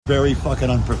very fucking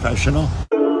unprofessional.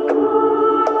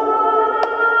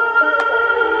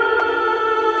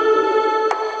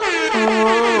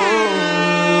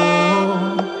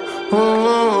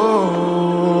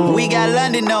 We got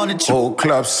London on the trip. Whole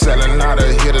club selling out of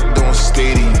here to doing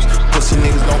stadiums. Pussy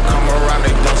niggas don't come around,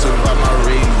 they don't survive my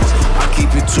ratings. I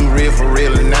keep it too real for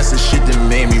real, and that's the shit that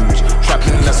made me rich.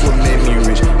 Trapping, that's what made me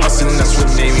rich. Hustling, that's what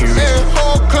made me rich. Yeah,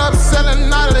 whole club selling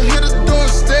out of here to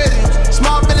doing stadiums.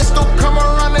 Small business don't come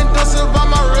around, they don't survive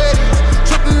my ratings.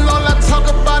 Tripping all I talk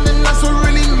about, and that's what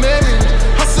really made me rich.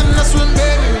 Hustling, that's what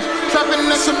made me rich. Trapping,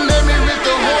 that's what made me rich.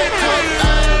 The whole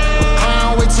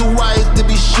club. Way too wise to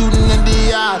be shooting in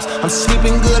the eyes. I'm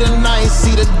sleeping good at night,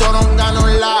 see the door don't got no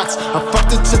locks. I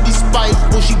fucked her to be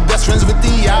spiteful, she best friends with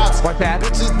the ops. What's that?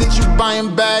 Bitches think you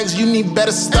buying bags, you need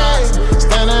better stocks.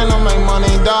 Standing on my money,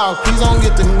 dog, please don't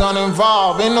get the gun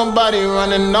involved. Ain't nobody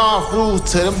running off, rules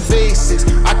to the basics.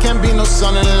 I can't be no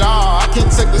son-in-law, I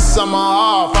can't take the summer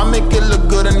off. I make it look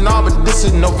good and all, but this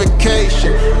is no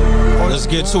vacation. Let's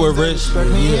get to it, Rich.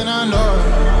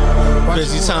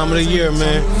 Busy time of the year,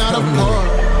 man.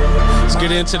 Let's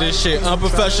get into this shit.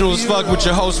 Unprofessional as fuck with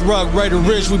your host, Rug, Ray the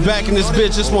Rich. We back in this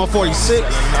bitch. It's 146.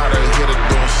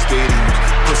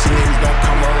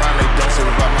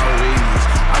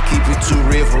 I keep it too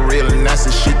real for real, and that's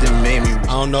the shit that made me.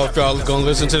 I don't know if y'all gonna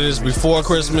listen to this before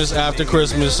Christmas, after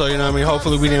Christmas, so you know what I mean?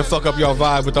 Hopefully we didn't fuck up y'all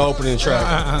vibe with the opening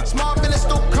track.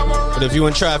 But if you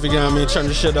in traffic, you know what I mean, turn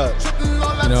the shit up.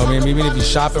 You know what I mean? Even if you're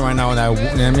shopping right now, you know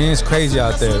what I mean? It's crazy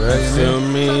out there, right? You feel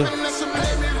me?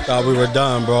 Thought we were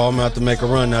done, bro. I'm gonna have to make a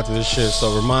run after this shit,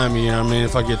 so remind me, you know what I mean,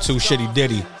 if I get too shitty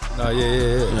ditty. Oh, yeah.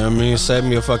 You know what I mean? Save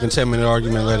me a fucking 10-minute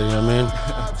argument later, you know what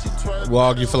I mean? We'll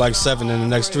argue for like 7, and the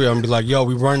next 3 I'm gonna be like, yo,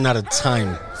 we running out of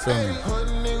time. Feel me?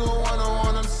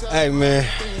 Hey, man.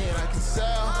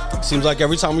 Seems like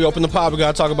every time we open the pod, we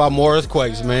gotta talk about more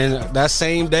earthquakes, man. That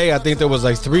same day, I think there was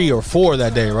like 3 or 4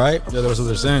 that day, right? Yeah, that's what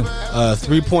they're saying.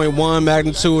 3.1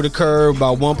 magnitude occurred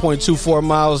about 1.24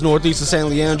 miles northeast of San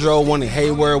Leandro. One in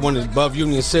Hayward, one above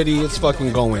Union City. It's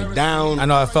fucking going down. I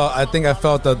know. I think I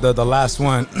felt the last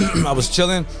one. I was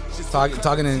chilling,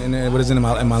 talking in what is it, in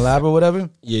my lab or whatever.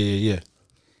 Yeah.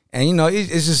 And you know,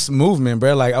 it's just movement,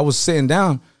 bro. Like I was sitting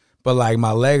down, but like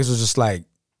my legs was just like.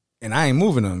 And I ain't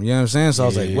moving them, you know what I'm saying? So I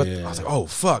was like, what? I was like, oh,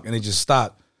 fuck. And it just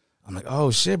stopped. I'm like, oh,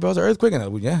 shit, bro. It was an earthquake. And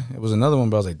it was another one,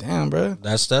 bro. I was like, damn, bro.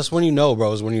 That's when you know,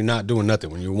 bro, is when you're not doing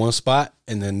nothing. When you're in one spot,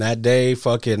 and then that day,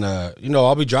 fucking, you know,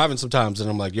 I'll be driving sometimes, and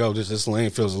I'm like, yo, this lane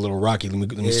feels a little rocky.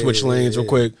 Let me switch lanes real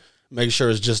quick. Make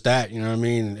sure it's just that, you know what I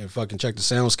mean? And fucking check the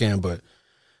sound scan. But,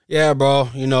 yeah, bro,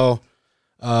 you know,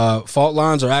 fault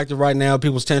lines are active right now.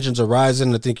 People's tensions are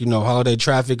rising. I think, you know, holiday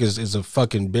traffic is a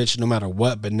fucking bitch no matter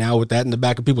what. But now with that in the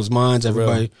back of people's minds,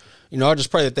 everybody, you know, I just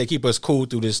pray that they keep us cool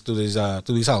through these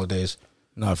holidays.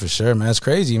 No, for sure, man. That's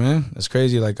crazy, man. That's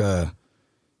crazy. Like,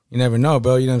 you never know,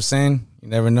 bro. You know what I'm saying? You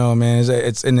never know, man.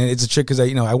 It's a trick because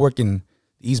you know I work in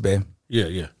East Bay. Yeah.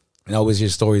 And I always hear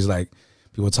stories like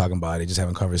people talking about it, just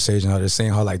having conversation. How they're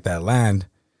saying how like that land.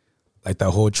 Like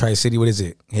that whole Tri-City, what is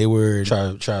it? Hayward.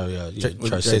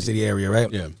 Tri-City area,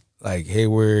 right? Yeah. Like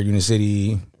Hayward, Union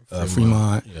City,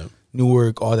 Fremont,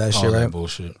 Newark, all that shit, all right? That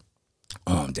bullshit.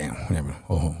 Damn, whatever.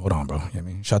 Oh, hold on, bro. You know what I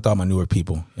mean? Shout out my Newark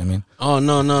people. You know what I mean? Oh,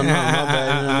 no, my bad.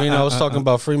 You know what I mean? I was talking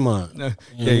about Fremont. There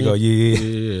you go.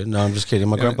 Yeah. No, I'm just kidding.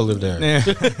 My grandpa lived there.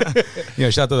 Yeah,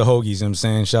 shout out to the Hoagies, you know what I'm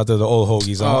saying? Shout out to the old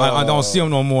Hoagies. I don't see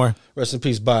them no more. Rest in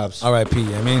peace, Bobs. R.I.P. You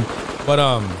know what I mean?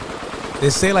 But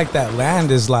they say like that land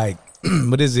is like,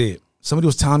 what is it? Somebody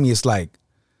was telling me it's like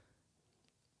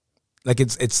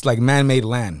it's like man-made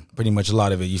land, pretty much a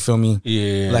lot of it. You feel me?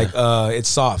 Yeah. Like it's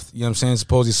soft. You know what I'm saying?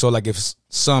 Supposedly, so like if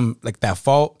some like that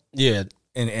fault. Yeah.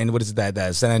 And what is it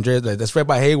that San Andreas? That's right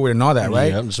by Hayward and all that,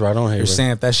 right? Yeah, that's right on Hayward. You're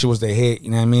saying if that shit was the hit, you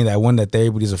know what I mean? That one that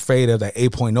everybody's afraid of, that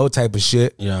 8.0 type of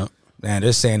shit. Yeah. Man,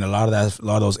 they're saying a lot of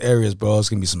those areas, bro, it's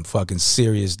gonna be some fucking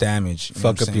serious damage.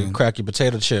 Fuck up your cracky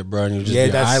potato chip, bro, and you just be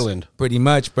an island. Pretty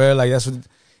much, bro. Like that's what.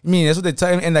 I mean, that's what they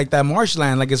tell me. And like that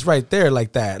marshland, like it's right there,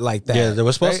 like that. Yeah, they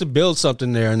were supposed to build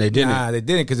something there, and they didn't. Nah, they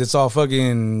didn't because it's all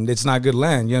fucking. It's not good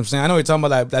land. You know what I'm saying? I know you're talking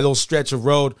about that little stretch of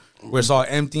road where it's all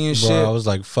empty and shit. Bro, I was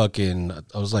like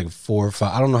 4 or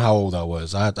 5. I don't know how old I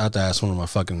was. I had to ask one of my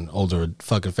fucking older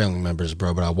fucking family members,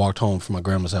 bro. But I walked home from my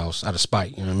grandma's house out of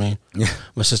spite. You know what I mean? Yeah.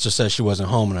 My sister said she wasn't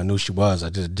home, and I knew she was.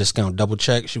 I did a discount double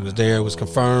check. She was there. It was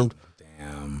confirmed.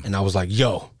 Damn. And I was like,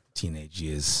 yo. Teenage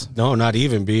years. No, not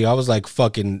even, B. I was like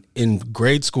fucking in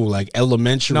grade school, like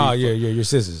elementary. No, yeah, your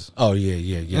sisters. Oh,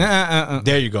 yeah.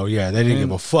 There you go. Yeah, they didn't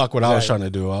give a fuck what I was trying to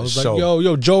do. I was like,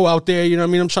 yo, Joe out there, you know what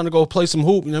I mean? I'm trying to go play some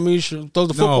hoop. You know what I mean? You should throw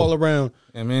the football around.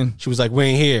 I mean, she was like, we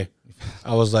ain't here.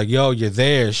 I was like, yo, you're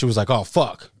there. She was like, oh,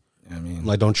 fuck. I mean, I'm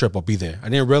like, don't trip, I'll be there. I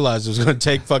didn't realize it was gonna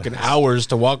take fucking hours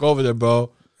to walk over there,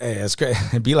 bro. hey, that's great.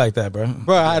 It be like that, bro.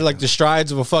 Bro, I had like the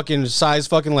strides of a fucking size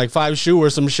fucking like 5 shoe or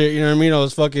some shit. You know what I mean? I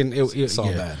was fucking. It's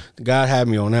all bad. God had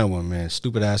me on that one, man.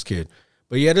 Stupid ass kid.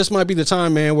 But yeah, this might be the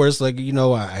time, man, where it's like, you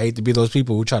know, I hate to be those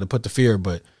people who try to put the fear,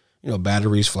 but you know,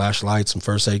 batteries, flashlights, some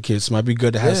first aid kits might be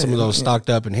good to have some of those stocked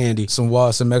up and handy. Some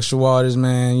extra waters,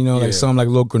 man. You know, like some like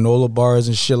little granola bars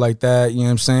and shit like that. You know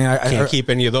what I'm saying? I can't keep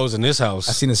any of those in this house.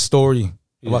 I seen a story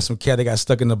about some cat that got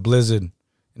stuck in the blizzard,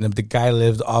 and the guy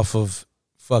lived off of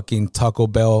fucking Taco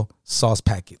Bell sauce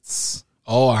packets.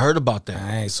 Oh, I heard about that. All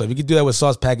right, so if you could do that with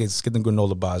sauce packets, get them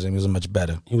granola bars. It was much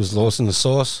better. He was lost in the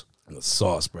sauce. The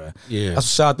sauce, bro. Yeah. That's a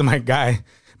shout out to my guy.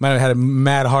 Might have had a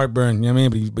mad heartburn, you know what I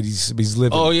mean? But he's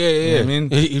living. Oh, yeah. You know what I mean?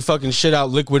 He fucking shit out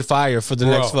liquid fire for the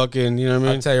next fucking, you know what I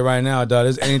mean? I'll tell you right now, dog,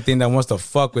 there's anything that wants to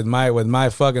fuck with my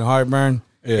fucking heartburn,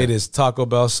 it is Taco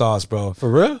Bell sauce, bro. For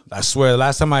real? I swear,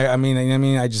 last time I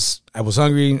was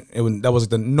hungry. That was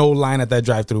the no line at that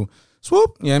drive-thru.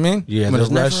 Swoop, you know what I mean? Yeah,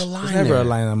 there's never a line. There's never a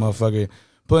line in that motherfucker.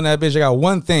 Putting that bitch, I got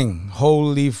one thing.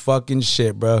 Holy fucking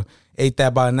shit, bro. Ate that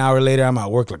about an hour later. I'm at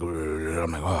work like,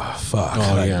 I'm like, oh, fuck.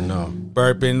 Oh, like, yeah, no.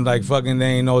 Burping like fucking they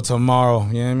ain't no tomorrow.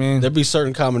 You know what I mean? There'd be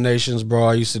certain combinations, bro,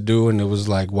 I used to do, and it was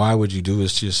like, why would you do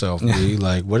this to yourself, B?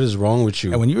 Like, what is wrong with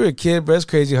you? And when you were a kid, bro, it's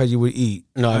crazy how you would eat.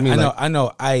 No, I mean, I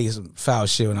know I ate some foul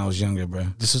shit when I was younger, bro.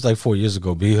 This was like 4 years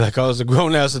ago, B. Like, I was a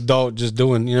grown-ass adult just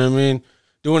doing, you know what I mean?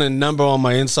 Doing a number on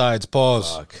my insides,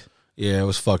 pause. Fuck. Yeah, it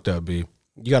was fucked up, B.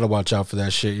 You got to watch out for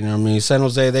that shit, you know what I mean? San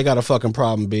Jose, they got a fucking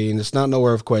problem, B, and it's not no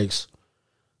earthquakes.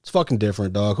 It's fucking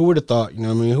different, dog. Who would have thought, you know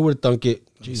what I mean? Who would have thunk it?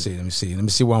 Let me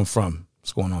see where I'm from.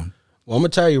 What's going on? Well, I'm going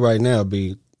to tell you right now,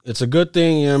 B. It's a good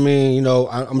thing, you know what I mean? You know,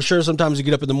 I'm sure sometimes you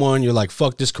get up in the morning, you're like,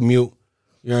 fuck this commute.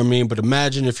 You know what I mean? But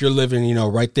imagine if you're living, you know,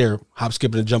 right there, hop,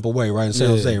 skip, and jump away, right in San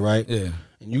Jose, right? Yeah.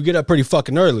 And you get up pretty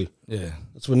fucking early. Yeah.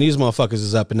 That's when these motherfuckers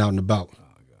is up and out and about.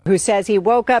 Who says he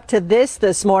woke up to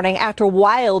this morning after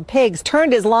wild pigs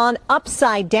turned his lawn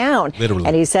upside down. Literally.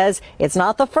 And he says it's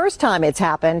not the first time it's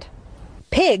happened.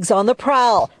 Pigs on the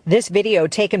prowl. This video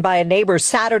taken by a neighbor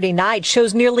Saturday night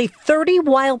shows nearly 30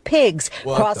 wild pigs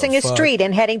crossing a street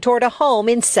and heading toward a home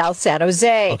in South San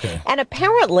Jose. Okay. And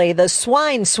apparently the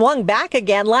swine swung back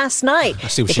again last night. I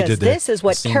see what she because did there. this is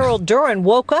what Carol Duran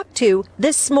woke up to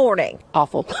this morning.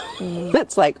 Awful.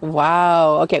 That's like,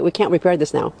 wow. Okay, we can't repair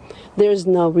this now. There's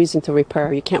no reason to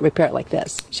repair. You can't repair it like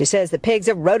this. She says the pigs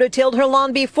have rototilled her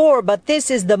lawn before, but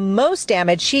this is the most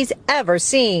damage she's ever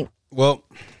seen. Well,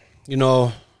 you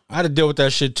know, I had to deal with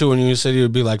that shit too. And you said it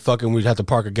would be like fucking, we'd have to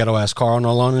park a ghetto ass car on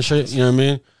our lawn and shit. You know what I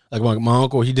mean? Like my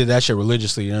uncle, he did that shit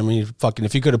religiously. You know what I mean? Fucking,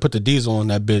 if he could have put the diesel on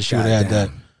that bitch, he would have had that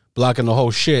blocking the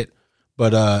whole shit.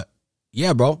 But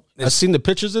yeah, bro, I seen the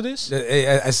pictures of this. I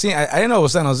didn't know it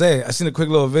was San Jose. I seen a quick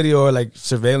little video or like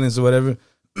surveillance or whatever.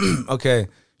 Okay,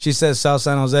 she says South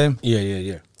San Jose.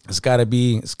 Yeah. It's gotta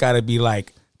be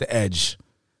like the edge,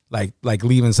 like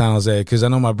leaving San Jose. Because I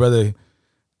know my brother,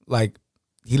 like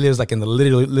he lives like in the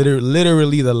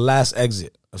literally the last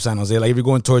exit of San Jose. Like if you're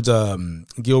going towards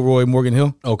Gilroy, Morgan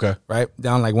Hill. Okay, right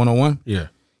down like 101. Yeah,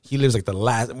 he lives like the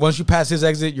last. Once you pass his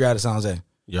exit, you're out of San Jose. Yeah,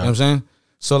 you know what I'm saying.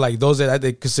 So like those that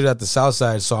they consider that the south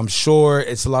side. So I'm sure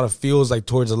it's a lot of fields like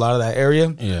towards a lot of that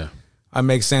area. Yeah. I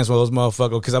make sense with those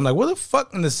motherfuckers because I'm like, where the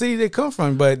fuck in the city they come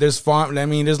from? But there's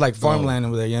there's like farmland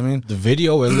over there. You know what I mean? The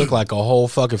video, it looked like a whole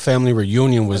fucking family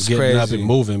reunion was That's getting crazy. up and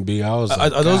moving. B, I was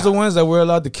like, are those the ones that we're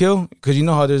allowed to kill? Because you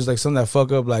know how there's like some that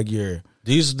fuck up like your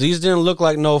these didn't look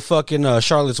like no fucking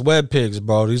Charlotte's Web pigs,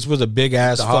 bro. These was a big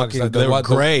ass fucking. like They were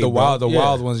gray, the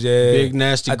wild ones. Yeah, big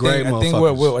nasty gray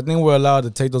motherfuckers. I think we're allowed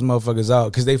to take those motherfuckers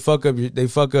out because they fuck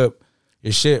up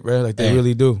your shit, bro. Like they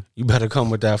really do. You better come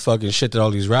with that fucking shit that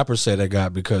all these rappers say they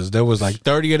got because there was like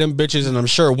 30 of them bitches and I'm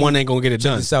sure one ain't gonna get it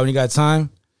done. This out when you got time,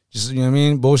 just you know what I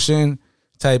mean, bullshit.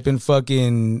 Type in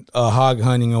fucking hog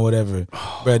hunting or whatever,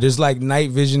 bro. There's like night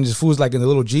vision. There's fools like in the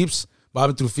little jeeps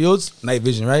bobbing through fields, night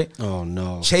vision, right? Oh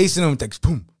no, chasing them, like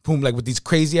boom, boom, like with these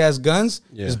crazy ass guns,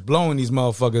 just blowing these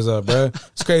motherfuckers up, bro.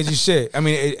 It's crazy shit. I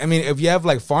mean, if you have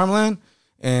like farmland.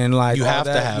 And like you have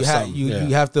to have something.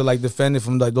 You have to like defend it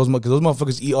from like those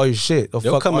motherfuckers eat all your shit.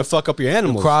 They'll come and fuck up your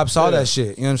animals, crops, all that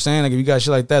shit. You know what I'm saying? Like if you got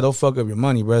shit like that, they'll fuck up your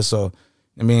money, bro. So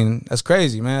I mean, that's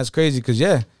crazy, man. That's crazy because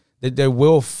They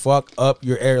will fuck up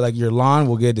your air. Like your lawn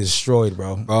will get destroyed,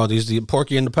 bro. Bro, the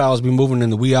Porky and the Pals be moving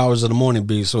in the wee hours of the morning,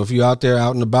 B. So if you out there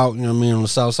out and about, you know what I mean, on the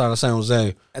south side of San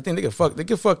Jose, I think they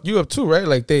can fuck you up too, right?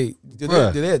 Like do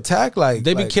they attack? Like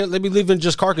they be they be leaving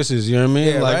just carcasses. You know what I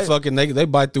mean? Yeah, like right? fucking they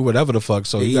bite through whatever the fuck.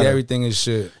 So they you eat gotta, everything and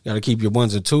shit. Gotta keep your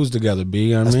ones and twos together, B.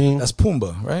 You know what I mean? That's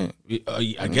Pumbaa, right?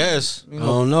 I guess. I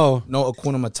don't know. No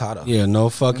Hakuna Matata. Yeah,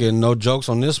 no jokes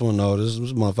on this one though. This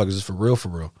motherfuckers is for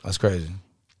real. That's crazy.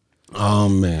 Oh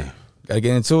man. Gotta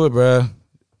get into it, bro.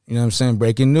 You know what I'm saying?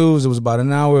 Breaking news. It was about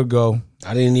an hour ago.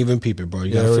 I didn't even peep it, bro.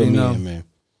 You gotta fill me in, man.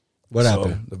 What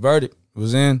happened? The verdict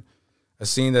was in. I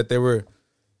seen that they were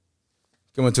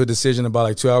coming to a decision about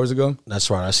like 2 hours ago. That's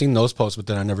right. I seen those posts, but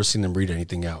then I never seen them read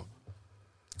anything out.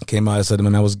 Came out and said the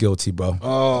man was guilty, bro.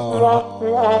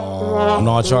 On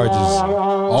all charges.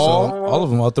 All of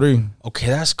them, all three. Okay,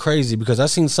 that's crazy because I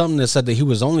seen something that said that he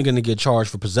was only going to get charged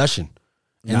for possession.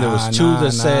 And there was two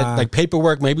that said like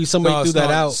paperwork. Maybe somebody threw that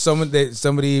out.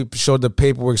 Somebody showed the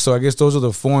paperwork. So I guess those are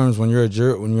the forms when you're a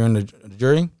jury. When you're in the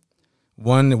jury,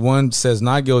 one says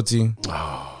not guilty,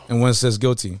 and one says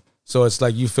guilty. So it's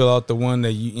like you fill out the one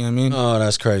that you know what I mean. Oh,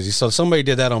 that's crazy. So somebody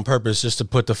did that on purpose just to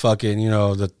put the fucking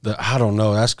the I don't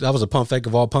know. That was a pump fake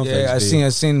of all pump fakes. I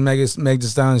seen Meg Thee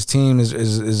Stallion's team is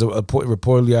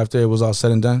reportedly after it was all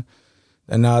said and done,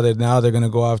 and now they're gonna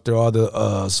go after all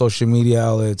the social media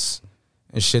outlets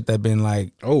and shit that been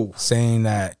like saying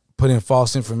that, putting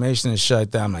false information and shit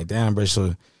like that. I'm like, damn, bro.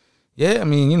 So yeah, I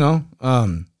mean, I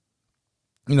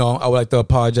would like to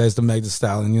apologize to Meg Thee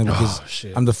Stallion, because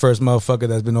I'm the first motherfucker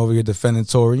that's been over here defending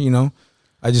Tory.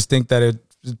 I just think that it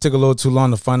took a little too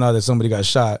long to find out that somebody got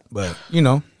shot, but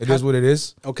it is what it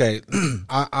is. Okay,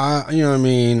 I you know what I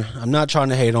mean. I'm not trying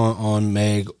to hate on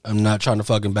Meg. I'm not trying to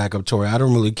fucking back up Tory. I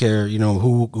don't really care,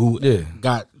 who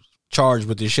got charged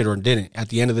with this shit or didn't. At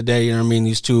the end of the day, you know what I mean.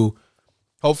 These two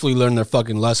hopefully learn their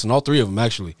fucking lesson. All three of them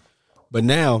actually, but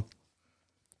now,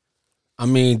 I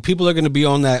mean, people are going to be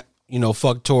on that.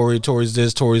 Fuck Tory, Tory's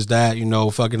this, Tory's that,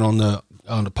 fucking on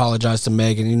apologize to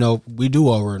Megan. We do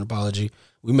owe her an apology.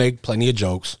 We make plenty of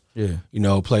jokes. Yeah.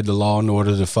 Played the Law and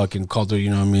Order, the fucking cult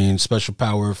of, special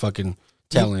power fucking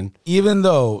telling. Even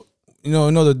though,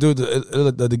 the dude,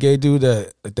 the gay dude,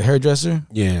 that like the hairdresser?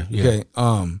 Yeah. Okay.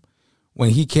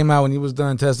 When he came out, when he was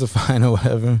done testifying or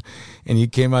whatever, and he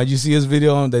came out, you see his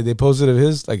video that they posted of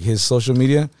his social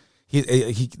media?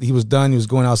 He was done. He was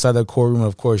going outside the courtroom, and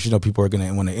of course, people are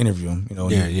gonna want to interview him.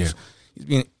 He's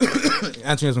being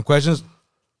answering some questions.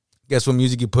 Guess what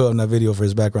music you put on that video for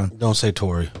his background? Don't say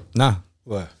Tory. Nah.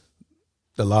 What?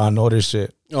 The Law and Order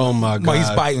shit. Oh my god. He's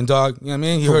biting, dog. You know what I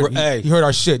mean? He heard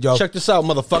our shit, y'all. Check this out,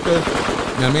 motherfucker. You know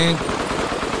what I mean?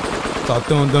 So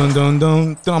dun.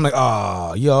 I'm like,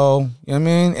 yo, you know what I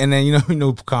mean? And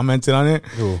then commented on it.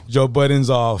 Ooh. Joe Budden's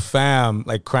all fam,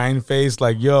 like crying face,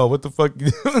 like, yo, what the fuck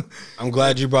you doing? I'm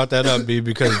glad you brought that up, B,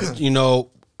 because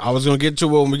I was gonna get to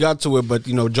it when we got to it, but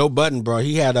Joe Budden, bro,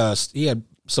 he had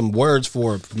some words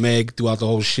for Meg throughout the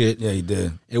whole shit. Yeah, he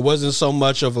did. It wasn't so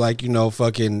much of like,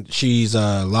 fucking she's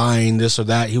lying, this or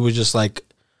that. He was just like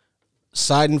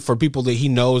siding for people that he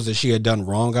knows that she had done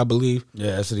wrong, I believe.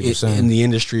 Yeah, that's what he was saying. In the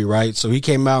industry, right? So he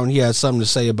came out and he had something to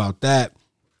say about that.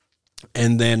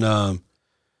 And then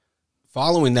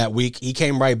following that week, he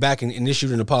came right back and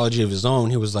issued an apology of his own.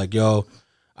 He was like, yo,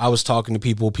 I was talking to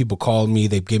people called me,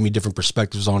 they gave me different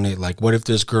perspectives on it. Like, what if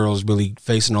this girl is really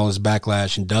facing all this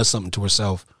backlash and does something to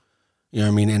herself? You know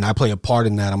what I mean? And I play a part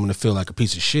in that. I'm going to feel like a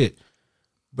piece of shit.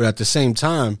 But at the same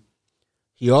time,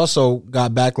 he also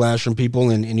got backlash from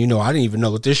people, and I didn't even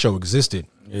know that this show existed.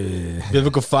 Yeah.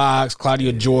 Vivica Fox,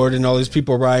 Claudia Jordan, all these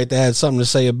people, right? They had something to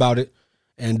say about it.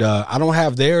 And I don't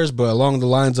have theirs, but along the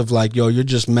lines of like, yo, you're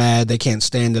just mad. They can't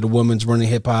stand that a woman's running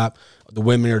hip hop. The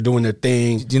women are doing their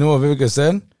thing. Do you know what Vivica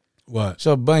said? What?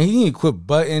 So, but he need to quit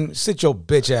butting. Sit your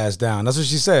bitch ass down. That's what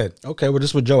she said. Okay, well,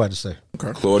 this is what Joe had to say.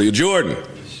 Okay. Claudia Jordan,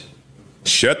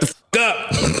 shut the fuck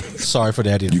up. Sorry for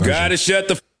that. You gotta shut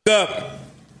the fuck up.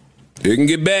 It can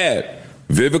get bad.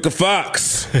 Vivica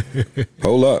Fox.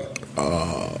 Hold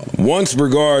up. Once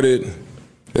regarded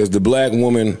as the black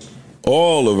woman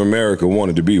all of America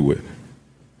wanted to be with.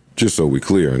 Just so we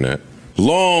clear on that.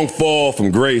 Long fall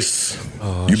from grace.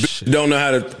 You don't know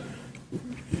how to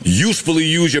usefully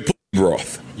use your pussy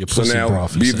broth. So now,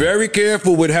 be very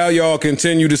careful with how y'all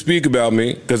continue to speak about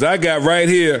me, because I got right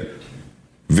here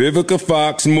Vivica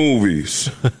Fox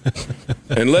movies.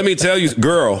 And let me tell you,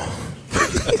 girl,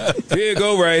 here you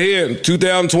go right here.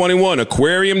 2021,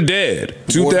 Aquarium Dead.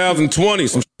 2020,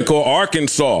 some shit called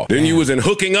Arkansas. Then you was in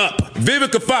Hooking Up.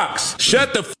 Vivica Fox,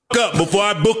 shut the fuck up before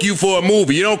I book you for a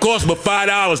movie. It don't cost but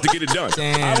 $5 to get it done.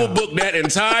 Damn. I will book that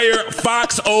entire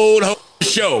Fox Old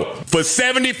show for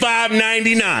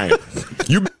 $75.99.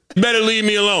 You better leave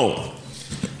me alone.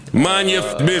 Mind your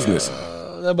business.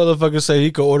 That motherfucker say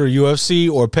he could order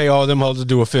UFC or pay all them hoes to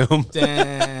do a film.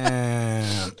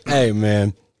 Damn. Hey,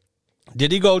 man.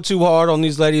 Did he go too hard on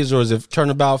these ladies, or is it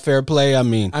turnabout fair play? I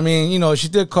mean, you know, she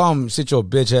did call him, sit your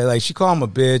bitch. Like, she called him a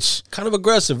bitch. kind of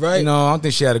aggressive, right? You know, I don't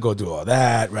think she had to go do all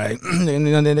that, right? And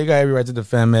then they got every right to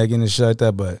defend Megan and shit like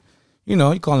that. But, you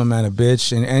know, you call a man a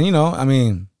bitch. And you know, I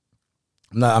mean,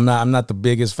 I'm not the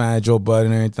biggest fan of Joe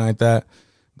Budden or anything like that.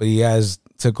 But he has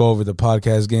took over the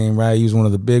podcast game, right? He was one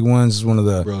of the big ones, one of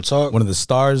the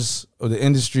stars of the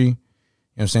industry. You know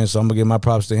what I'm saying? So I'm gonna give my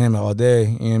props to him all day. You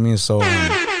know what I mean? So you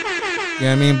know what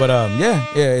I mean? But yeah,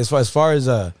 as far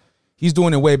as he's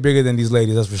doing it way bigger than these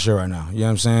ladies, that's for sure right now. You know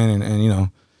what I'm saying? And you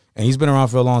know, and he's been around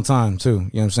for a long time too. You know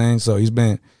what I'm saying? So he's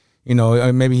been, you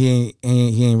know, maybe he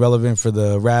ain't relevant for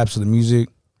the raps or the music,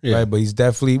 right? But he's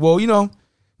definitely, well, you know,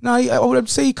 no, I would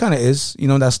say he kind of is. You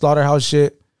know, that Slaughterhouse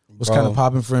shit was kind of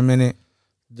popping for a minute.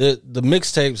 The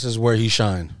mixtapes is where he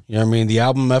shined. You know what I mean? The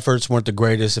album efforts weren't the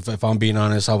greatest. If I'm being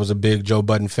honest, I was a big Joe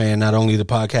Budden fan, not only the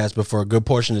podcast, but for a good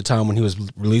portion of the time when he was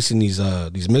releasing these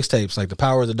mixtapes, like The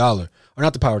Power of the Dollar. Or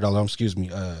not The Power of the Dollar, excuse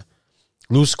me.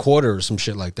 Loose Quarter or some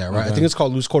shit like that, right? Okay. I think it's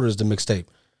called Loose Quarter is the mixtape.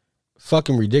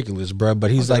 Fucking ridiculous, bro.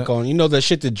 But he's like on, you know, that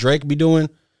shit that Drake be doing,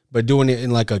 but doing it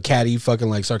in like a catty fucking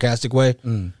like sarcastic way.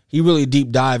 He really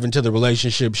deep dive into the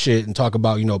relationship shit and talk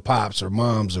about, you know, pops or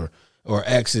moms or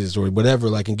exes or whatever,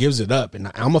 like, and gives it up. And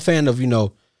I'm a fan of, you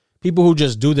know, people who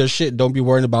just do their shit and don't be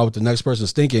worrying about what the next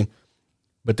person's thinking.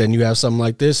 But then you have something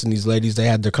like this, and these ladies, they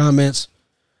had their comments.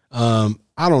 I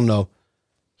don't know.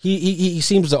 He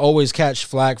seems to always catch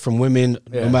flack from women,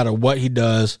 no matter what he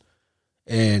does.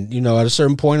 And, you know, at a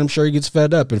certain point, I'm sure he gets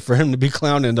fed up. And for him to be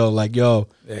clowning, though, like, yo.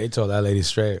 Yeah, he told that lady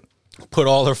straight. Put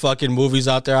all her fucking movies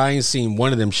out there. I ain't seen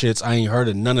one of them shits. I ain't heard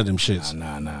of none of them shits.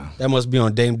 Nah. That must be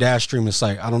on Dame Dash streaming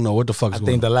site. I don't know what the fuck is going on.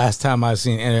 I think the last time I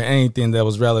seen anything that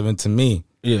was relevant to me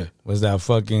was that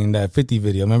 50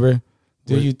 video. Remember?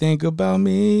 Do you think about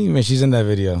me? Man, she's in that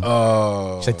video.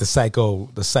 Oh. She's like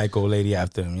the psycho lady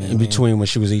after him. You know in between when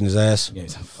she was eating his ass? Yeah.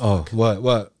 Oh, what?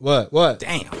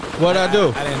 Damn. What'd I do?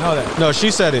 I didn't know that. No,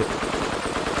 she said it.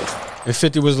 And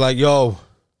 50 was like, yo.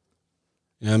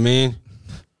 You know what I mean?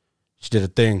 She did a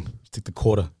thing. She took the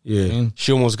quarter. Yeah. You know?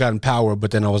 She almost got in power, but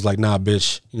then I was like, nah,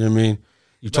 bitch. You know what I mean?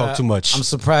 You talk too much. I'm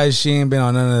surprised she ain't been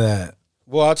on none of that.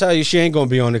 Well, I'll tell you, she ain't going to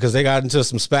be on it because they got into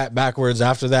some spat backwards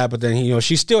after that. But then, you know,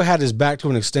 she still had his back to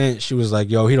an extent. She was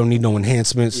like, yo, he don't need no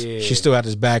enhancements. Yeah. She still had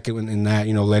his back in that,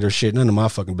 you know, later shit. None of my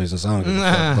fucking business. I don't give a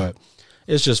fuck. But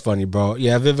it's just funny, bro.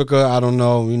 Yeah, Vivica, I don't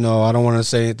know. You know, I don't want to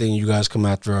say anything. You guys come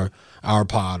after our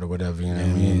pod or whatever, you know what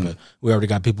I mean? But we already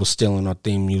got people stealing our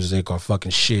theme music or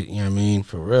fucking shit, you know what I mean?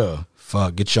 For real.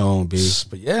 Fuck, get your own, B.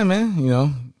 But yeah, man, you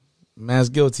know, man's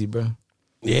guilty, bro.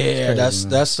 Yeah, crazy,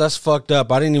 that's fucked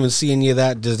up. I didn't even see any of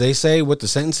that. Does they say what the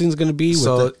sentencing is going to be?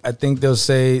 So I think they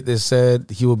said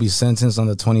he will be sentenced on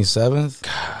the 27th.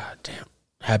 God damn.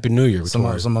 Happy New Year. So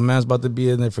my man's about to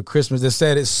be in there for Christmas. They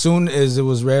said as soon as it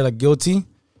was read like guilty,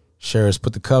 sheriffs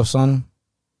put the cuffs on him.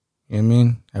 You know what I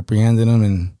mean? Apprehended him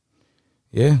and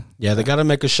yeah, they got to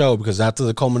make a show because after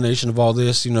the culmination of all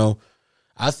this, you know,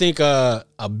 I think a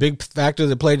big factor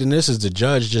that played in this is the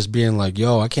judge just being like,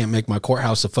 yo, I can't make my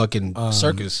courthouse a fucking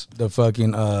circus.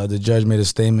 The judge made a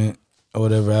statement or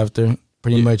whatever after.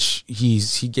 Pretty much he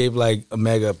gave like a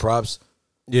mega props.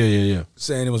 Yeah.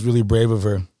 Saying it was really brave of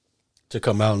her to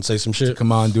come out and say some shit. To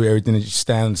come out and do everything, that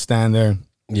you stand there.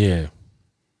 Yeah.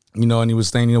 You know, and he was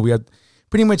saying, you know, we have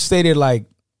pretty much stated like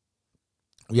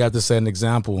we have to set an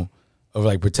example of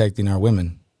like protecting our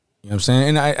women. You know what I'm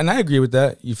saying? And I agree with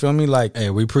that. You feel me? Like, hey,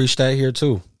 we preach that here too.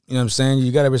 You know what I'm saying?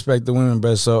 You got to respect the women,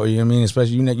 bro. So, you know what I mean?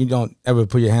 Especially you don't ever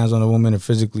put your hands on a woman or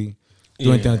physically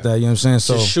do anything like that. You know what I'm saying?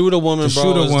 So to shoot a woman,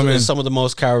 is some of the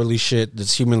most cowardly shit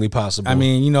that's humanly possible. I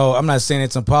mean, you know, I'm not saying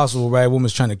it's impossible, right? A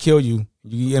woman's trying to kill you.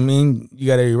 You know what I mean? You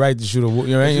got every right to shoot a woman.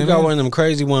 You got one of them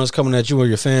crazy ones coming at you or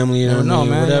your family, you know what I mean?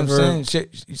 Man, whatever. You know what I'm saying?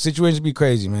 Situations be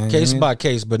crazy, man. Case by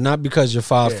case, but not because you're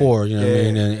 5'4", you know what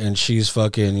I mean? And she's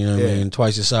fucking, you know what I mean,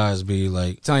 twice your size, be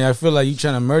like. I'm telling you, I feel like you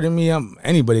trying to murder me,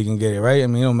 anybody can get it, right? I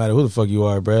mean, it don't matter who the fuck you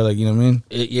are, bro. Like, you know what I mean?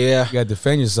 Yeah. You got to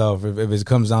defend yourself if it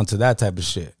comes down to that type of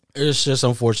shit. It's just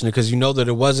unfortunate because you know that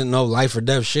it wasn't no life or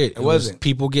death shit. It wasn't.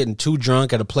 People getting too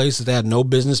drunk at a place that they had no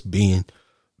business being.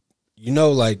 You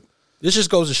know, like, this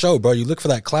just goes to show, bro. You look for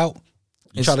that clout.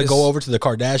 You try to go over to the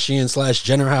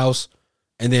Kardashian/Jenner house,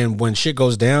 and then when shit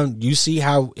goes down, you see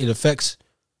how it affects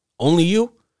only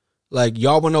you. Like,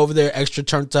 y'all went over there extra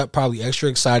turned up, probably extra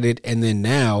excited, and then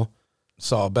now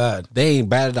it's all bad. They ain't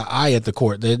batted an eye at the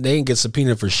court. They ain't get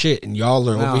subpoenaed for shit, and y'all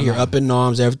are over here up in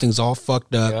arms. Everything's all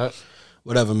fucked up. Yeah.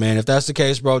 Whatever, man. If that's the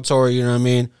case, bro, Tory, you know what I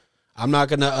mean? I'm not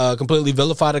gonna completely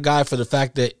vilify the guy for the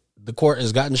fact that the court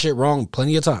has gotten shit wrong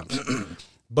plenty of times.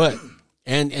 But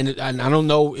and I don't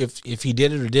know if he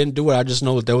did it or didn't do it. I just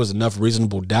know that there was enough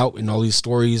reasonable doubt in all these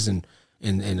stories and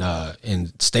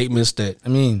statements that, I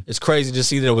mean, it's crazy to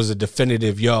see that it was a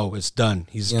definitive, it's done.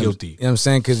 He's guilty. You know what I'm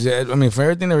saying? Because, I mean, for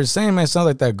everything they were saying, man, it sounds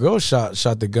like that girl shot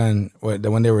the gun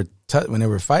when they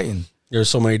were fighting. There's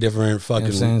so many different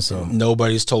fucking,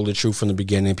 nobody's told the truth from the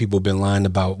beginning. People have been lying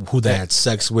about who they had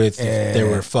sex with. If they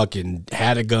were fucking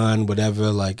had a gun, whatever.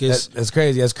 Like, that's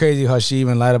crazy. That's crazy how she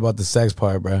even lied about the sex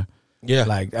part, bro. Yeah,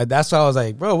 like that's why I was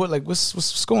like, bro,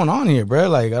 what's going on here, bro?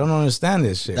 Like, I don't understand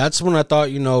this shit. That's when I thought,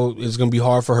 it's gonna be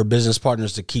hard for her business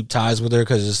partners to keep ties with her,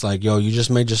 because it's like, you just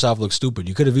made yourself look stupid.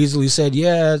 You could have easily said,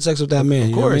 yeah, I had sex with that man.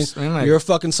 Of course, you know what I mean? You're a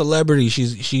fucking celebrity.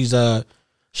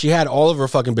 She had all of her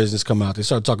fucking business come out. They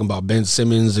started talking about Ben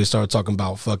Simmons. They started talking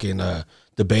about fucking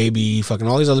the baby, fucking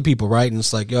all these other people, right? And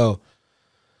it's like,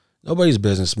 nobody's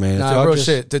business, man. Nah, bro,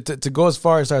 shit. To go as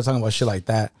far as start talking about shit like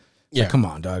that. Yeah, like, come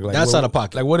on, dog. Like, that's out of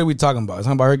pocket. Like, what are we talking about?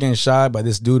 Talking about her getting shot by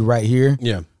this dude right here.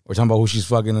 Yeah, we're talking about who she's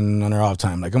fucking on her off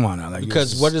time. Like, come on now. Like,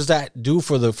 because what does that do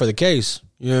for the case?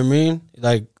 You know what I mean?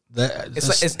 Like that.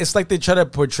 It's like they try to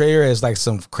portray her as like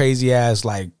some crazy ass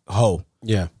like hoe.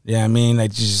 Yeah, I mean,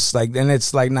 like, just like, and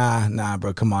it's like, nah,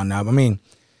 bro, come on now. I mean,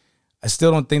 I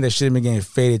still don't think that shit have been getting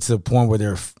faded to the point where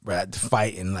they're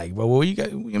fighting. Like, but what you got?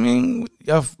 I mean,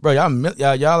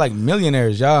 y'all like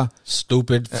millionaires, y'all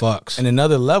stupid fucks. And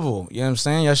another level, you know what I'm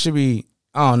saying? Y'all should be,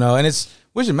 I don't know. And it's,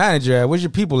 where's your manager at? Where's your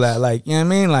people at? Like, you know what I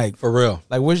mean? Like, for real.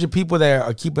 Like, where's your people that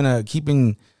are keeping? I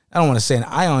don't want to say an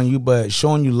eye on you, but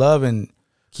showing you love and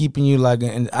keeping you like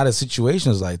out of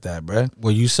situations like that, bro.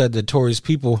 Well, you said that Tory's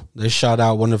people, they shot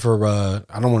out one of her,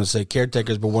 I don't want to say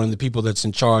caretakers, but one of the people that's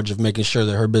in charge of making sure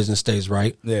that her business stays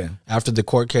right. Yeah. After the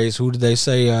court case, who did they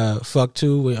say fuck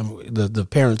to? The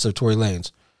parents of Tory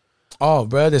Lanez. Oh,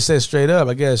 bro, they said straight up.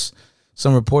 I guess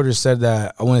some reporters said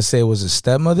that, I want to say it was a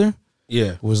stepmother.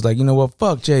 Yeah. It was like, you know what,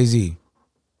 fuck Jay-Z.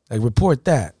 Like, report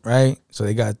that, right? So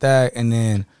they got that, and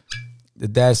then the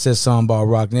dad said something about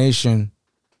Rock Nation.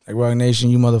 Like, Rock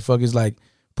Nation, you motherfuckers, like,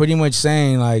 pretty much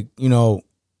saying, like,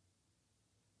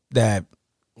 that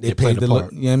they played the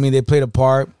part. You know what I mean? They played a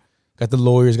part, got the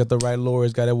lawyers, got the right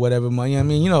lawyers, got it, whatever money. I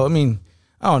mean,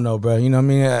 I don't know, bro. You know what I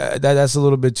mean? That's a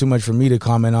little bit too much for me to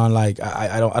comment on. Like,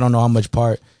 I don't know how much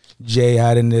part Jay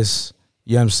had in this.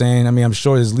 You know what I'm saying? I mean, I'm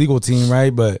sure his legal team,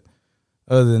 right? But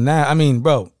other than that, I mean,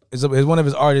 bro, it's one of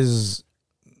his artists'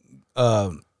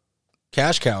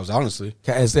 cash cows, honestly.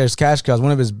 There's cash cows.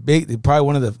 One of his probably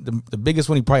one of the biggest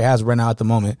one he probably has right now at the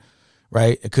moment,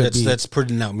 right? It could be that's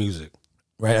putting out music,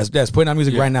 right? That's putting out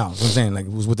music right now. That's what I'm saying. Like,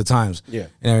 it was with the times, and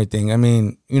everything. I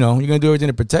mean, you're gonna do everything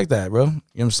to protect that, bro. You know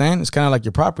what I'm saying? It's kind of like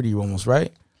your property, almost,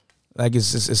 right? Like,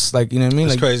 it's like, you know what I mean?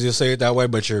 It's like, crazy to say it that way,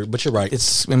 but you're right. You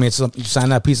sign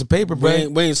that piece of paper, bro.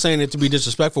 We ain't saying it to be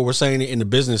disrespectful. We're saying it in the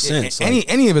business sense.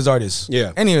 Any of his artists,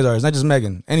 any of his artists, not just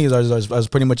Megan. Any of his artists was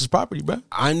pretty much his property, bro.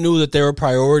 I knew that they were a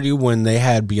priority when they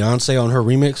had Beyonce on her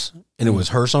remix, and it was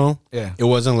her song. Yeah, it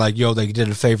wasn't like, they did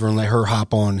a favor and let her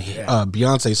hop on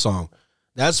Beyonce's song.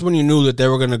 That's when you knew that they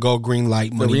were gonna go green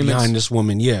light money behind this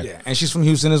woman. Yeah, and she's from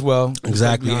Houston as well.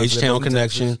 Exactly, H-Town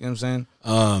connection. You know what I'm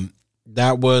saying?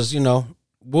 That was,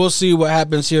 we'll see what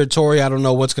happens here. Tory, I don't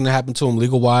know what's going to happen to him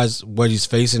legal wise, what he's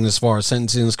facing as far as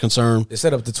sentencing is concerned. They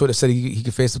said he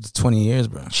could face up to 20 years,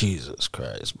 bro. Jesus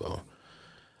Christ, bro.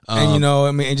 And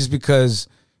and just because,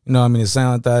 it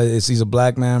sounds like that he's a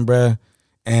black man, bro,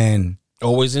 and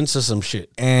always into some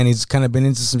shit, and he's kind of been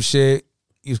into some shit.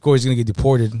 Of course, he's gonna get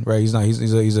deported, right? He's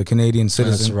a Canadian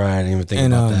citizen. That's right. I didn't even think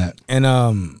about that. And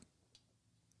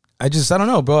I don't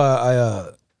know,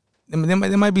 bro. They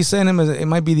might be saying him as it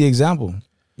might be the example. You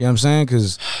know what I'm saying?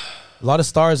 Because a lot of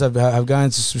stars have gotten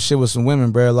into some shit with some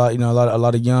women, bro. A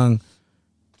lot of young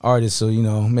artists. So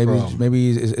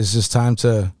maybe it's just time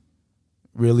to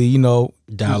really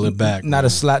dial it back.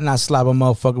 Not slap a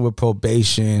motherfucker with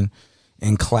probation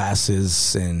and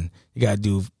classes, and you gotta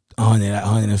do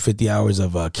 150 hours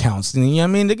of counts. You know what I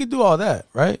mean? They could do all that,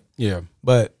 right? Yeah.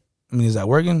 But I mean, is that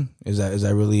working? Is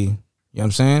that really? You know what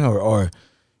I'm saying? Or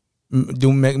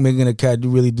do Megan the Cat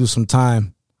really do some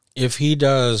time? If he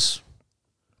does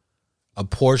a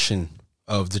portion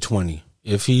of the 20,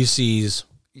 if he sees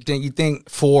you think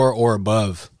 4 or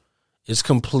above, it's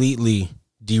completely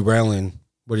derailing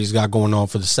what he's got going on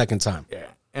for the second time. Yeah.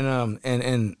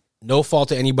 And No fault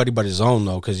to anybody but his own,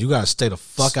 though, because you got to stay the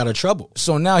fuck out of trouble.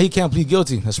 So now he can't plead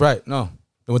guilty. That's right. No,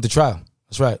 they went to trial.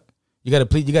 That's right. You got to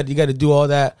plead. You got to do all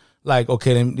that. Like,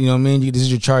 okay, then, you know what I mean? This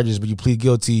is your charges, but you plead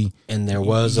guilty. And there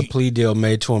was a plea deal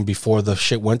made to him before the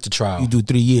shit went to trial. You do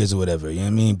 3 years or whatever. You know what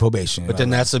I mean? Probation. But then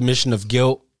that's admission of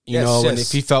guilt, you know, and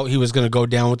if he felt he was going to go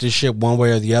down with this shit one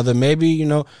way or the other, maybe, you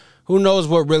know, who knows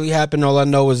what really happened. All I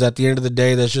know is at the end of the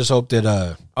day, let's just hope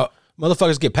that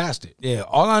motherfuckers get past it. Yeah,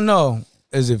 all I know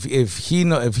is if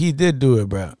he did do it,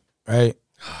 bro, right?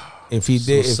 If he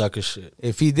did, sucker shit.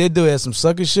 If he did do it, some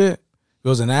sucker shit, it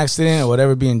was an accident or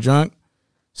whatever, being drunk,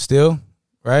 still,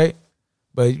 right?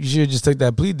 But you should just take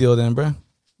that plea deal then, bro. You know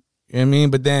what I mean?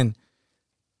 But then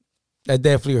that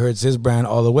definitely hurts his brand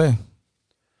all the way,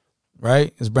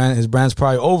 right? His brand's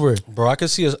probably over. Bro, I can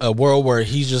see a world where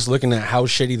he's just looking at how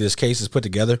shitty this case is put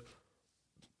together,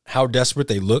 how desperate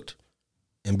they looked,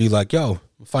 and be like, yo,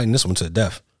 I'm fighting this one to the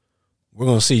death. We're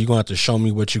gonna see. You're gonna have to show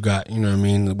me what you got. You know what I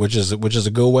mean? Which is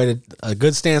a good way to a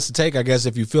good stance to take, I guess.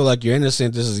 If you feel like you're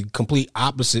innocent, this is a complete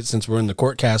opposite since we're in the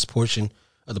court cast portion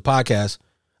of the podcast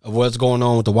of what's going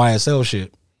on with the YSL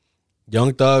shit.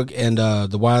 Young Thug and the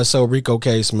YSL Rico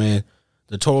case, man.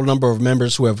 The total number of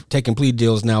members who have taken plea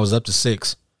deals now is up to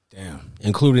 6. Damn,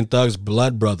 including Thug's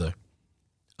blood brother.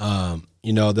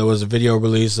 You know, there was a video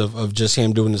release of just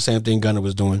him doing the same thing Gunna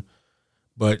was doing,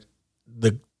 but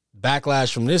the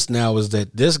backlash from this now is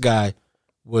that this guy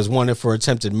was wanted for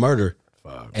attempted murder.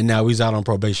 Fuck. And now he's out on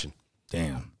probation.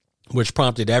 Damn. Which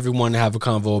prompted everyone to have a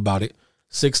convo about it.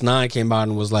 6ix9ine came out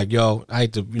and was like, yo, I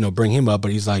hate to, bring him up, but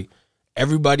he's like,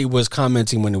 everybody was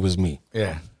commenting when it was me.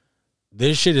 Yeah.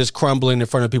 This shit is crumbling in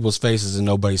front of people's faces and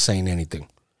nobody's saying anything.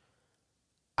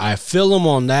 I feel him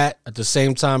on that. At the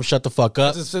same time, shut the fuck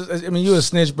up. I mean, you a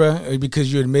snitch, bro,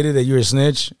 because you admitted that you're a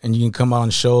snitch, and you can come out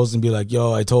on shows and be like,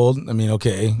 yo, I told. I mean,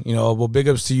 okay. Well, big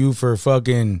ups to you for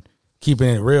fucking keeping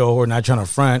it real or not trying to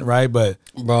front, right? But,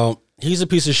 bro, he's a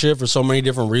piece of shit for so many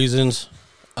different reasons.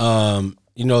 That's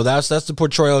the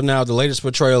portrayal now, the latest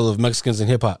portrayal of Mexicans in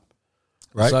hip-hop.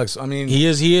 Right? Sucks. I mean, he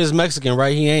is Mexican,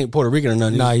 right? He ain't Puerto Rican or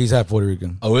nothing. Nah, he's half Puerto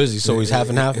Rican. Oh, is he? So he's half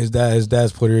and half? His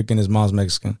dad's Puerto Rican, his mom's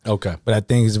Mexican. Okay. But I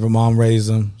think his mom raised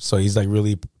him, so he's like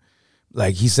really,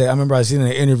 like he said, I remember I seen in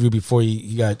an interview before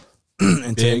he got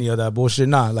into any of that bullshit.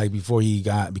 Nah, like before he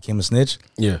became a snitch.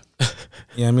 Yeah.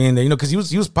 You know what I mean? Because he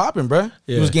was popping, bro.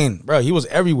 Yeah. He was getting, bro, he was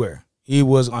everywhere. He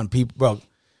was on people, bro.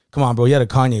 Come on, bro. He had a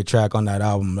Kanye track on that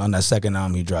album, on that second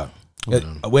album he dropped. With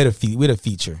a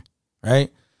feature, right?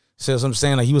 So I'm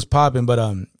saying, like, he was popping, but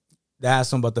they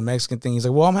asked him about the Mexican thing. He's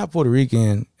like, well, I'm half Puerto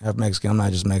Rican, half Mexican. I'm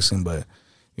not just Mexican, but,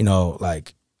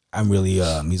 like, I'm really,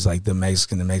 he's like, the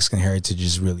Mexican heritage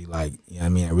is really, like, you know what I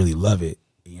mean? I really love it.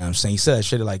 You know what I'm saying? He said that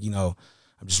shit like, I'm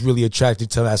just really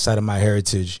attracted to that side of my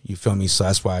heritage. You feel me? So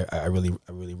that's why I really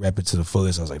rep it to the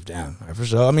fullest. I was like, damn, for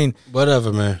sure. I mean,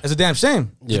 whatever, man. It's a damn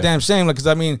shame. It's a damn shame. Like, because,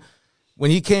 I mean, when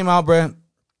he came out, bro,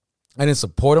 I didn't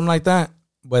support him like that.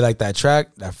 But like that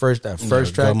track, that first track, I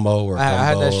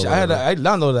had that shit. I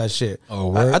downloaded that shit.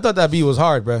 Oh, I thought that beat was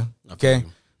hard, bro. Okay,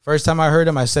 first time I heard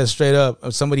him, I said straight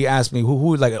up. Somebody asked me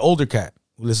who like an older cat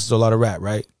who listens to a lot of rap,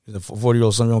 right? He's a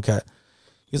 40-year-old, some-year-old cat.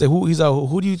 He's like,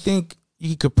 who do you think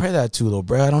you could compare that to, though,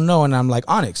 bro? I don't know. And I'm like,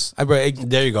 Onyx.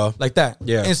 There you go, like that.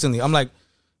 Yeah, instantly. I'm like,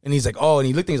 and he's like, oh, and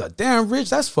he looked at me, he's like, damn, Rich,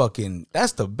 that's the best.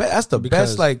 That's the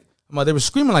best. Like, they were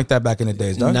screaming like that back in the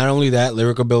days, dog. Not only that,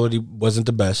 lyric ability wasn't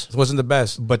the best. It wasn't the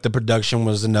best. But the production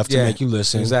was enough to make you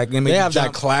listen. Exactly. They have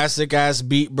that classic ass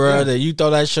beat, bro, that you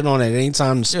throw that shit on at any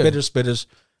time. The spitters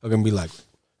are going to be like,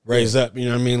 raise up. You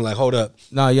know what I mean? Like, hold up.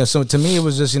 No, yeah. So to me, it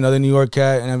was just, the New York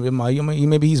cat. And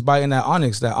maybe he's biting that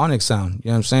Onyx sound.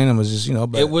 You know what I'm saying? It was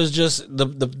just, but it was just the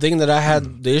thing that I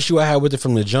had, the issue I had with it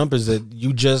from the jump is that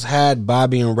you just had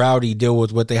Bobby and Rowdy deal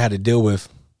with what they had to deal with.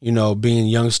 Being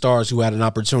young stars who had an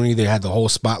opportunity, they had the whole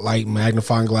spotlight,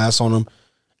 magnifying glass on them,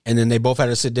 and then they both had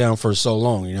to sit down for so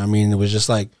long. You know what I mean? It was just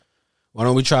like, why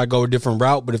don't we try to go a different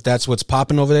route? But if that's what's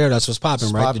popping over there, that's what's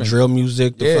popping, right? The drill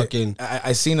music, the fucking.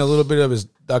 I seen a little bit of his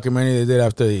documentary they did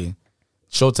after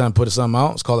Showtime put something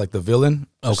out. It's called like The Villain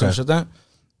or something like that.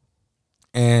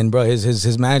 And bro,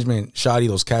 his management, shoddy,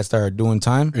 those cats that are doing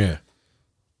time. Yeah,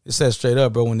 it said straight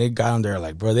up, bro. When they got him there,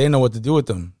 like, bro, they didn't know what to do with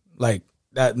them, like.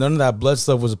 That none of that blood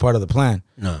stuff was a part of the plan.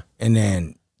 No. And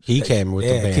then he came with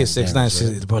the band. Kid 6ix9ine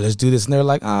said, bro, let's do this. And they're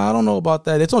like, I don't know about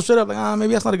that. They told straight up, like,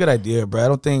 maybe that's not a good idea, bro. I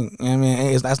don't think,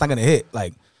 that's not going to hit.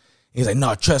 Like, he's like,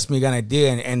 no, trust me, I got an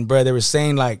idea. And bro, they were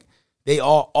saying, like, they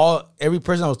every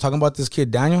person that was talking about this kid,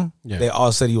 Daniel, they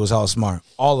all said he was all smart.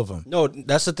 All of them. No,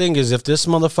 that's the thing is if this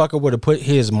motherfucker would have put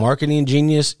his marketing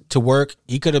genius to work,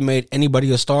 he could have made anybody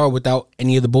a star without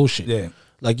any of the bullshit. Yeah.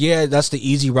 Like, yeah, that's the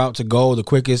easy route to go, the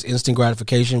quickest, instant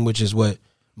gratification, which is what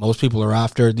most people are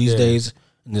after these days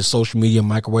in this social media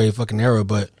microwave fucking era.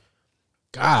 But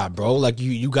God, bro, like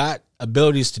you got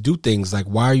abilities to do things. Like,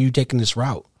 why are you taking this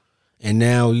route? And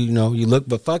now, you know, you look,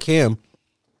 but fuck him.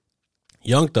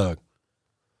 Young Thug.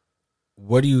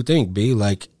 What do you think, B?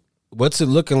 Like, what's it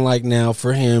looking like now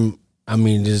for him? I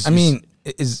mean,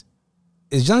 is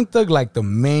Young Thug like the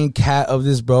main cat of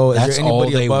this, bro? Is that's there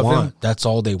anybody all they above want. him? That's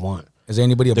all they want. Is there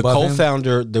anybody The above him?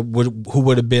 co-founder who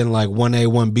would have been like 1A,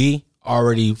 1B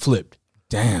already flipped.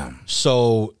 Damn.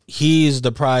 So he's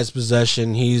the prized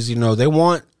possession. He's, you know, they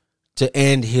want to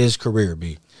end his career,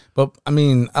 B. But I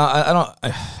mean, I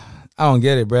don't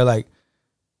get it, bro. Like,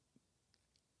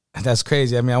 that's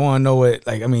crazy. I mean, I want to know what,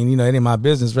 like, I mean, you know, it ain't my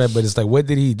business, right? But it's like, what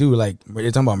did he do? Like, you're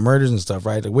talking about murders and stuff,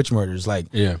 right? Like, which murders? Like,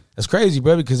 Yeah. that's crazy,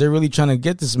 bro, because they're really trying to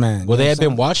get this man. Well, You they know had what I'm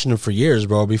been watching him for years,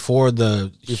 bro, before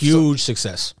the huge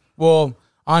success. saying? Well,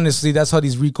 honestly, that's how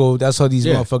these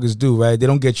motherfuckers do, right? They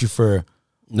don't get you for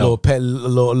No.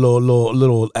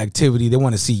 little activity. They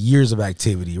want to see years of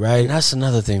activity, right? And that's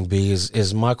another thing, B,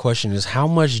 is my question is, how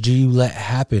much do you let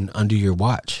happen under your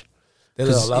watch? They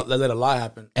let a lot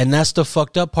happen. And that's the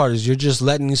fucked up part, is you're just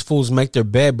letting these fools make their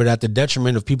bed, but at the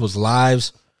detriment of people's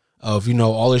lives, of, you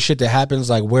know, all the shit that happens.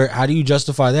 Like, how do you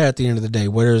justify that at the end of the day?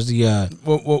 Where's the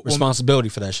responsibility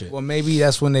for that shit? Well, maybe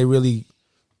that's when they really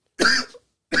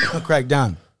crack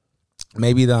down.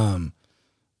 Maybe they're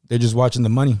just watching the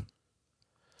money.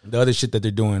 The other shit that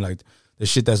they're doing, like the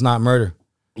shit that's not murder.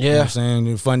 You know what I'm saying?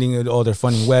 They're funding it, or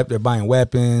they're buying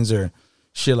weapons or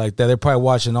shit like that. They're probably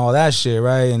watching all that shit,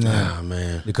 right? And then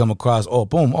man, they come across,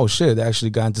 boom, shit, they actually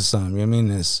got into something. You know what I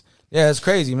mean? It's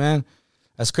crazy, man.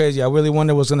 That's crazy. I really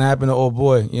wonder what's gonna happen to old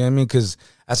boy. You know what I mean? Because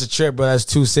that's a trip, bro. That's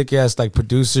two sick ass like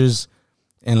producers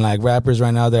and like rappers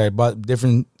right now that are about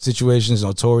different situations.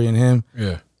 Tory and him.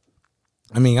 Yeah.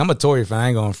 I mean, I'm a Tory fan. I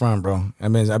ain't going front, bro. I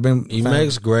mean, He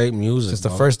makes great music since the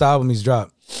first album he's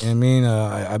dropped. You know what I mean?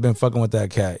 I've been fucking with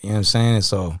that cat. You know what I'm saying? And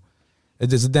so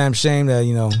it's a damn shame that,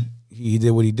 you know, he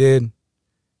did what he did.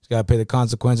 He's got to pay the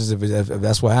consequences if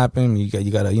that's what happened.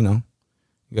 You gotta, you know,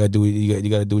 you gotta do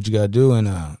what you gotta do.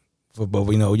 And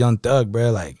but you know, Young Thug,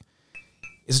 bro, like,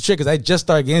 it's a trick because I just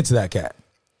started getting into that cat.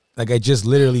 Like, I just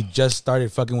literally just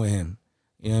started fucking with him.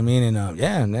 You know what I mean? And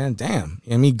yeah, man, damn. You know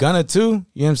what I mean? Gunna too. You know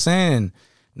what I'm saying? And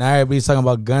now everybody's talking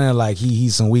about Gunna like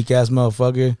he's some weak ass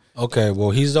motherfucker. Okay,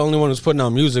 well, he's the only one who's putting out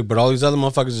music, but all these other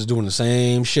motherfuckers is doing the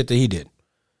same shit that he did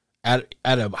at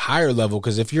a higher level.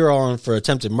 Because if you're on for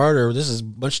attempted murder, this is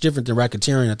much different than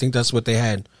racketeering. I think that's what they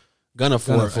had Gunna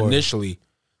for initially.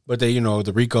 But they, you know,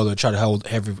 the RICO, they try to hold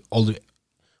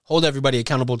everybody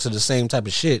accountable to the same type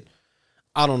of shit.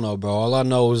 I don't know, bro. All I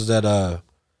know is that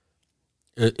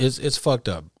it's fucked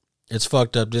up. It's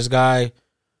fucked up. This guy,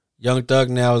 Young Thug,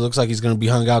 now it looks like he's gonna be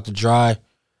hung out to dry.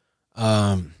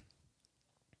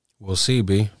 We'll see,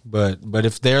 B. But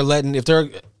if they're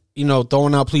you know,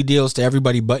 throwing out plea deals to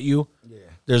everybody but you,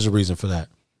 there's a reason for that,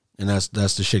 and that's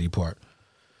the shitty part.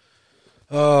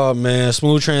 Oh man,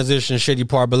 smooth transition, shitty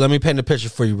part. But let me paint a picture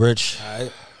for you, Rich. All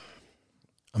right.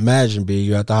 Imagine, B,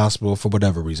 you're at the hospital for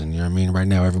whatever reason. You know what I mean? Right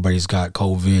now, everybody's got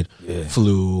COVID,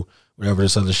 flu, whatever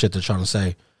this other shit they're trying to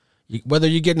say. Whether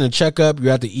you're getting a checkup,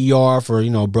 you're at the ER for, you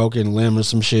know, broken limb or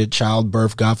some shit,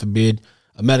 childbirth, God forbid,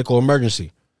 a medical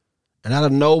emergency. And out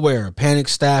of nowhere, a panic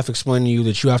staff explaining to you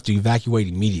that you have to evacuate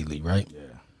immediately, right? Yeah.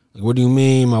 Like, what do you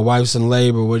mean? My wife's in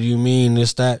labor. What do you mean?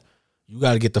 This, that. You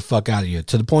got to get the fuck out of here.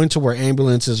 To the point to where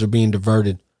ambulances are being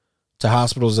diverted to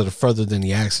hospitals that are further than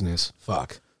the accidents.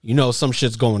 Fuck. You know, some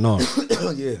shit's going on.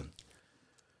 Yeah.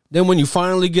 Then when you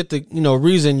finally get the, you know,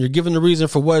 reason, you're given the reason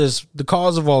for what is the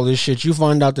cause of all this shit, you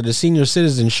find out that a senior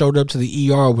citizen showed up to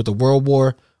the ER with a World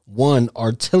War I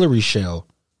artillery shell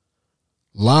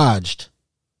lodged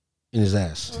in his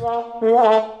ass.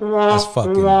 That's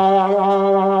fucking.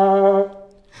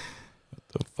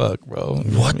 What the fuck, bro?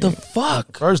 What the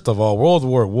fuck? First of all, World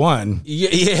War I.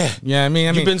 Yeah. Yeah, I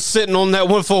mean, You've been sitting on that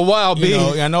one for a while, B. you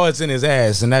know, I know it's in his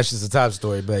ass, and that's just the top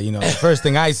story. But you know, the first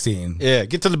thing I seen. Yeah,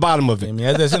 get to the bottom of it. I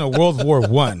mean, that's in a World War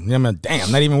I. I mean,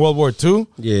 damn, not even World War II.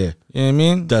 Yeah. You know what I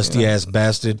mean? Dusty ass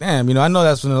bastard. Damn, you know, I know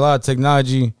that's when a lot of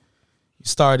technology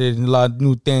started and a lot of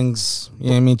new things. You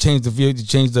know what I mean? Change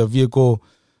the vehicle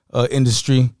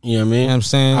industry. You know what I mean? You know what I'm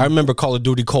saying? I remember Call of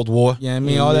Duty Cold War. Yeah, I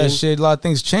mean, all that shit. A lot of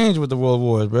things changed with the World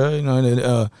Wars, bro. You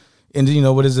know, and you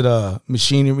know, what is it?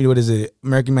 Machinery. What is it?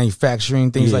 American manufacturing,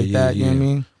 things like that. You know what I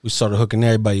mean? We started hooking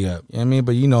everybody up. You know what I mean?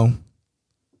 But you know,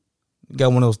 you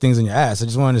got one of those things in your ass. I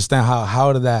just want to understand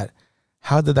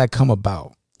how did that come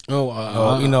about?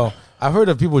 Oh, you know, I've heard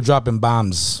of people dropping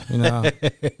bombs. You know,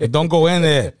 don't go in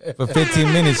there for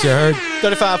 15 minutes. You heard?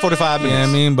 35, 45 minutes. You know what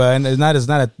I mean? But it's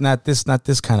not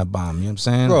this kind of bomb. You know what I'm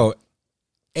saying, bro?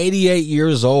 88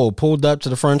 years old, pulled up to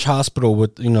the French hospital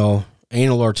with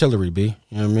anal artillery. B.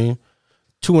 You know what I mean?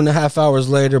 2.5 hours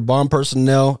later, bomb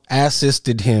personnel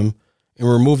assisted him in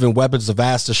removing weapons of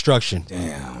mass destruction.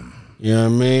 Damn. You know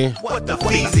what I mean? What the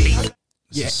fuck?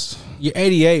 Yes. You're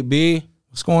 88, B.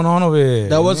 What's going on over here?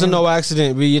 That wasn't no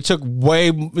accident, B. You took a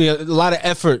lot of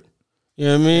effort. You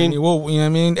know what I mean? You know what I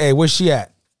mean? Hey, where's she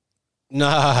at?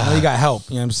 Nah. You got help.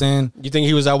 You know what I'm saying? You think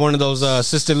he was at one of those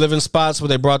assisted living spots where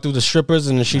they brought through the strippers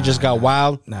and she just got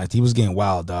wild? Nah, he was getting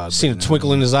wild, dog. Seen a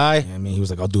twinkle in his eye? You know what I mean? He was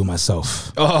like, I'll do it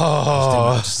myself.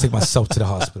 Oh. Just take myself to the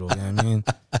hospital. You know what I mean?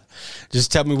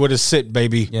 Just tell me where to sit,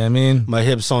 baby. You know what I mean? My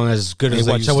hips on as good as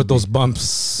they watch used out to with be. those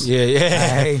bumps. Yeah.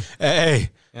 Hey. Hey.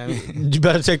 You know what I mean? You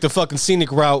better take the fucking scenic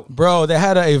route. Bro, they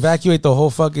had to evacuate the whole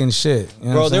fucking shit. You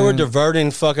know Bro, what I'm they were saying?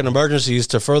 diverting fucking emergencies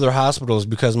to further hospitals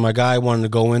because my guy wanted to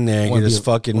go in there and get his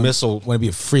fucking missile. Want to be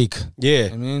a freak. Yeah. You know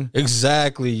what I mean?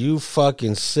 Exactly. You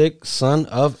fucking sick son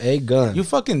of a gun. You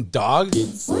fucking dog.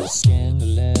 Dogs.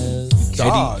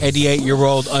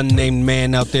 88-year-old unnamed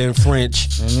man out there in French.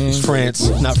 France,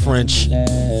 not French.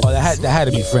 Oh, that had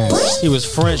to be France. He was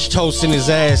French toasting his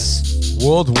ass.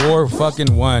 World War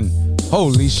fucking 1.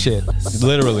 Holy shit.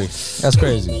 Literally. That's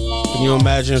crazy. Can you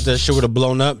imagine if that shit would have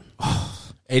blown up?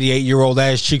 88-year-old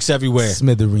ass cheeks everywhere.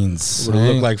 Smithereens. Would have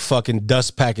looked like fucking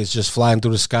dust packets just flying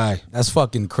through the sky. That's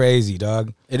fucking crazy,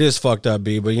 dog. It is fucked up,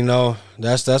 B. But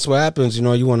that's what happens.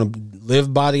 You want to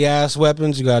live by the ass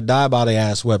weapons, you gotta die by the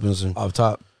ass weapons. And Up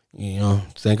top.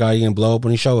 thank God you didn't blow up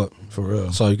when he show up. For real.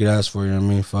 That's all you could ask for. You know what I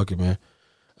mean? Fuck it, man.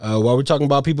 While we're talking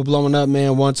about people blowing up,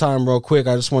 man, one time real quick,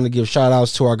 I just want to give shout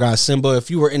outs to our guy Simba.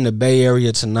 If you were in the Bay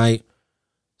Area tonight,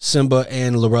 Simba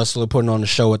and LaRussell are putting on the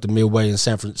show at the Midway in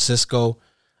San Francisco.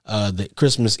 The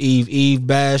Christmas Eve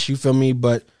bash, you feel me?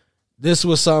 But this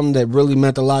was something that really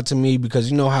meant a lot to me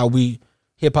because you know how we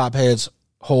hip hop heads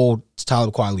hold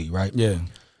Talib Kweli, right? Yeah.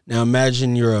 Now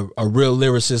imagine you're a real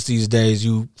lyricist these days.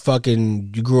 You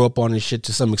grew up on this shit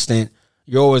to some extent.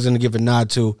 You're always gonna give a nod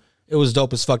to. It was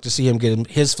dope as fuck to see him get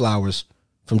his flowers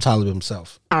from Talib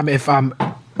himself. If I'm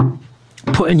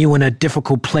putting you in a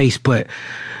difficult place, but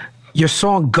your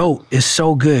song "Goat" is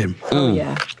so good. Oh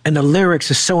yeah. And the lyrics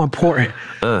is so important.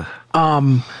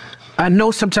 I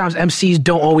know sometimes MCs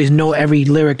don't always know every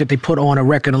lyric that they put on a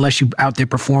record unless you out there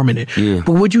performing it. Yeah.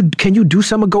 But can you do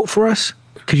some of "Goat" for us?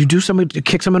 Could you do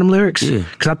kick some of them lyrics? Yeah.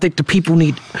 Because I think the people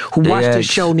who watch this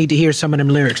show need to hear some of them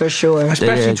lyrics. For sure.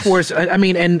 Especially towards, and I'm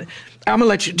going to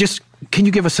let you can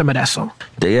you give us some of that song?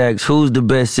 They ask, who's the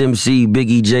best MC,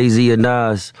 Biggie, Jay-Z, or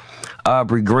Nas?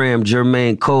 Aubrey Graham,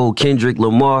 Jermaine Cole, Kendrick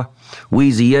Lamar,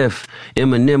 Weezy F,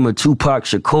 Eminem, or Tupac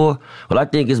Shakur? Well, I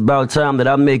think it's about time that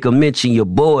I make a mention your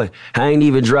boy. I ain't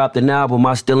even dropped an album,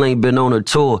 I still ain't been on a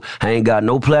tour. I ain't got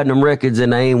no platinum records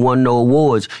and I ain't won no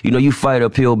awards. You fight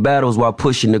uphill battles while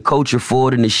pushing the culture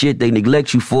forward, and the shit they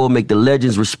neglect you for make the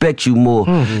legends respect you more.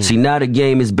 See, now the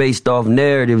game is based off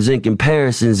narratives and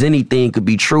comparisons. Anything could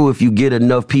be true if you get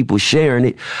enough people sharing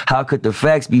it. How could the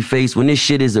facts be faced when this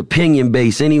shit is opinion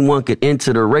based? Anyone could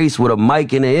enter the race with a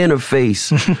mic and an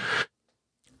interface.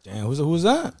 Damn, who's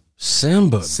that?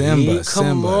 Simba. Simba.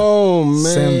 Come on,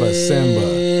 man.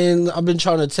 Simba. I've been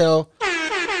trying to tell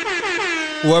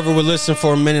whoever would listen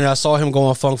for a minute. I saw him go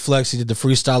on Funk Flex. He did the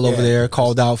freestyle over there,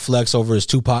 called out Flex over his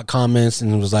Tupac comments,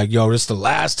 and was like, yo, this is the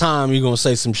last time you're going to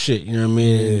say some shit. You know what I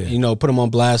mean? Yeah. And, put him on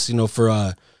blast,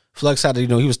 for Flex had to,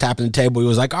 he was tapping the table. He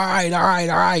was like, all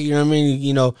right. You know what I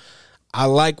mean? I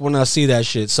like when I see that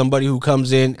shit. Somebody who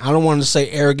comes in, I don't want to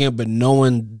say arrogant, but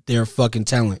knowing their fucking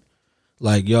talent.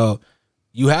 Like, yo,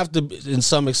 you have to, in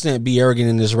some extent, be arrogant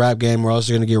in this rap game or else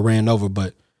you're going to get ran over.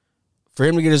 But for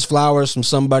him to get his flowers from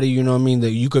somebody, that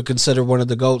you could consider one of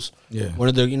the GOATs, one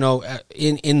of the,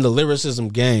 in the lyricism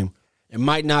game, it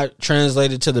might not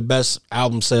translate it to the best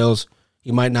album sales.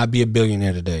 He might not be a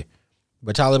billionaire today.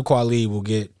 But Talib Kweli will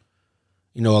get,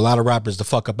 a lot of rappers the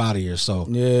fuck up out of here. So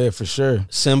yeah, for sure.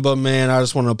 Simba, man, I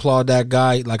just want to applaud that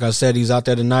guy. Like I said, he's out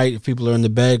there tonight. If people are in the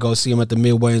Bay, go see him at the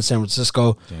Midway in San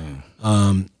Francisco. Damn.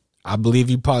 I believe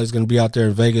he probably is going to be out there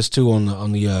in Vegas too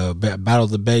on the Battle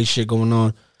of the Bay shit going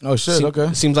on. Oh shit, okay.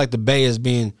 It seems like the Bay is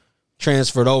being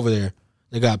transferred over there.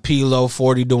 They got P-Lo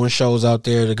 40 doing shows out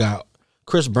there. They got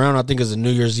Chris Brown, I think, is a New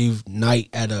Year's Eve night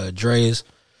at Dre's.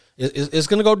 It's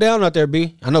going to go down out there,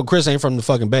 B. I know Chris ain't from the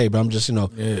fucking Bay, but I'm just,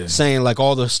 saying like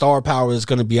all the star power is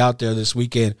going to be out there this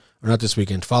weekend. Or not this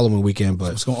weekend, following weekend.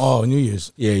 But it's going, New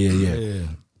Year's. Yeah.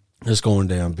 It's going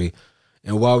down, B.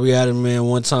 And while we at it, man,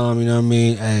 one time,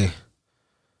 hey,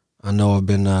 I know I've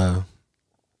been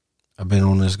I've been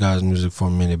on this guy's music for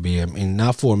a minute, B. I mean,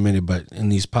 not for a minute, but in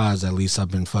these pods, at least,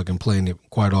 I've been fucking playing it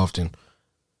quite often.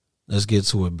 Let's get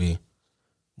to it, B.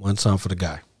 One time for the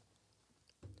guy.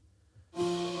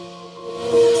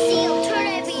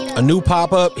 A new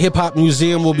pop-up hip-hop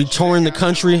museum will be touring the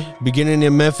country, beginning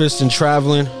in Memphis and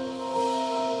traveling.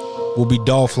 Will be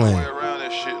Dolphland.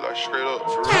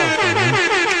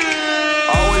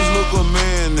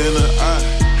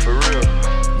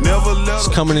 It's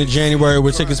coming in January,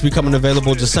 where tickets be coming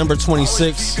available December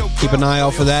 26th. Keep an eye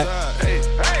out for that.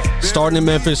 Starting in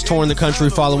Memphis, touring the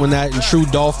country, following that in true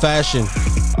Dolph fashion.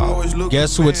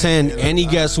 Guests who attend, any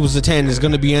guest who's attend is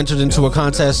going to be entered into a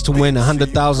contest to win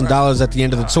 $100,000 at the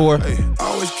end of the tour.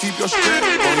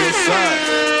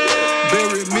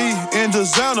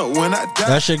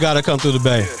 That shit gotta come through the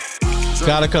Bay.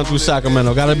 Gotta come through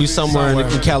Sacramento. Gotta be somewhere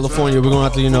in California. We're gonna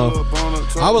have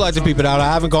to, I would like to peep it out. I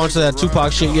haven't gone to that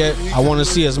Tupac shit yet. I want to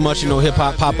see as much, hip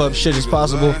hop pop up shit as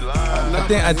possible.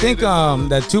 I think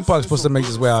that Tupac's supposed to make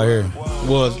his way out here.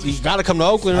 Well, he gotta come to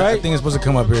Oakland, right? I think it's supposed to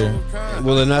come up here.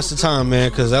 Well, then that's the time,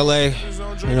 man. Because LA,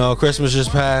 Christmas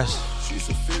just passed.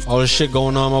 All this shit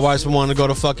going on. My wife's been wanting to go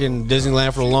to fucking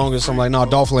Disneyland for the longest. I'm like, nah,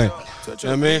 Dolphland. You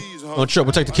know what I mean? On trip,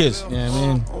 we'll take the kids. Yeah,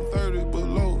 man.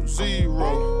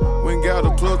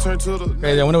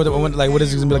 Hey, I wonder what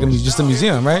is it gonna be like? Just a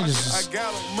museum, right? Just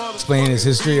explaining his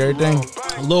history, everything.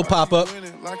 A little pop up.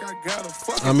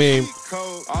 I mean,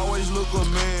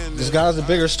 this guy's a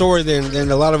bigger story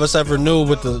than a lot of us ever knew,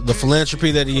 with the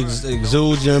philanthropy that he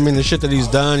exudes. You know what I mean? The shit that he's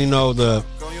done. The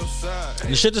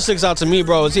shit that sticks out to me,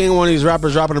 bro, is he ain't one of these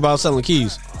rappers rapping about selling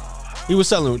keys. He was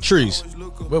selling trees.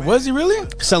 But was he really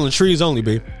selling trees only,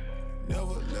 B?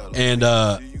 And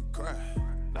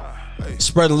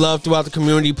spreading love throughout the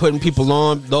community, putting people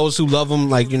on. Those who love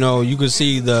him, you could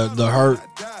see the hurt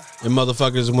in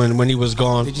motherfuckers when he was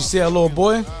gone. Did you see that little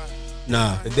boy?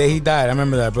 Nah. The day he died, I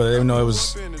remember that, brother.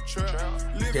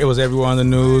 It was everywhere on the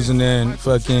news, and then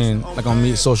fucking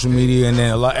on social media, and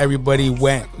then everybody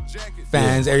went,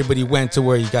 everybody went to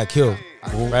where he got killed,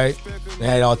 right? They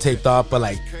had it all taped off, but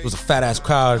it was a fat ass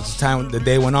crowd. As the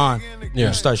day went on,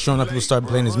 people started showing up. People started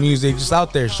playing his music, just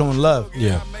out there showing love.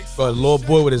 Yeah. But a little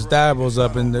boy with his dad was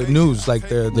up in the news,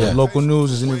 the local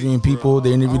news is interviewing people.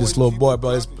 They interviewed this little boy,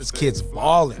 bro. This kid's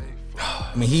bawling.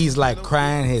 I mean, he's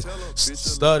crying, he's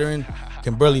stuttering,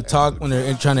 can barely talk when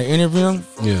they're trying to interview him.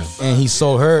 Yeah. And he's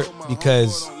so hurt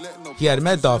because he had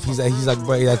met Dolph. He's like,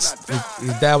 bro, his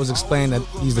dad was explaining that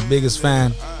he's the biggest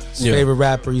fan, his favorite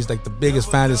rapper. He's the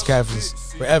biggest fan of this cat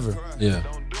forever. Yeah.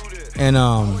 And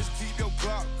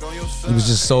he was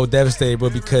just so devastated,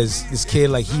 bro, because this kid,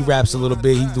 he raps a little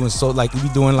bit. He's doing he be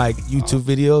doing YouTube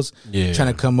videos,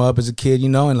 trying to come up as a kid,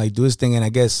 and do his thing. And I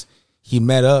guess he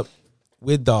met up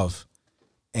with Dolph.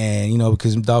 And,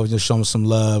 because Dolph was just showing him some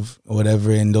love or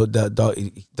whatever, and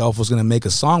Dolph was going to make a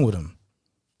song with him.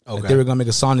 Okay. They were going to make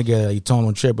a song together. He told him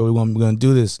on trip, but we're going to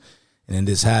do this. And then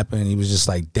this happened. He was just,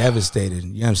 devastated.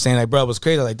 You know what I'm saying? Bro, it was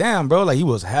crazy. Damn, bro. He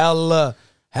was hella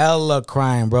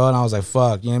crying, bro. And I was like,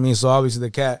 fuck. You know what I mean? So, obviously, the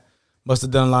cat must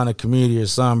have done a lot of community or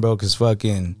something, bro, because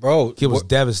he was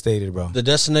devastated, bro. The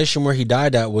destination where he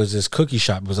died at was this cookie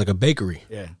shop. It was like a bakery.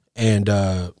 Yeah.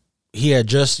 And, he had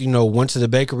just, went to the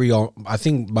bakery, I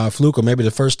think by fluke, or maybe the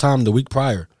first time the week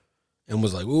prior, and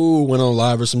was like, ooh, went on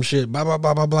live or some shit, blah, blah,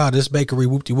 blah, blah, blah, this bakery,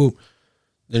 whoop-de-whoop.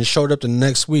 Then showed up the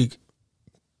next week.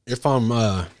 If I'm,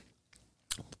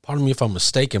 pardon me if I'm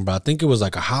mistaken, but I think it was a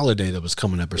holiday that was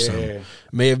coming up or something.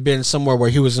 May have been somewhere where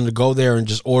he was going to go there and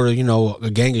just order, a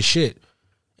gang of shit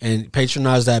and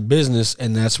patronize that business,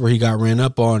 and that's where he got ran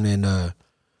up on, and,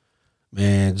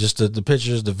 man, just the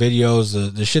pictures, the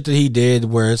videos, the shit that he did,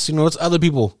 where it's it's other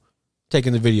people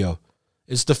taking the video.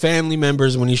 It's the family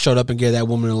members when he showed up and gave that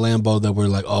woman a Lambo that were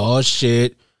like, oh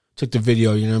shit, took the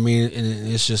video. You know what I mean? And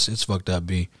it's fucked up,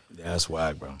 B. Yeah, that's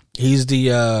whack, bro. He's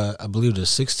I believe the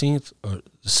 16th or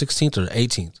the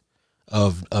 18th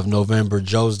of November.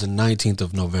 Joe's the 19th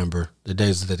of November, the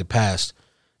days that they passed.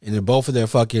 And in both of their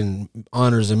fucking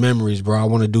honors and memories, bro, I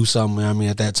want to do something. I mean,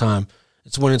 at that time.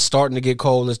 It's when it's starting to get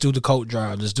cold. Let's do the coat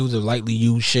drive. Let's do the lightly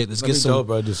used shit. Let's get some, dope,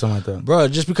 bro. Do something like that, bro.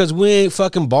 Just because we ain't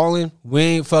fucking balling, we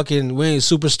ain't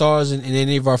superstars in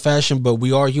any of our fashion, but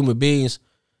we are human beings,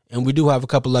 and we do have a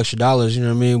couple extra dollars. You know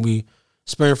what I mean? We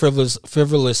spend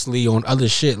frivolously on other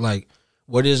shit.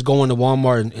 What is going to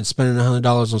Walmart and spending $100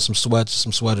 on some sweats,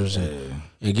 some sweaters, and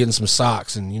getting some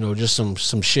socks, and just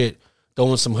some shit.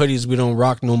 Throwing some hoodies we don't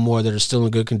rock no more that are still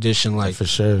in good condition. For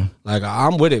sure.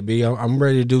 I'm with it, B. I'm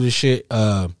ready to do this shit.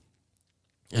 And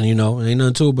it ain't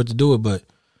nothing to it but to do it. But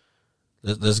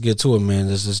Let's get to it, man.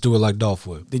 Let's do it like Dolph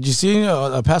would. Did you see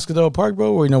Pascadero Park,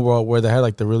 bro? Where they had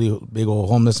like the really big old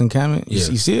homeless encampment? You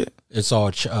see it? It's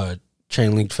all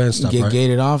chain link fence stuff, Get right?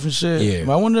 gated off and shit. Yeah.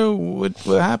 But I wonder what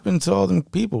happened to all them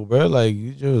people, bro. Like,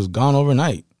 you just gone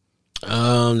overnight.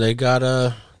 They're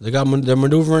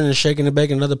maneuvering and shaking and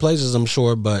baking in other places, I'm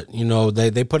sure. But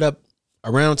they put up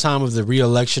around time of the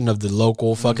re-election of the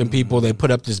local fucking people. They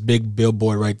put up this big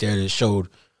billboard right there that showed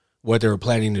what they were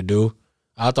planning to do.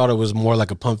 I thought it was more like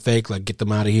a pump fake, like get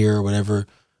them out of here or whatever,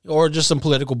 or just some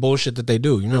political bullshit that they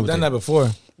do. I've done that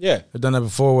before. Yeah, I've done that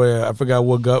before. Where I forgot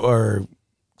what or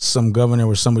some governor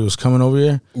where somebody was coming over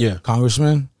here. Yeah,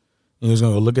 congressman. And he was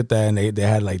gonna go look at that, and they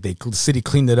had like the city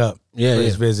cleaned it up. For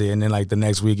his visit, and then like the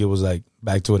next week it was like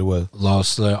back to what it was.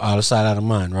 Lost out of sight, out of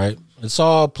mind. Right? It's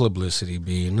all publicity,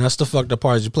 B, and that's the fucked up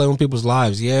part. You play with people's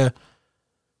lives, yeah.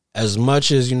 As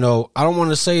much as, I don't want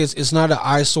to say it's not an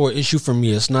eyesore issue for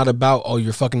me. It's not about, oh,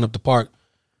 you're fucking up the park.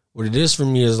 What it is for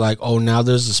me is like, oh, now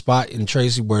there's a spot in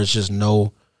Tracy where it's just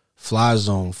no fly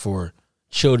zone for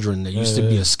children. That used to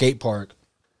be a skate park.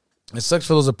 It sucks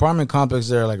for those apartment complexes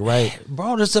that are like, right.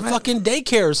 Bro, there's a fucking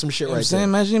daycare or some shit right there.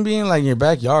 Imagine being like in your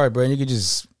backyard, bro, and you could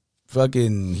just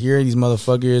fucking hear these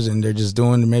motherfuckers and they're just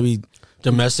doing maybe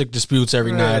domestic disputes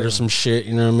every night or some shit.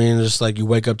 You know what I mean? Just like you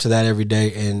wake up to that every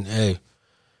day and, hey,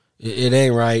 it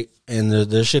ain't right, and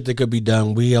there's shit that could be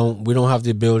done. We don't have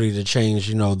the ability to change,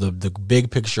 the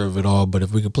big picture of it all. But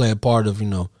if we could play a part of,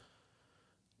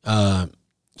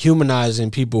 humanizing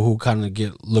people who kind of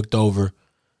get looked over,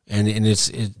 and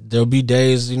there'll be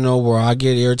days, where I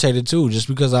get irritated too, just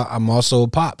because I'm also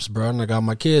pops, bro, and I got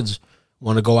my kids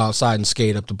want to go outside and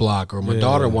skate up the block, or my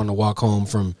daughter want to walk home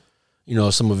from,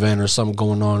 some event or something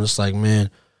going on. It's like,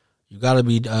 man, you got to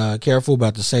be careful, but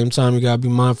at the same time, you got to be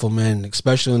mindful, man,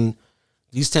 especially in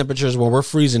these temperatures where we're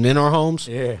freezing in our homes.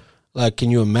 Yeah. Like, can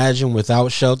you imagine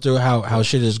without shelter how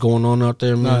shit is going on out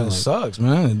there, man? No, it sucks,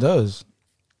 man. It does.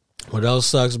 What else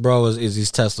sucks, bro, is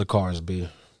these Tesla cars, B.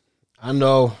 I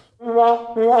know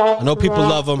people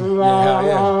love them.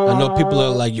 Yeah. I know people are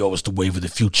like, yo, it's the wave of the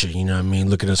future. You know what I mean?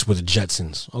 Look at us with the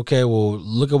Jetsons. Okay, well,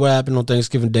 look at what happened on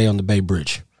Thanksgiving Day on the Bay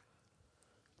Bridge.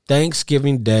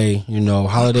 Thanksgiving Day,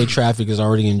 holiday traffic is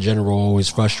already in general always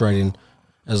frustrating.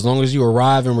 As long as you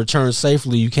arrive and return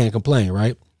safely, you can't complain,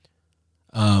 right?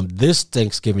 This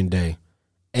Thanksgiving Day,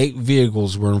 8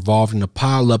 vehicles were involved in a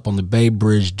pileup on the Bay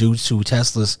Bridge due to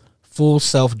Tesla's full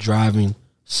self-driving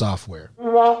software.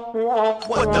 What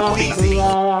the easy?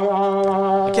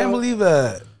 I can't believe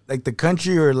like the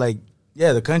country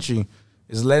the country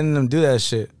is letting them do that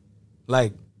shit.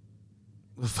 Like,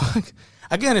 fuck.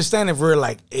 I can understand if we're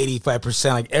like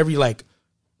 85%, like every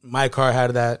my car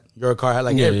had that, your car had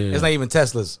it's not even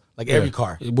Teslas, every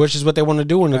car, which is what they want to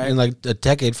do in like a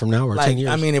decade from now or 10 years.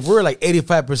 I mean, if we're like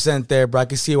 85% there, bro, I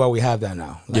can see why we have that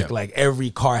now. Like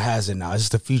every car has it now. It's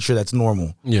just a feature that's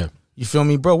normal. Yeah. You feel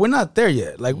me, bro? We're not there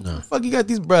yet. Fuck, you got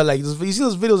these, bro. Like, you see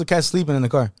those videos of cats sleeping in the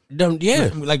car? Yeah.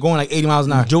 Like going like 80 miles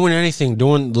an hour. Doing anything. The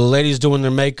ladies doing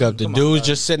their makeup. The dudes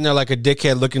just sitting there like a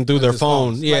dickhead looking through their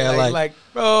phone. Yeah, like,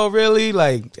 bro, really?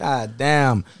 Like, god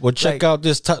damn. Well, check out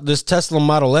this Tesla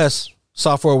Model S.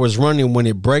 Software was running when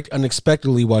it braked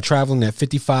unexpectedly while traveling at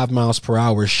 55 miles per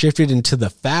hour, shifted into the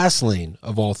fast lane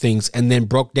of all things, and then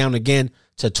broke down again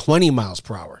to 20 miles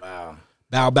per hour. Wow.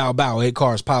 Bow, 8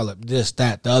 cars, pileup, this,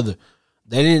 that, the other.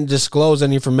 They didn't disclose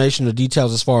any information or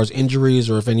details as far as injuries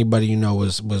or if anybody,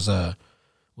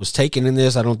 was taken in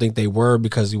this. I don't think they were,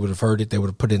 because you would have heard it. They would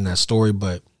have put it in that story,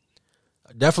 but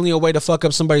definitely a way to fuck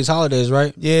up somebody's holidays,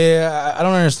 right? Yeah, I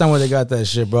don't understand where they got that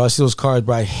shit, bro. I see those cars,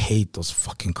 bro. I hate those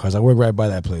fucking cars. I work right by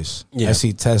that place. Yeah. I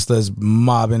see Teslas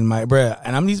mobbing my, bro.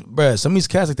 And some of these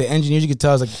cats, like the engineers, you can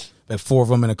tell it's like 4 of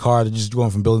them in a car. They're just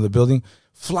going from building to building,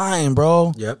 flying,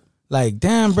 bro. Yep. Like,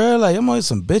 damn, bro. Like, I'm always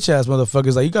some bitch ass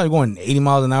motherfuckers. Like, you got going 80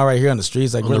 miles an hour right here on the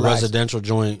streets. Like, on the residential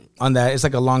joint. On that, it's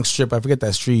like a long strip. I forget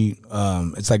that street.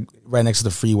 It's like right next to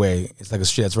the freeway. It's like a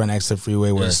street that's right next to the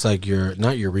freeway. Where it's like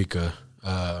not Eureka.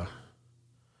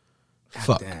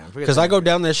 Fuck. Because I go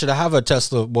down there. Should I have a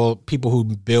Tesla? Well, people who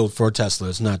build for Tesla.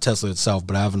 It's not Tesla itself,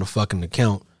 but I have a fucking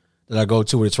account that I go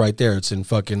to. It's right there. It's in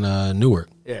fucking Newark.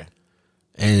 Yeah.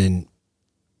 And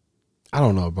I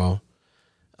don't know, bro.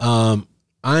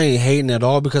 I ain't hating at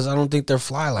all because I don't think they're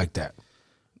fly like that.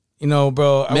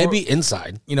 Bro. Maybe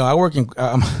inside. I work in.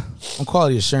 I'm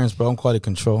quality assurance, bro. I'm quality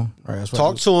control. All right. That's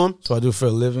Talk to him. So I do for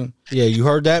a living. Yeah, you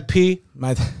heard that, P? You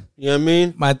know what I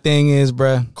mean? My thing is,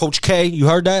 bro. Coach K, you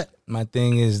heard that? My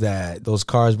thing is that those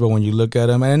cars, bro, when you look at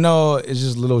them, and I know it's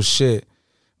just little shit,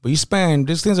 but you spend,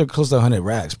 these things are close to 100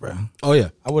 racks, bro. Oh, yeah.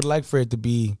 I would like for it to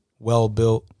be well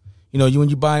built. When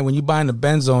you buy the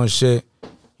Benzo and shit,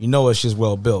 it's just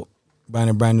well built. buying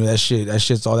a brand new, that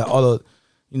shit's all the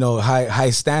high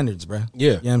standards, bro. Yeah.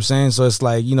 You know what I'm saying? So it's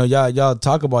like, y'all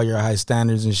talk about your high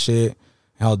standards and shit,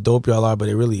 and how dope y'all are, but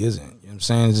it really isn't. You know what I'm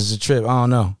saying? It's just a trip. I don't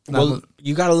know. Well,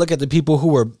 you got to look at the people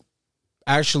who are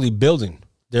actually building.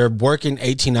 They're working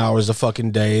 18 hours a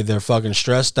fucking day. They're fucking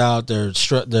stressed out. They're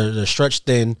stretched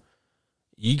thin.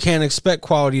 You can't expect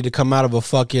quality to come out of a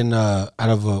fucking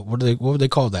what would they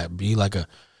call that? Be like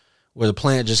where the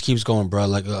plant just keeps going, bro.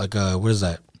 Like what is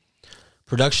that?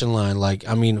 Production line. Like,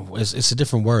 I mean, it's a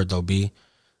different word though, B.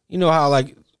 You know how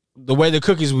like the way the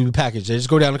cookies will be packaged, they just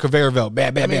go down the conveyor belt,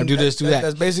 bam, bam, bam, do this, do that.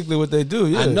 That's basically what they do.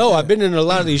 Yeah, I know. Yeah. I've been in a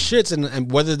lot of these shits,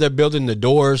 and whether they're building the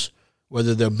doors,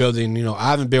 whether they're building, I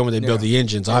haven't been when they build the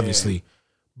engines, obviously,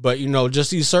 but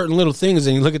just these certain little things,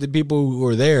 and you look at the people who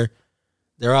are there,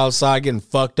 they're outside getting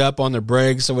fucked up on their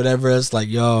brakes or whatever. It's like,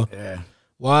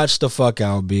 watch the fuck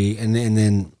out, B. And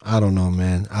then I don't know,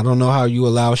 man. I don't know how you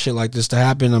allow shit like this to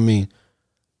happen. I mean,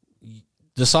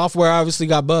 the software obviously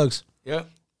got bugs. Yeah.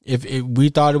 If we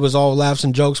thought it was all laughs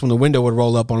and jokes when the window would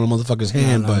roll up on a motherfucker's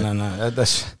hand, No.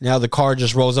 That's now the car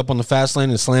just rolls up on the fast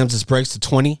lane and slams its brakes to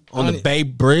 20 on the Bay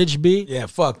Bridge, B. Yeah,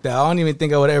 fuck that. I don't even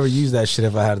think I would ever use that shit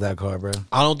if I had that car, bro.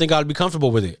 I don't think I'd be comfortable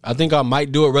with it. I think I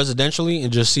might do it residentially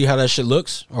and just see how that shit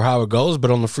looks or how it goes. But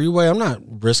on the freeway, I'm not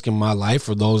risking my life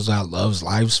or those that loves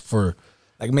lives for.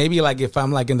 Like maybe like if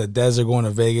I'm like in the desert going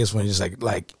to Vegas when it's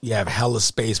like you have hella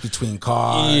space between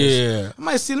cars. Yeah. I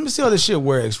might let me see how this shit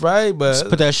works, right? But just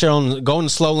put that shit on, go in the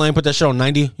slow lane, put that shit on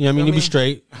 90. You know what I mean? You be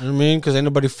straight. You know what I mean? Because ain't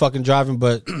nobody fucking driving,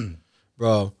 but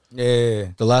bro. Yeah.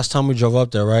 The last time we drove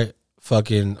up there, right?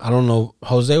 Fucking, I don't know,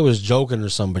 Jose was joking or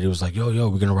somebody was like, yo,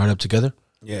 we're gonna ride up together?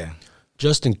 Yeah.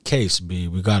 Just in case, B,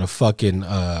 we got a fucking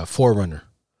 4Runner,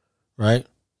 right?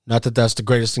 Not that that's the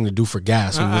greatest thing to do for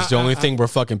gas. I mean, it's the only thing we're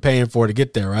fucking paying for to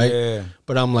get there, right? Yeah.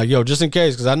 But I'm like, yo, just in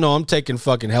case, because I know I'm taking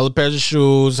fucking hella pairs of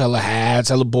shoes, hella hats,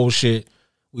 hella bullshit.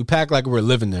 We pack like we're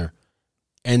living there.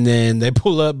 And then they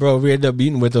pull up, bro. We end up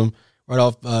meeting with them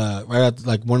right at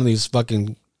like one of these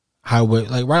fucking highway,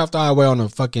 like right off the highway on a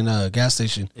fucking gas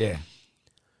station. Yeah.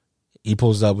 He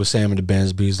pulls up with Sam and the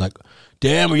Benz B. He's like,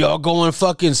 damn, are y'all going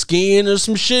fucking skiing or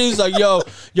some shit? He's like, yo,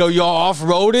 y'all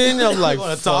off-roading? I'm like,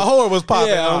 Tahoe was popping.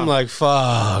 Yeah, I'm like,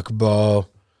 fuck, bro.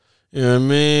 You know what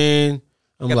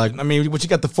I mean? But you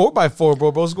got the 4x4,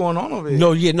 bro. What's going on over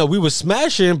here? No, we were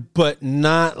smashing, but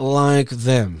not like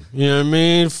them. You know what I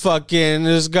mean? Fucking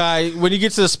this guy, when you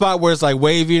get to the spot where it's like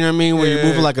wavy, you know what I mean? Where you're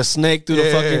moving like a snake through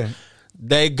the fucking,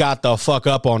 they got the fuck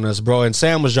up on us, bro. And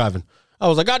Sam was driving. I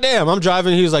was like, God damn, I'm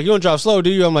driving. He was like, you don't drive slow, do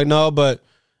you? I'm like, no, but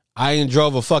I ain't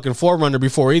drove a fucking 4Runner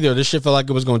before either. This shit felt like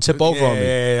it was going to tip over on me.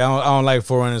 Yeah, I don't like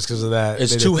 4Runners because of that.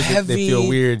 It's too heavy. They feel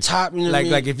weird. Top, you know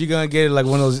like if you're gonna get it like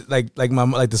one of those like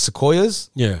the Sequoias.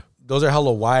 Yeah, those are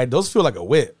hella wide. Those feel like a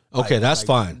whip. Okay, that's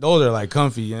fine. Those are like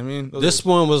comfy. You know what I mean, this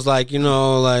one was like,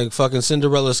 like fucking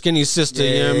Cinderella skinny sister.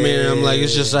 You know what I mean? I'm like,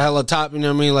 it's just a hella top. You know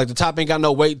what I mean? Like the top ain't got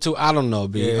no weight to. I don't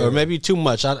know, or maybe too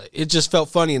much. It just felt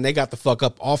funny, and they got the fuck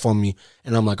up off on me,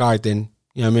 and I'm like, all right then.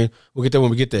 You know what I mean? We'll get there when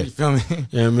we get there. You feel me? You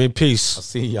know what I mean? Peace. I'll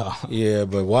see y'all. Yeah,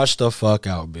 but watch the fuck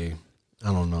out, B. I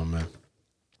don't know, man.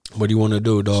 What do you want to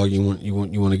do, dog? You want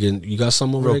to get? You got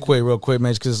something over real quick,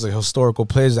 man? Because it's a historical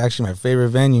place. It's actually my favorite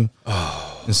venue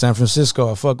in San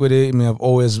Francisco. I fuck with it. I mean,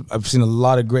 I've seen a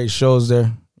lot of great shows there. You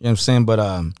know what I'm saying? But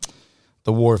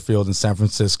the Warfield in San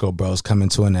Francisco, bro, is coming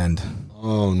to an end.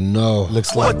 Oh no!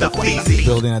 Looks like the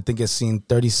building. I think it's seen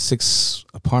 36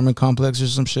 apartment complex or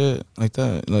some shit like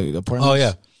that. Like apartments. Oh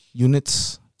yeah,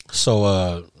 units.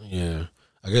 So yeah.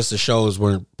 I guess the shows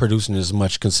weren't producing as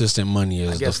much consistent money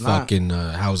as the fucking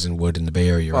housing would in the Bay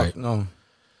Area, right? No.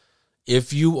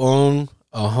 If you own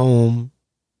a home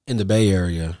in the Bay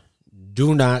Area,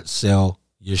 do not sell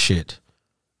your shit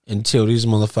until these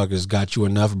motherfuckers got you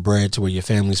enough bread to where your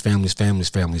family's fed.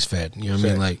 You know what I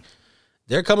mean? Like,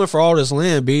 they're coming for all this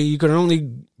land, B. You can only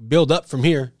build up from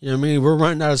here. You know what I mean? We're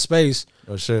running out of space.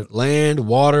 Oh, shit. Land,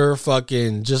 water,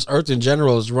 fucking, just earth in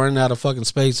general is running out of fucking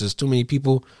space. There's too many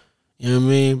people. You know what I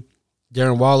mean?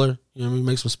 Darren Waller, you know what I mean?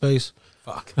 Make some space.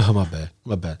 Fuck. Oh, my bad.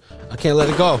 I can't let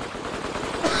it go.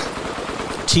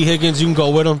 T. Higgins, you can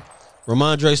go with him.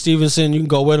 Ramondre Stevenson, you can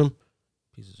go with him.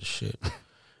 Pieces of shit.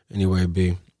 Anyway,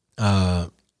 B.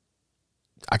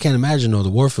 I can't imagine, though, the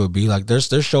Warfield, B. Like, there's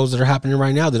shows that are happening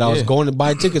right now that I was going to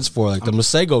buy tickets for, like the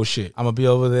Masego shit. I'm going to be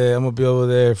over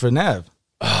there for Nav.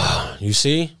 You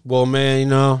see? Well,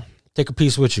 man, take a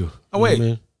piece with you. Oh, wait. You know what I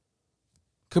mean?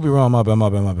 Could be wrong. My bad.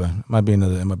 It might be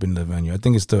another venue. I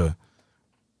think it's the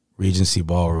Regency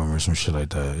Ballroom or some shit like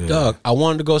that. Yeah. Doug, I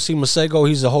wanted to go see Masego.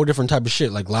 He's a whole different type of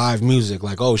shit, like live music.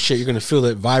 Like, oh shit, you're gonna feel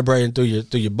it vibrating through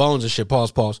your bones and shit.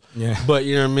 Pause. Yeah. But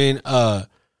you know what I mean?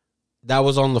 that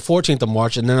was on the 14th of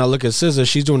March, and then I look at SZA,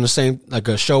 she's doing the same, like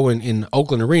a show in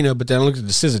Oakland Arena, but then I look at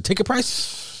the SZA ticket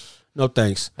price. No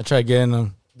thanks. I tried getting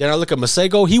them. Then I look at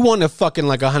Masego. He wanted fucking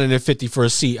like $150 for a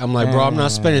seat. I'm like, bro, I'm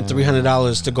not spending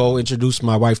 $300 to go introduce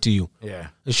my wife to you. Yeah.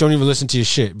 And she don't even listen to your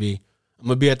shit, B. I'm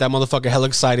going to be at that motherfucker hella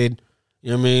excited.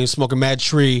 You know what I mean? Smoking mad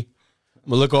tree. I'm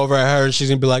going to look over at her and she's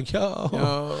going to be like,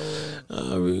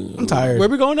 I'm tired. Where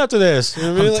we going after this? You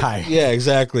know what I mean? I'm tired. Yeah,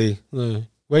 exactly.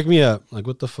 Wake me up. Like,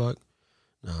 what the fuck?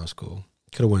 No, it's cool.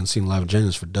 Could have went and seen Live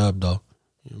Jennings for dub, though.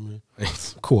 You know what I mean?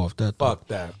 Cool off that, though. Fuck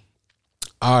that.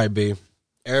 All right, B.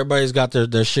 Everybody's got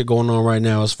their shit going on right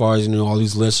now as far as, you know, all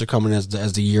these lists are coming as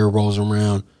the year rolls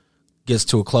around, gets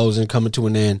to a close and coming to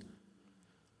an end.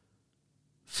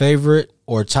 Favorite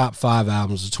or top 5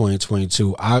 albums of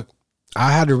 2022? I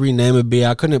had to rename it, B.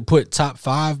 I couldn't put top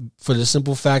 5 for the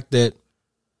simple fact that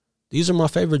these are my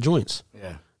favorite joints.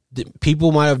 Yeah.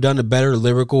 People might have done a better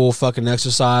lyrical fucking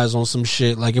exercise on some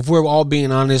shit. Like, if we're all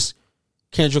being honest,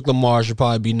 Kendrick Lamar should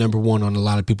probably be number 1 on a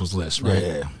lot of people's lists, right?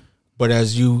 Yeah. But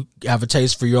as you have a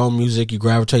taste for your own music, you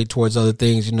gravitate towards other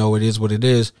things, you know, it is what it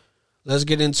is. Let's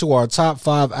get into our top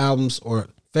 5 albums or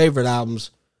favorite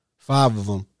albums, 5 of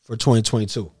them for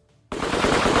 2022.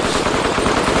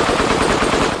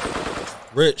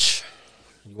 Rich,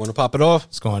 you want to pop it off?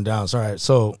 It's going down. It's all right.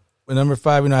 So with number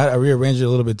 5, you know, I rearranged it a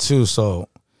little bit too. So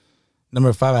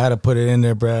number 5, I had to put it in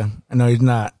there, bruh. I know he's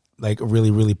not like a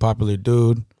really, really popular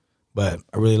dude, but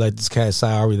I really like this cat,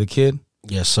 Cy the Kid.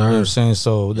 Yes, sir. You know what I'm saying?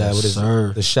 So that yes, was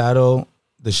sir. The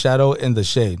Shadow and the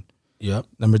Shade. Yep.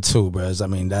 Number 2, bruh. I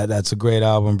mean, that's a great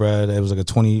album, bruh. It was like a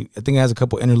 20, I think it has a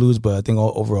couple interludes, but I think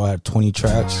overall I had 20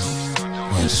 tracks.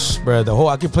 Yes, bruh,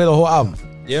 I could play the whole album.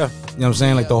 Yeah. You know what I'm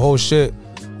saying? Like the whole shit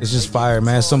is just fire,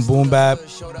 man. Some boom bap,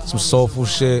 some soulful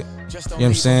shit. You know what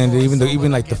I'm saying?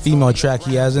 Even like the female track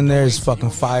he has in there is fucking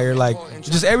fire. Like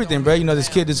just everything, bro. You know, this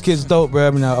kid's dope, bro.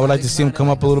 I mean, I would like to see him come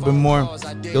up a little bit more,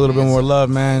 get a little bit more love,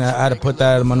 man. I had to put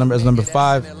that as number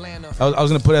 5. I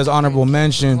was gonna put it as honorable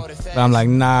mention, but I'm like,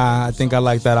 nah. I think I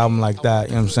like that album like that.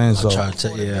 You know what I'm saying? So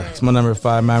it's my number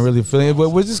 5, man. I really feeling it.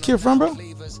 Where's this kid from, bro?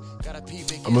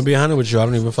 I'm gonna be 100 with you. I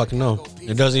don't even fucking know.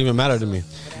 It doesn't even matter to me.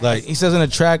 Like he says in the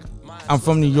track, I'm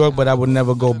from New York, but I would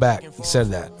never go back. He said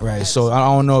that, right? So I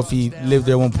don't know if he lived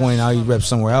there at one point. Now he reps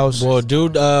somewhere else. Well,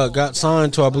 dude got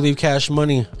signed to, I believe, Cash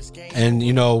Money, and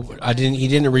you know, he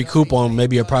didn't recoup on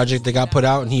maybe a project that got put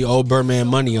out, and he owed Birdman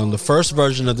money on the first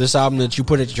version of this album that you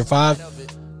put at your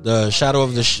 5, the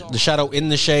Shadow in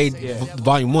the Shade,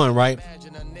 Volume 1, right?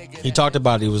 He talked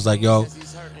about it. He was like, "Yo,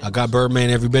 I got Birdman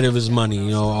every bit of his money.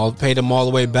 You know, I'll pay him all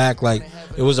the way back." Like,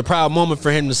 it was a proud moment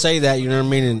for him to say that. You know what I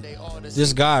mean? And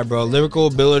this guy, bro, lyrical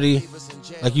ability,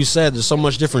 like you said, there's so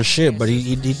much different shit, but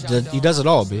he does it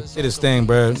all, B. It is thing,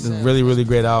 bro. Really, really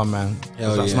great album, man.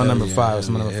 That's my number 5. It's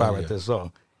my number 5 right there.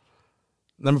 So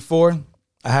number 4,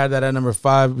 I had that at number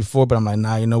 5 before, but I'm like,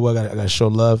 nah, you know what? I gotta show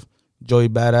love. Joey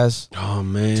Badass. Oh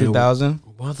man, 2000.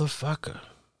 Motherfucker.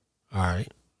 All right,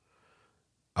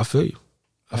 I feel you.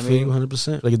 I feel you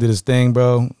 100%. Like it did his thing,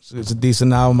 bro. It's a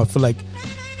decent album. I feel like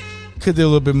could do a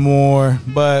little bit more,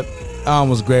 but album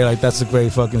was great. Like that's a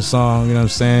great fucking song. You know what I'm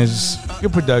saying? Just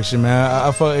good production, man.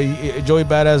 I felt Joey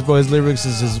Badass, bro. His lyrics,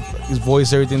 his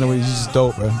voice, everything. He's just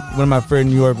dope, bro. One of my favorite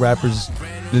New York rappers,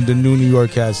 the new New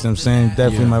York cats. You know what I'm saying?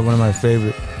 Definitely one of my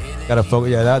favorite. Gotta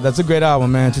focus. Yeah, that's a great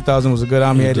album, man. 2000 was a good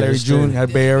album. He had Larry June,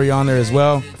 had Bay Area on there as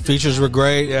well. Features were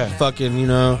great. Yeah, fucking, you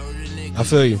know, I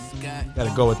feel you.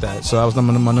 Gotta go with that. So I was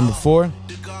my number 4.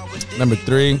 Number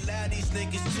 3,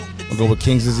 I'll go with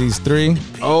King's Disease 3.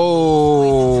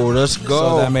 Oh, let's go.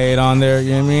 So that made on there.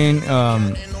 You know what I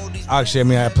mean? Actually, I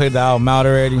mean, I played the album out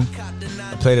already.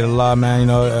 I played it a lot, man. You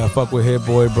know, I fuck with Hit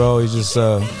Boy, bro. He just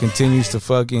continues to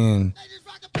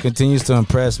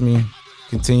impress me.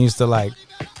 Continues to like.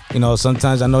 You know,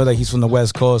 sometimes I know that he's from the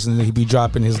West Coast and he be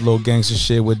dropping his little gangster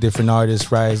shit with different artists,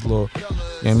 right? His little, you know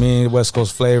what I mean, West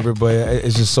Coast flavor, but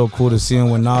it's just so cool to see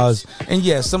him with Nas. And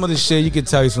yeah, some of the shit, you can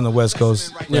tell he's from the West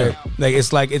Coast. Right? Yeah.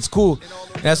 Like, it's cool.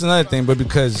 And that's another thing, but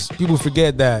because people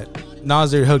forget that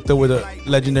Nas are hooked up with a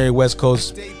legendary West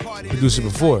Coast producer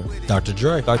before. Dr.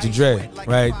 Dre,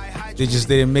 right? They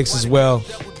didn't mix as well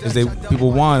as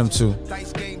people want him to.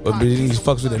 But he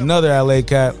fucks with another LA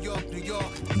cat.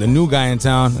 The new guy in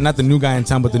town, not the new guy in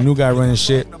town, but the new guy running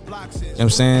shit. You know what I'm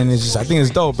saying? It's just, I think it's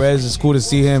dope, bro. It's just cool to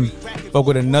see him fuck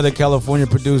with another California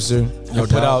producer and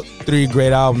put out 3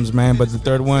 great albums, man. But the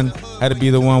third one had to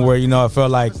be the one where, you know, I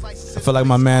felt like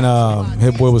my man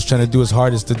Hit Boy was trying to do his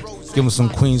hardest to give him some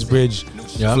Queensbridge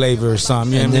flavor or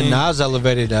something. You know and then Nas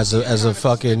elevated as a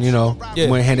fucking, you know,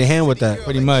 went hand in hand with that.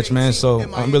 Pretty much, man. So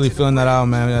I'm really feeling that album,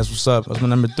 man. That's what's up. That's my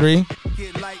number 3.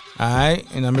 All right,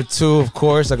 and number 2, of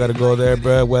course, I got to go there,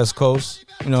 bro. West Coast,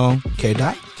 you know.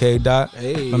 K-Dot.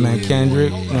 Hey. My man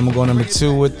Kendrick. And I'm going to go number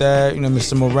 2 with that. You know,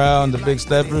 Mr. Morale and the Big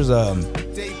Steppers.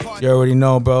 You already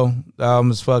know, bro. The album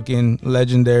is fucking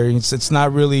legendary. It's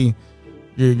not really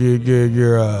your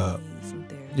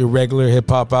regular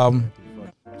hip-hop album.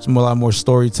 It's a lot more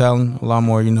storytelling, a lot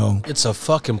more, you know. It's a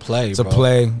fucking play, It's a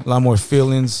play, a lot more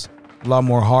feelings, a lot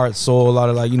more heart, soul, a lot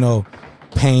of, like, you know,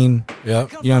 pain.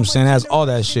 Yep. You know what I'm saying? It has all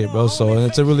that shit, bro. So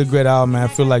it's a really great album, man. I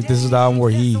feel like this is the album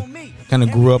where he kind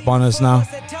of grew up on us now.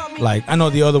 Like, I know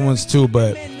the other ones too,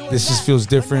 but this just feels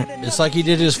different. It's like he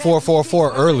did his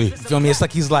 444 early. You feel me? It's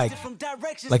like he's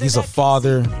he's a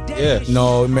father. Yeah. You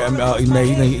know,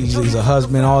 he's a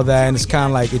husband, all that. And it's kind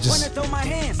of like it just...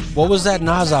 What was that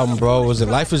Nas album, bro? Was it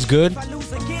Life is Good?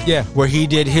 Yeah. Where he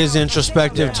did his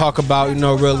introspective talk about, you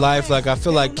know, real life. Like, I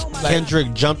feel like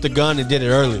Kendrick jumped the gun and did it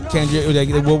early. Kendrick,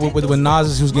 when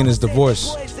Nas was getting his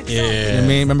divorce. Yeah. You know what I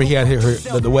mean? Remember he had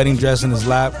the wedding dress in his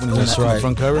lap when he was on the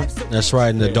front cover? That's right.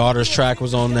 And the Daughter's track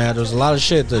was on that. There was a lot of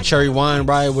shit. The Cherry Wine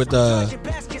ride with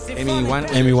Amy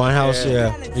Winehouse.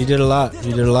 Yeah. He did a lot.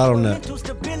 He did a lot on that.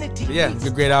 But yeah, it's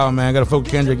a great album, man. I got to fuck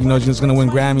with Kendrick. You know, he's going to win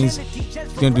Grammys. He's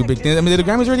going to do big things. I mean, did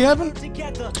the Grammys already happen?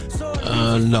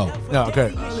 No. No, okay.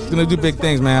 He's going to do big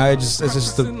things, man. It's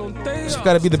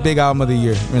got to be the big album of the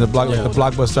year. I mean, the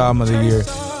blockbuster album of the year.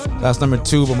 That's number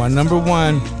 2. But my number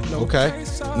 1. Okay.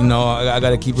 You know, I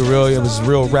got to keep it real. It was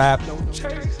real rap.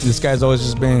 This guy's always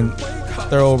just been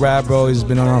thorough rap, bro. He's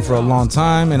been around for a long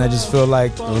time, and I just feel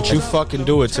like... Don't you fucking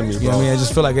do it to me, bro. You know what I mean? I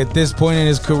just feel like at this point in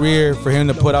his career, for him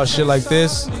to put out shit like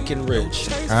this... Fucking rich.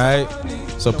 All right?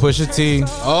 So Pusha T.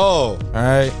 Oh. All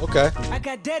right? Okay.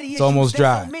 It's Almost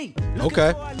Dry.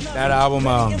 Okay. That album...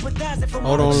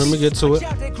 Hold on, let me get to it.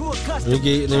 Let me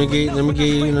get,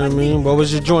 you know what I mean? What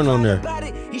was your joint on there?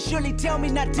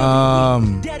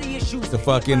 The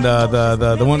fucking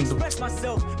the one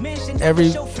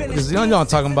because you know what I'm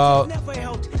talking about.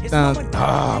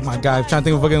 Oh my god, I'm trying to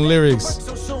think of fucking lyrics.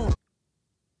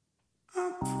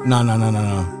 No.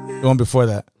 The one before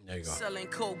that. There you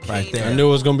go. Right there. I knew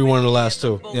it was gonna be one of the last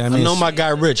 2. Yeah, I know my guy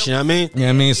Rich. You know what I mean? Yeah,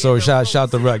 I mean. So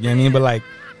shout the Ruck. You know what I mean? But like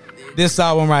this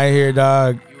album right here,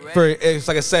 dog. It's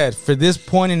like I said, for this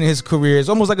point in his career, it's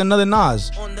almost like another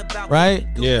Nas, right?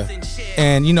 Yeah.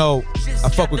 And you know, I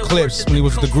fuck with Clips when he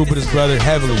was with the group with his brother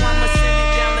heavily.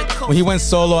 When he went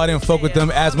solo, I didn't fuck with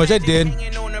them as much. I did,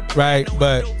 right?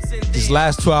 But his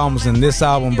last 2 albums and this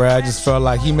album, bro, I just felt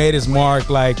like he made his mark.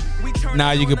 Like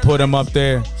now you can put him up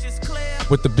there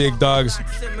with the big dogs.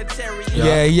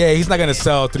 Yeah. He's not gonna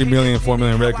sell 3 million, 4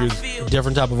 million records.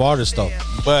 Different type of artist though.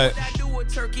 But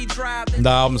the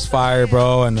album's fire,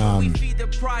 bro, and I'm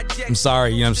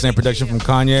sorry, you know what I'm saying, production from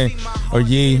Kanye or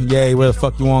Ye, where the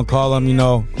fuck you want to call him, you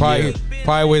know, probably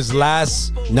his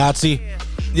last Nazi.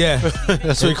 Yeah,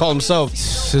 that's what he called himself.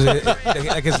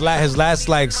 Like his last,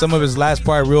 like some of his last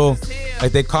part, real,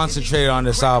 like they concentrated on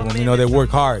this album. You know, they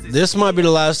work hard. This might be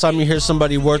the last time you hear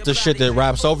somebody worth the shit that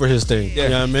raps over his thing. Yeah. You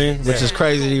know what I mean? Which is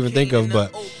crazy to even think of,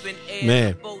 but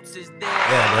man.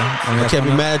 Yeah, bro. I can't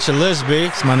be mad at your list, B.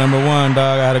 It's my number 1,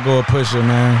 dog. I had to go with Pusha,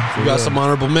 man. You got some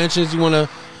honorable mentions you want to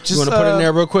put in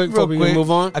there real quick before we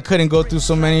move on? I couldn't go through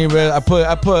so many, but I put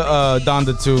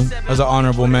Donda 2 as an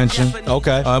honorable mention.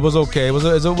 Okay. It was okay. It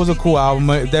was a cool album.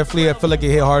 Definitely, I feel like it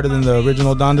hit harder than the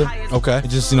original Donda. Okay. It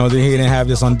just, you know, he didn't have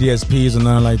this on DSPs or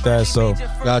nothing like that. So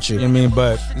got you. You know what I mean?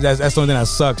 But that's the only thing that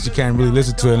sucks. You can't really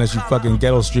listen to it unless you fucking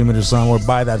ghetto stream it or something, or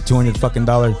buy that $200 fucking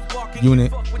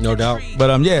unit. No doubt.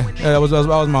 But that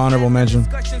was my honorable mention.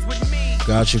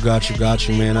 Got you,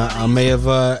 man. I may have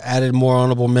added more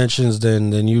honorable mentions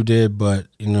than you did, but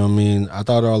you know what I mean? I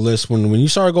thought our list, when you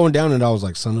started going down it, I was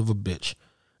like, son of a bitch.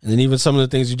 And then even some of the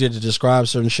things you did to describe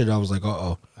certain shit, I was like,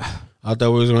 uh-oh. I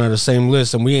thought we was going to have the same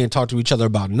list, and we ain't talked to each other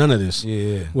about none of this.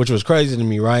 Yeah. Which was crazy to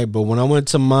me, right? But when I went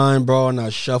to mine, bro, and I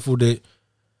shuffled it,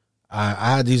 I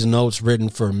had these notes written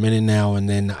for a minute now, and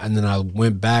then I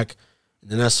went back,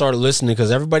 and then I started listening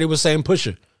because everybody was saying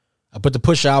Pusha. I put the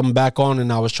Pusha album back on,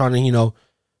 and I was trying to, you know,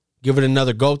 give it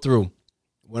another go through.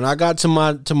 When I got to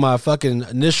my fucking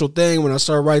initial thing, when I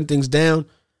started writing things down,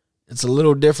 it's a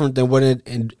little different than what it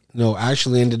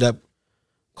actually ended up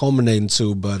culminating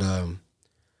to. But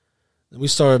we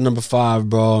started at number 5,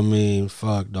 bro. I mean,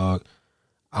 fuck, dog.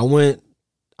 I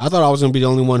thought I was gonna be the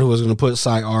only one who was gonna put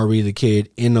Cy Ari the Kid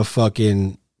in the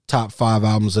fucking top 5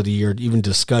 albums of the year, even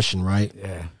discussion, right?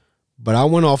 Yeah. But I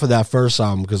went off of that first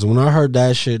album because when I heard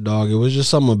that shit, dog, it was just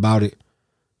something about it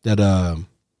that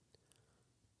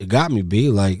it got me, B.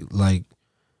 Like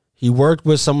he worked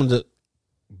with some of the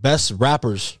best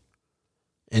rappers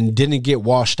and didn't get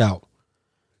washed out.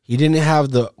 He didn't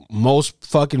have the most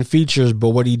fucking features,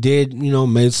 but what he did, you know,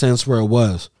 made sense where it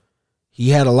was. He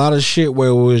had a lot of shit where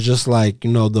it was just like,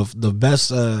 you know, the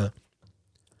best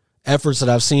efforts that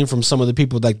I've seen from some of the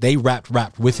people, like they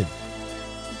rapped with him.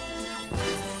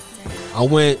 I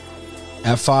went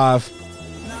at 5,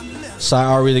 Cy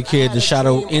Ari the Kid, The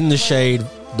Shadow in the Shade,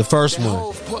 the first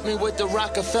one. Put me with the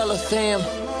Rockefeller fam.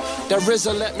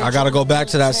 I gotta go back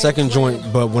to that second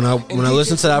joint, but when I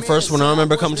listened to that first one, I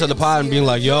remember coming to the pod and being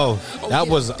like, yo, that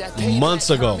was months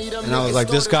ago. And I was like,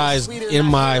 this guy's in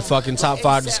my fucking top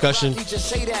 5 discussion.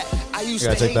 You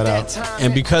gotta take that out.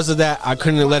 And because of that, I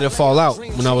couldn't let it fall out.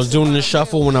 When I was doing the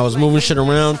shuffle, when I was moving shit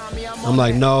around, I'm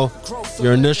like, no,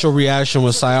 your initial reaction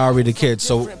was Cy Ari the Kid.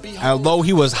 So although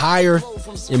he was higher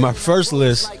in my first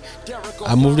list,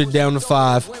 I moved it down to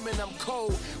 5.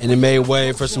 And it made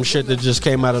way for some shit that just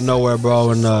came out of nowhere,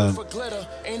 bro. And,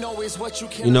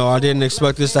 you know, I didn't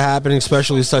expect this to happen,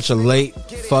 especially such a late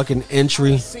fucking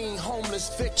entry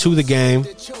to the game.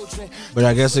 But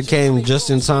I guess it came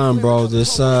just in time, bro.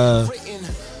 This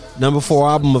number 4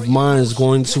 album of mine is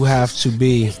going to have to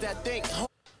be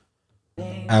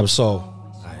Ab-Soul.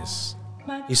 Nice.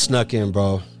 He snuck in,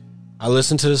 bro. I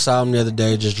listened to this album the other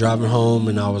day just driving home,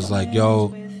 and I was like,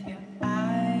 yo,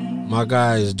 my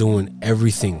guy is doing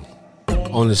everything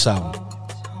on this album.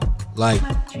 Like,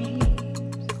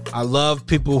 I love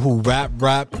people who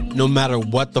rap no matter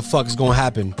what the fuck is gonna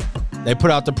happen. They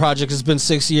put out the project. It's been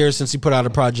 6 years since he put out a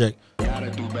project.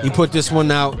 He put this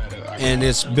one out, and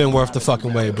it's been worth the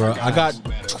fucking wait, bro. I got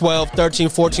 12, 13,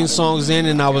 14 songs in,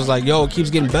 and I was like, yo, it keeps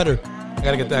getting better. I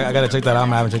gotta get that. I gotta check that out.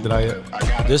 I haven't checked it out yet.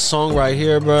 This song right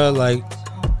here, bro, like,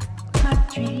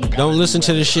 don't listen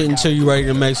to this shit until you're ready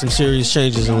to make some serious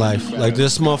changes in life. Like,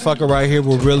 this motherfucker right here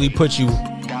will really put you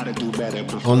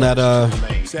on that,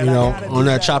 you know, on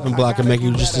that chopping block and make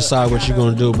you just decide what you're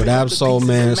gonna do. But Ab-Soul,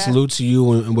 man, salute to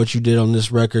you and what you did on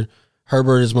this record.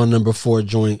 Herbert is my number 4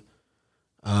 joint.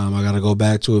 I gotta go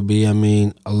back to it, B. I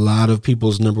mean, a lot of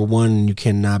people's number 1, and you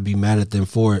cannot be mad at them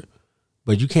for it.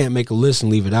 But you can't make a list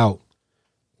and leave it out.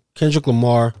 Kendrick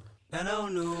Lamar,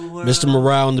 Mr.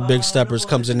 Morale and the Big Steppers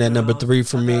comes in at number 3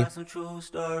 for me.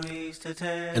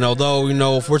 And although, you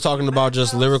know, if we're talking about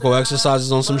just lyrical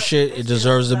exercises on some shit, it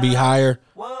deserves to be higher.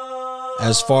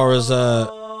 As far as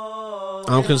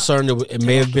I'm concerned, it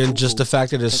may have been just the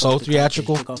fact that it's so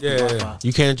theatrical. Yeah.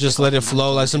 You can't just let it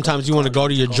flow. Like, sometimes you want to go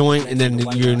to your joint and then,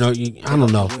 you know, I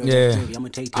don't know. Yeah.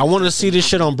 I want to see this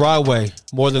shit on Broadway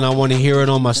more than I want to hear it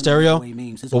on my stereo.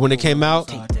 But when it came out,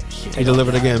 he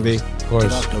delivered again, B. Of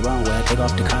course.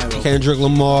 Kendrick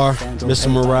Lamar,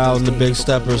 Mr. Morale, and the Big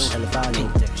Steppers.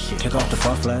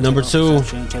 Number 2,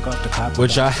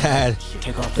 which I had,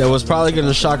 that was probably going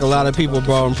to shock a lot of people,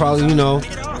 bro, and probably, you know,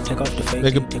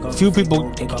 make a few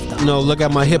people, you know, look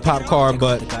at my hip-hop card,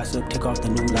 but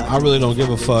I really don't give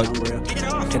a fuck.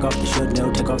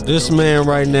 This man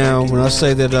right now, when I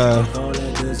say that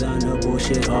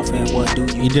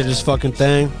he did his fucking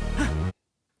thing,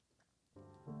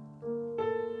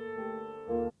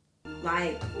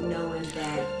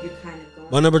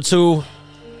 my number 2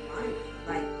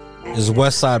 is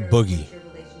Westside Boogie.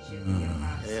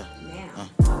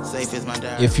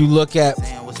 If you look at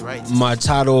my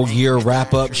title year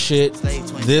wrap-up shit,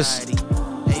 this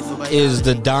is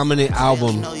the dominant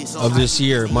album of this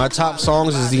year. My top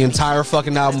songs is the entire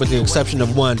fucking album with the exception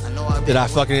of one that I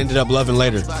fucking ended up loving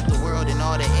later.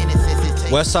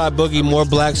 Westside Boogie, more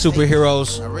black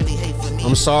superheroes.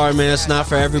 I'm sorry, man, it's not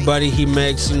for everybody. He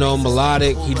makes, you know,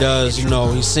 melodic. He does, you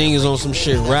know, he sings on some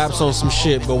shit, raps on some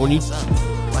shit. But when he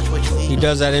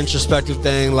does that introspective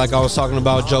thing, like I was talking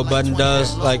about Joe Budden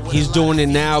does, like he's doing it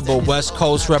now, but West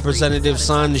Coast representatives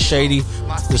signed to Shady.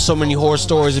 There's so many horror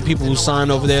stories of people who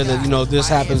sign over there that, you know, this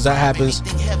happens, that happens.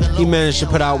 He managed to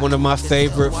put out one of my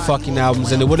favorite fucking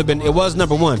albums, and it was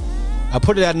number 1. I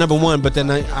put it at number 1, but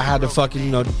then I had to fucking, you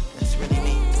know,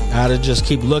 I had to just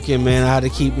keep looking, man. I had to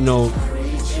keep, you know,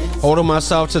 holding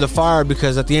myself to the fire,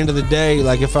 because at the end of the day,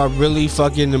 like, if I really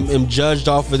fucking am judged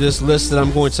off of this list that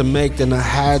I'm going to make, then I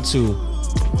had to,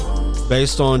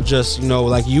 based on just, you know,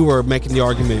 like you were making the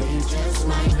argument,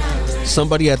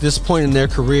 somebody at this point in their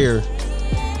career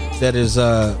that is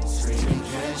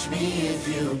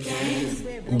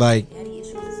like,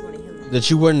 that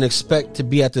you wouldn't expect to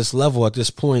be at this level at this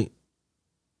point.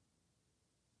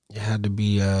 It had to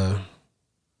be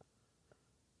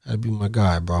my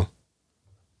guy, bro.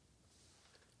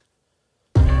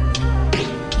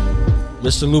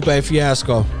 Mr. Lupe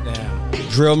Fiasco. Damn.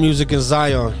 Drill music in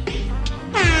Zion.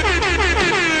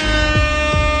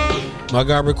 My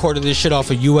guy recorded this shit off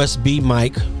a USB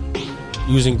mic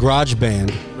using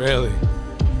GarageBand. Really?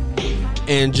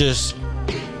 And just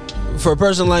for a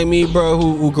person like me, bro,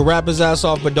 who can rap his ass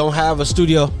off but don't have a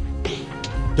studio,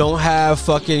 don't have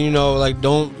fucking, you know, like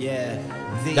don't.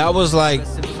 That was like,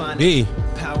 B.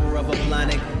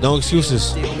 No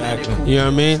excuses. You know what I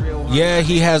mean? Yeah,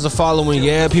 he has a following.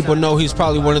 Yeah, people know he's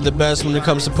probably one of the best when it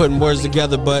comes to putting words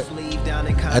together. But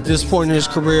at this point in his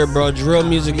career, bro, drill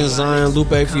music in Zion,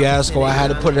 Lupe Fiasco, I had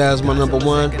to put it as my number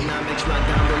one.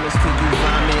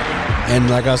 And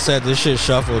like I said, this shit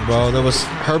shuffled, bro.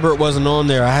 Herbert wasn't on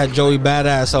there. I had Joey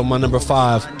Badass on my number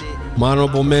 5. My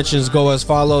honorable mentions go as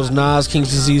follows: Nas, King's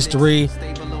Disease 3,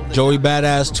 Joey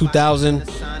Badass 2000.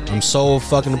 I'm so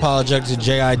fucking apologetic to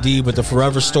JID, but the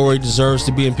Forever Story deserves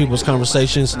to be in people's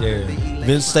conversations. Yeah.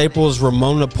 Vince Staples,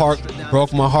 Ramona Park,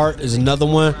 Broke My Heart is another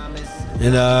one.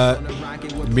 And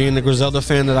being the Griselda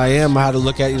fan that I am, I had to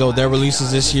look at, you know, their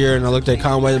releases this year, and I looked at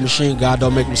Conway the Machine, God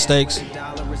Don't Make Mistakes.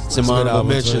 It's in my honorable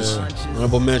mentions.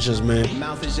 Honorable mentions, man.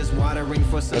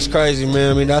 That's crazy,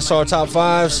 man. I mean, that's our top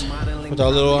 5s with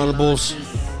our little honorables.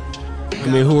 I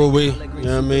mean, who are we? You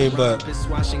know what I mean? But we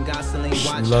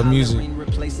love music.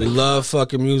 We love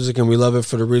fucking music, and we love it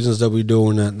for the reasons that we do,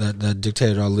 and that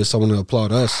dictated our list. I want to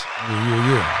applaud us.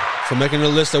 Yeah. For making a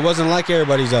list that wasn't like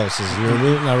everybody else's. You know what I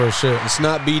mean? Not real shit. It's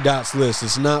not B. Dot's list.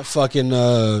 It's not fucking,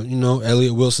 you know,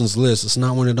 Elliot Wilson's list. It's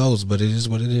not one of those, but it is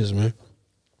what it is, man.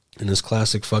 And it's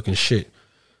classic fucking shit.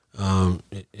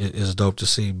 It is dope to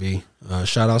see, B.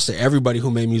 Shout outs to everybody who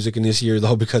made music in this year,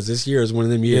 though, because this year is one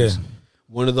of them years. Yeah.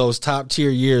 One of those top tier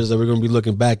years that we're going to be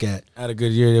looking back at. I had a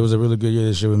good year. It was a really good year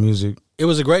this year with music. It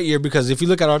was a great year because if you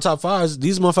look at our top 5s,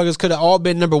 these motherfuckers could have all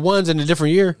been number 1s in a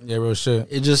different year. Yeah, real shit.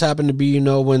 It just happened to be, you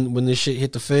know, when this shit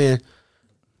hit the fan.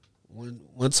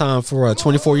 One time for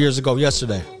 24 years ago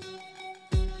yesterday.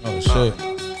 Oh, shit.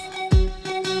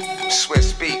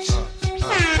 Swiss Beats.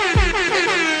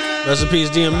 Rest in peace,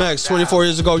 DMX. 24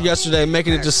 years ago yesterday,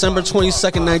 making it December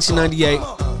 22nd, 1998.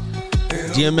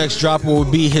 DMX dropped what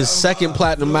would be his second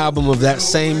platinum album of that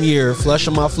same year, Flesh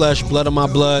of My Flesh, Blood of My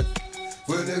Blood.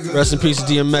 Rest in peace to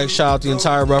DMX. Shout out the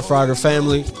entire Rough Rider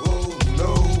family.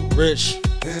 Rich.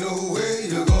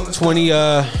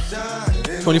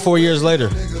 24 years later.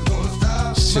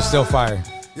 Shit's still fire.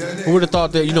 Who would have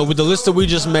thought that, you know, with the list that we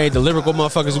just made, the lyrical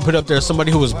motherfuckers we put up there,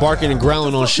 somebody who was barking and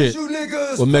growling on shit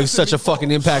would make such a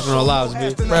fucking impact on our lives,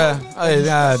 man.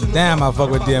 Bruh, damn, I fuck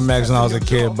with DMX when I was a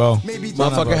kid, bro.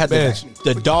 Motherfucker had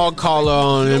the dog collar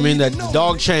on, I mean, that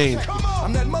dog chain.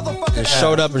 And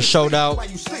showed up and showed out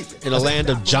in a land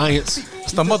of giants.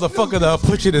 It's the motherfucker that'll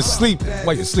put you to sleep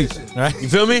while you sleep, right? You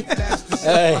feel me?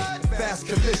 Hey. You know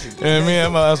what I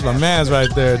mean? That's my man's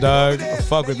right there, dog. I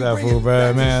fuck with that fool,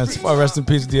 bro, man. Rest in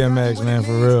peace, DMX, man,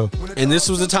 for real. And this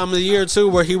was the time of the year, too,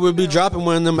 where he would be dropping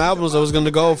one of them albums that was going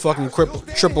to go fucking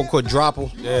triple,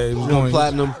 quadruple. Yeah, he was going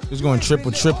platinum. He was going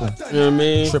triple. You know what I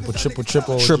mean? Triple.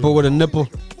 Triple with a nipple.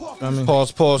 I mean,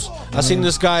 Pause. I seen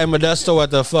this guy in Modesto at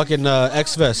the fucking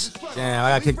X-Fest. Damn, I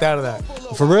got kicked out of that.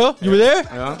 For real? You were there?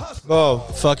 Yeah. Oh,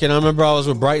 fucking, I remember I was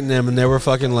with Brighton them, and they were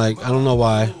fucking like, I don't know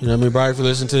why. You know what I mean? Brighton, for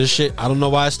listening to this shit, I don't know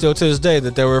why still to this day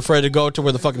that they were afraid to go to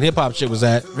where the fucking hip-hop shit was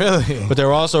at. Really? But they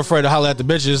were also afraid to holler at the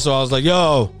bitches, so I was like,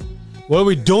 yo, what are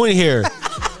we doing here? You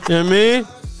know what I mean?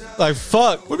 Like,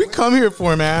 fuck. What did we come here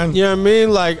for, man? You know what I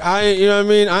mean? Like, you know what I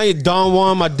mean? I ain't Don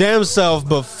Juan my damn self,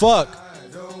 but fuck.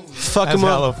 Fuck him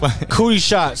up. Cootie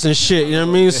shots and shit. You know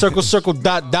what I mean? Circle,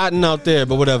 dotting out there,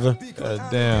 but whatever.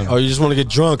 God damn. Oh, you just want to get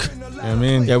drunk. You know what I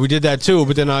mean? Yeah, we did that too,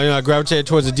 but then I gravitated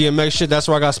towards the DMX shit. That's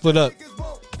where I got split up.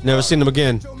 Never seen them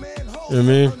again. You know what I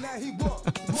mean?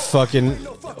 Fucking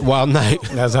wild night.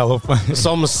 That's hella funny. That's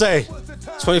all I'm going to say.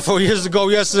 24 years ago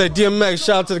yesterday, DMX,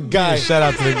 shout out to the guy. Yeah, shout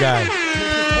out to the guy.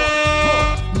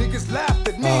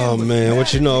 Oh, man.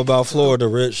 What you know about Florida,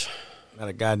 Rich? Not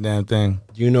a goddamn thing.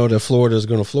 You know that Florida is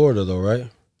going to Florida, though, right?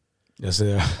 Yes, it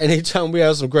is. Anytime we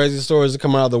have some crazy stories that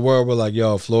come out of the world, we're like,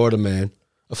 yo, Florida man,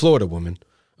 a Florida woman,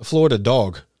 a Florida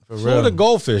dog, For Florida real.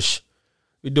 goldfish.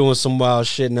 We doing some wild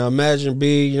shit. Now imagine,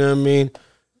 B, you know what I mean?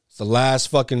 It's the last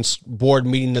fucking board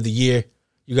meeting of the year.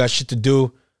 You got shit to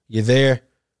do. You're there.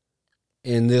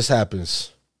 And this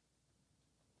happens.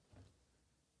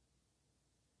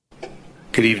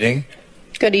 Good evening.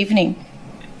 Good evening.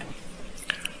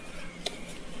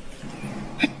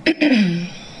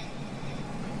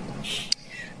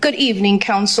 Good evening,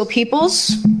 council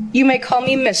peoples. You may call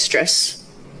me Mistress.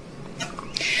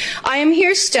 I am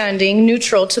here standing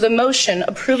neutral to the motion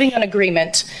approving an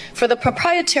agreement for the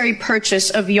proprietary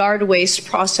purchase of yard waste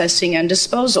processing and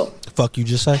disposal. The fuck you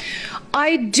just say?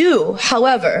 I do,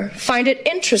 however, find it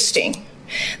interesting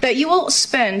that you will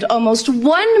spend almost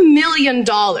 $1 million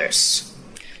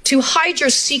to hide your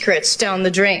secrets down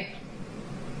the drain.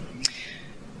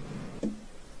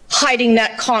 hiding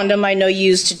that condom I know you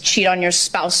used to cheat on your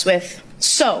spouse with.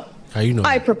 So, how you know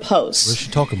I that? propose. What's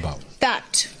she talking about?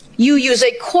 That you use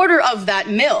a quarter of that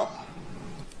mill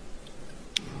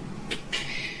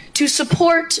to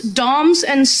support doms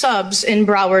and subs in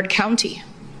Broward County,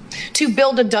 to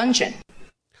build a dungeon.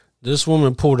 This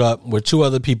woman pulled up with 2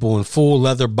 other people in full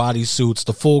leather bodysuits,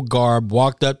 the full garb,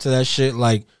 walked up to that shit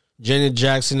like Janet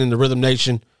Jackson in the Rhythm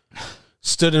Nation,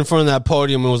 stood in front of that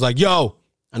podium and was like, yo,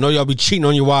 I know y'all be cheating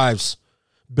on your wives.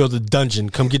 Build a dungeon.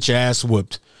 Come get your ass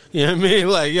whooped. You know what I mean?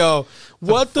 Like, yo,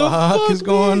 what the fuck is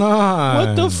going on?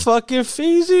 What the fucking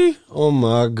Feezy? Oh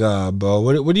my God, bro.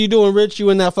 What are you doing, Rich? You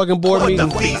in that fucking board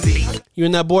meeting? You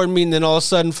in that board meeting, then all of a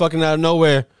sudden, fucking out of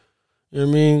nowhere. You know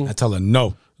what I mean? I tell her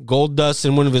no. Gold Dust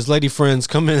and one of his lady friends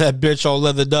come in that bitch all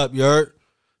leathered up, you heard?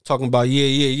 Talking about,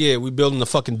 yeah, we building the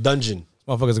fucking dungeon.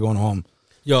 Motherfuckers are going home.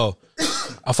 Yo,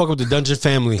 I fuck with the dungeon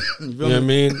family. You know what I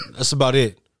mean? That's about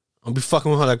it. I'll be fucking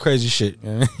with all that crazy shit.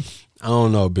 I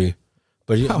don't know, B.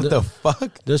 But what the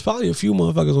fuck? There's probably a few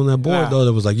motherfuckers on that board, though,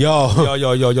 that was like, yo,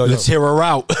 let's hear her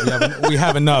out. We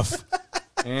have enough.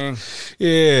 Yeah,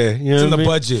 you know it's in the what I mean?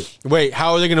 budget. Wait,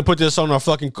 how are they gonna put this on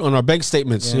our bank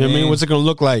statements? You know what I mean? What's it gonna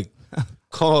look like?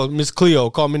 Call Miss Cleo,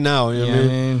 call me now. You know what I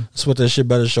mean? That's what that shit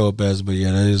better show up as. But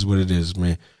yeah, that is what it is,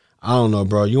 man. I don't know,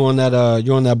 bro. You on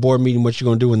that board meeting? What you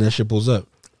gonna do when that shit pulls up?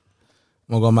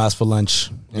 I'm gonna go mass for lunch.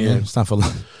 Yeah, it's time for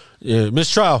lunch. Yeah, Miss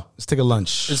Trial. Let's take a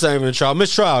lunch. It's not even a trial.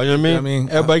 Miss Trial, you know what I mean?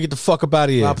 Everybody get the fuck up out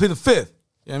of here. I'll play the 5th.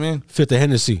 You know what I mean? 5th of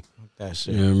Hennessy. That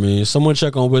shit. You know what I mean? Someone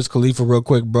check on Wiz Khalifa real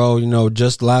quick, bro. You know,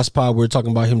 just last pod we were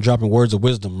talking about him dropping words of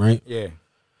wisdom, right? Yeah.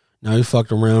 Now he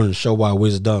fucked around and show why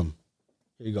Wiz dumb.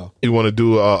 Here you go. You want to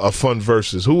do a fun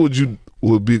versus? Who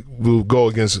would go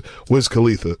against Wiz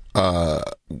Khalifa?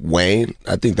 Wayne.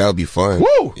 I think that would be fun.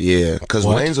 Woo! Yeah, because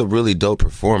Wayne's a really dope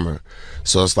performer.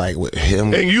 So it's like with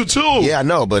him and you too. Yeah, I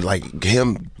know, but like me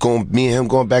and him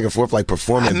going back and forth, like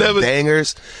performing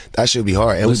bangers, that should be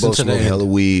hard. And we both smoke hella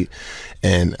weed,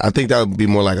 and I think that would be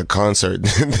more like a concert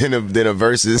than a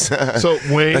versus. So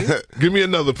Wayne, give me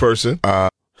another person.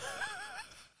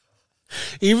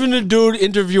 Even the dude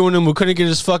interviewing him who couldn't get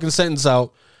his fucking sentence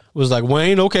out was like,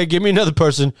 Wayne, okay, give me another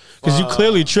person because you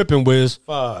clearly tripping, Wiz.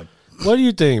 Fuck. What do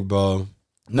you think, bro?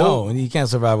 No, you can't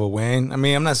survive with Wayne. I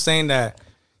mean, I'm not saying that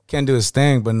can't do his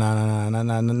thing, but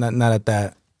not at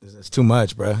that. It's too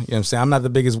much, bro. You know what I'm saying? I'm not the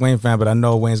biggest Wayne fan, but I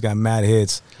know Wayne's got mad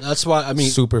hits. That's why, I mean,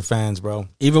 super fans, bro.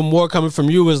 Even more coming from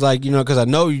you is like, you know, because I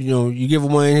know, you know, you give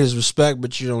Wayne his respect,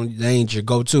 but you know, they ain't your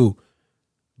go-to.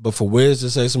 But for Wiz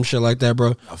to say some shit like that,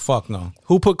 bro. Oh, fuck no.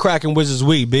 Who put crack in Wiz's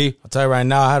weed, B? I'll tell you right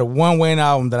now, I had one Wayne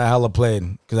album that I hella played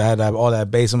because I had all that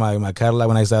bass in my Cadillac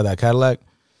when I used to have that Cadillac.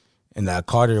 And that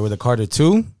Carter, with the Carter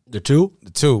 2. The 2?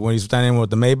 The 2. When he's standing with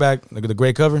the Maybach, look at the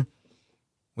gray cover.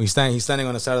 When he's standing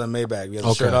on the side of the Maybach. He has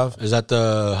his shirt off. Is that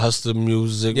the Hustler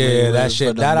Music? Yeah, that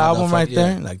shit. That album right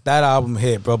there. Like, that album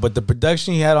hit, bro. But the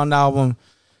production he had on the album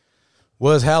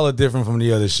was hella different from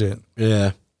the other shit.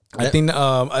 Yeah. I think,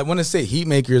 I want to say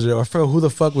Heatmakers, or I forgot who the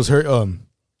fuck was her,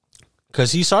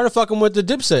 because he started fucking with the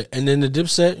Dipset, and then the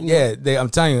Dipset. Yeah, I'm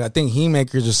telling you, I think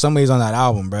Heatmakers or somebody's on that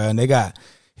album, bro. And they got,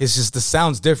 it's just, the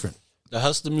sound's different. The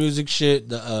Hustler Music shit,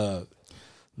 the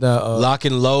Lock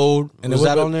and Load, and was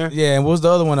that on there? Yeah, and what was the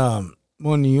other one?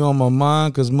 Money on my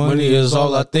mind, because money is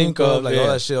all I think of. Like all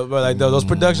that shit, bro. Like those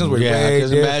productions were way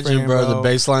different, imagine, bro, the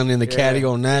bass line in the caddy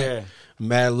on that. Yeah.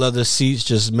 Mad leather seats,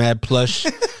 just mad plush.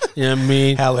 You know what I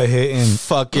mean? Hella hitting.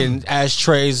 Fucking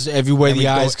ashtrays everywhere the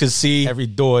eyes could see. Every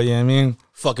door, you know what I mean?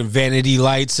 Fucking vanity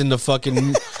lights in the fucking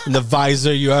in the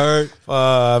visor, you heard?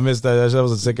 I missed that. That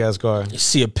was a sick ass car. You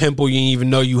see a pimple you didn't even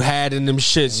know you had in them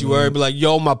shits. You heard? Be like,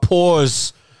 yo, my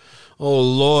pores. Oh,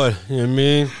 Lord. You know what I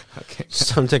mean? It's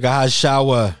time to take a hot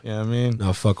shower. You know what I mean?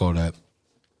 No, fuck all that.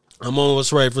 I'm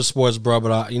almost ready for sports, bro,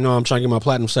 but I'm trying to get my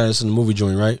platinum status in the movie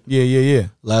joint, right? Yeah.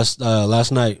 Last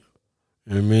night,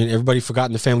 you know what I mean? Everybody forgot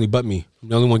in the family but me. I'm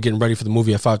the only one getting ready for the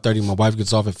movie at 5:30. My wife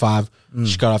gets off at 5.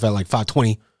 She got off at like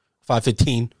 5:20,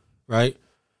 5:15, right?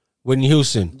 Whitney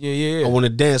Houston. Yeah. I want to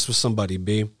dance with somebody,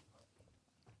 B.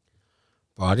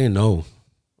 Bro, I didn't know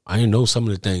some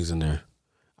of the things in there.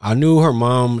 I knew her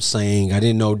mom sang. I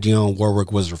didn't know Dionne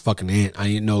Warwick was her fucking aunt. I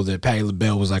didn't know that Patti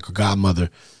LaBelle was like her godmother.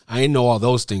 I didn't know all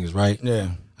those things, right? Yeah.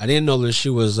 I didn't know that she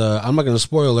was, I'm not going to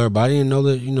spoil her, but I didn't know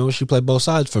that, she played both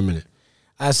sides for a minute.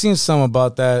 I seen some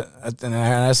about that, and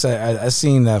I said I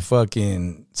seen that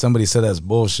fucking somebody said that's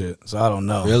bullshit. So I don't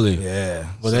know. Really? Yeah.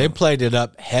 Well, they played it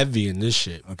up heavy in this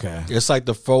shit. Okay. It's like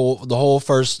the whole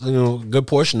first good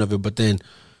portion of it, but then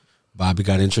Bobby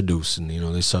got introduced, and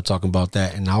they start talking about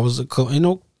that, and I was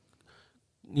applause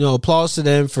to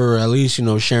them for at least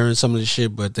sharing some of the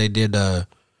shit, but they did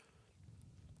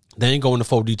They ain't go into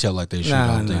full detail like they should.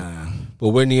 I don't think. But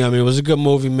Whitney, I mean, it was a good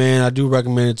movie, man. I do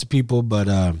recommend it to people, but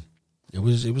it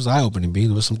was eye opening.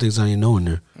 There was some things I didn't know in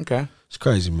there. Okay, it's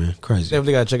crazy, man. Crazy.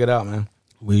 Definitely gotta check it out, man.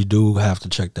 We do have to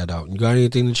check that out. You got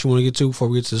anything that you want to get to before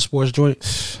we get to the sports joint?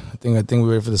 I think we're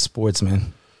ready for the sports,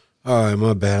 man. All right,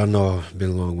 my bad. I know I've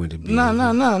been long-winded. No. All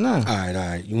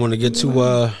right. You want to get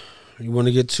to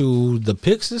the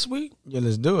picks this week? Yeah,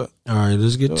 let's do it. All right,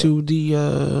 let's get to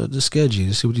the schedule.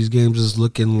 Let's see what these games is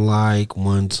looking like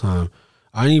one time.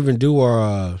 I didn't even do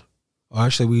our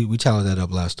actually we tallied that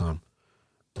up last time.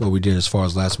 What we did as far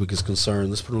as last week is concerned.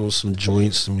 Let's put on some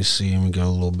joints. Let me see. Let me get a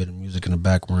little bit of music in the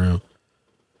background.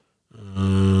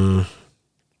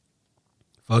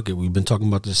 Fuck it. We've been talking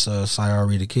about this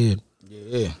Cyari the Kid.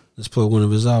 Yeah. Let's put one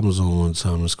of his albums on one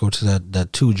time. Let's go to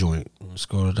that 2 joint. Let's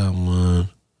go to that one.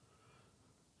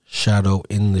 Shadow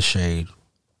in the Shade.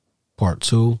 Part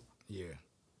 2. Yeah.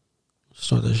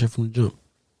 Start that shit from the jump.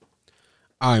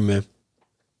 All right, man.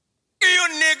 Real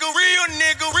nigga.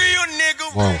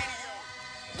 Wow.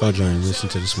 Thought you ain't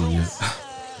listened to this one yet.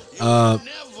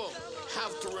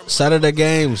 Saturday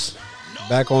games.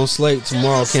 Back on slate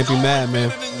tomorrow. Can't be mad,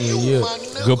 man. Yeah.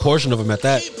 Good portion of them at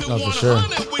that. No, for sure.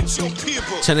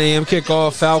 10 a.m.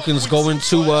 kickoff. Falcons going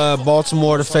to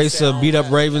Baltimore to face a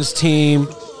beat-up Ravens team.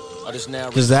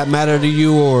 Does that matter to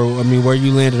you, or I mean, where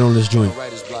you landed on this joint?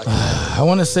 I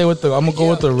want to say I'm gonna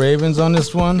go with the Ravens on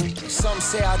this one,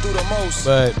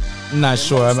 but I'm not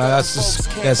sure. I mean, that's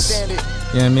you know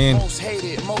what I mean. I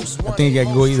think it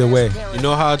can go either way. You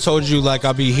know how I told you, like,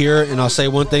 I'll be here and I'll say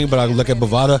one thing, but I look at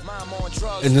Bovada,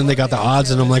 and then they got the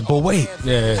odds, and I'm like, but wait,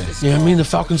 yeah. I mean, the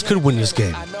Falcons could win this game.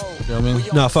 You know what I mean?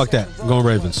 No, fuck that. I'm going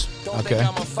Ravens. Okay.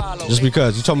 Just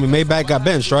because you told me Maybach got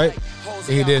benched, right?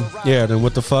 Yeah, he did. Yeah, then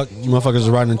what the fuck? You motherfuckers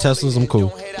are riding in Teslas. I'm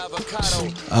cool.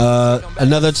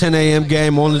 Another 10 a.m.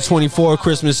 game on the 24th,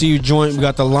 Christmas Eve joint. We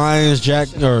got the Lions,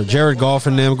 Jared Goff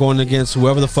and them going against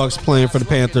whoever the fuck's playing for the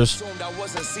Panthers.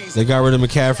 They got rid of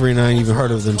McCaffrey, and I ain't even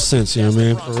heard of them since. You know what I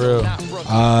mean? For real.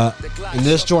 In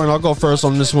this joint, I'll go first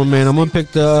on this one, man. I'm gonna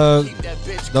pick the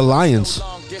Lions.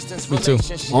 Me too.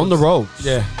 On the road.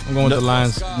 Yeah, I'm going with the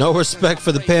Lions. No respect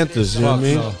for the Panthers. You know what I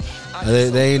mean? No.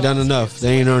 They ain't done enough.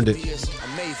 They ain't earned it.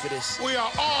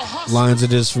 Lions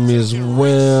it is for me as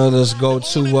well. Let's go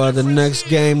to the next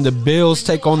game. The Bills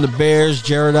take on the Bears.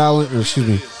 Jared Allen, excuse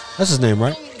me, that's his name,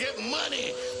 right?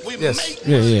 Yes.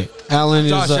 Yeah. Allen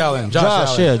Josh is Allen.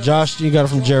 Josh. Yeah, Josh. You got it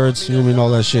from Jared's. You know what I mean? All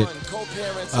that shit.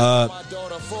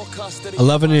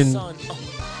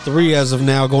 11-3 as of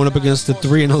now, going up against the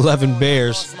 3-11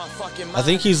 Bears. I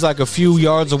think he's like a few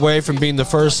yards away from being the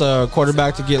first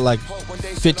quarterback to get like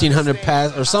 1,500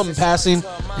 pass or something passing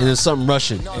and then something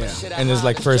rushing. Yeah. And it's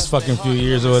like first fucking few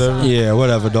years or whatever. Yeah,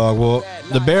 whatever, dog. Well,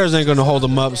 the Bears ain't gonna hold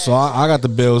them up, so I got the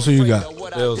Bills. Who you got?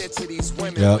 Bills.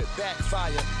 Yep.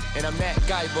 I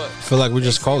feel like we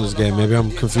just called this game. Maybe I'm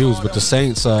confused. But the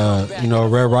Saints,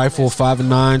 Red Rifle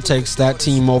 5-9 takes that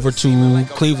team over to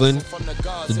Cleveland.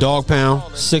 The Dog Pound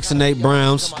 6-8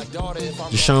 Browns.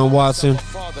 Deshaun Watson.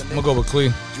 I'm gonna go with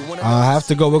Cleveland. I have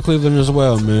to go with Cleveland as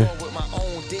well, man.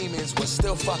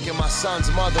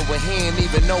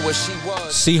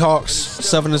 Seahawks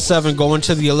 7-7 going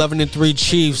to the 11-3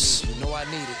 Chiefs.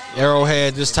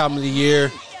 Arrowhead this time of the year.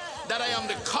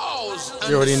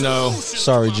 You already know.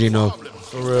 Sorry, Gino.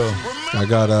 For real. I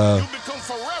got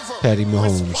Patty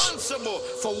Mahomes.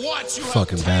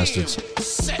 Fucking bastards.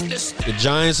 The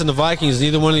Giants and the Vikings,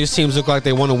 neither one of these teams look like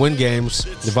they want to win games.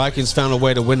 The Vikings found a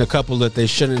way to win a couple that they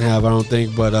shouldn't have, I don't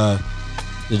think. But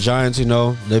the Giants,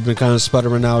 they've been kind of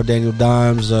sputtering out. Daniel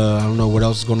Dimes, I don't know what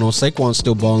else is going on. Saquon's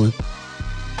still balling.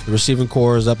 The receiving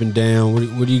core is up and down.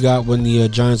 What do you got when the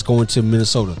Giants go into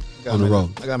Minnesota on the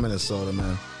road? I got Minnesota,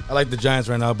 man. I like the Giants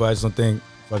right now, but I just don't think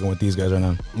fucking with these guys right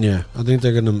now. Yeah, I think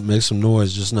they're going to make some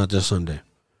noise, just not this Sunday.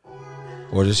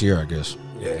 Or this year, I guess.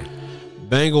 Yeah.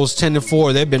 Bengals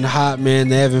 10-4. They've been hot, man.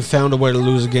 They haven't found a way to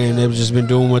lose a game. They've just been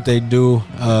doing what they do.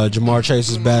 Jamar Chase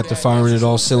is back. They're firing at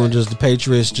all cylinders. The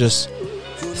Patriots just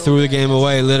threw the game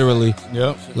away, literally.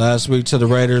 Yep. Last week to the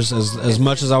Raiders. As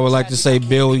much as I would like to say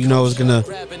Bill, is going to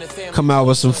come out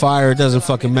with some fire, it doesn't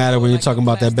fucking matter when you're talking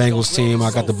about that Bengals team. I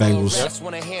got the Bengals. Yep.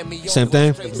 Same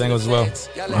thing? The Bengals as well.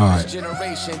 All right.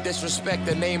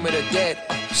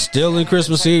 Still in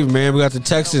Christmas Eve, man. We got the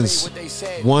Texans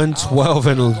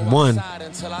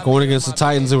 1-12-1 going against the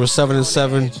Titans who were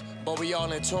 7-7. I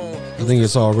think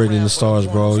it's all written in the stars,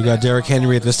 bro. You got Derrick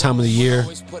Henry at this time of the year.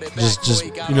 Just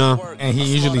And he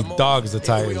usually dogs the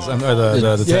Titans. Or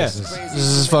the Texans. This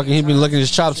is fucking, he's been licking his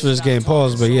chops for this game.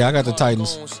 Pause, but yeah, I got the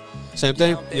Titans. Same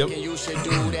thing? Yep.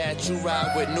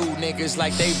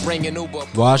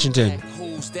 Washington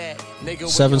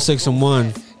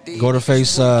 7-6-1 go to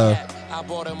face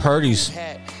Purdy's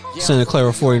Santa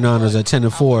Clara 49ers at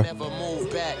 10-4.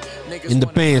 In the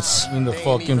pants. In the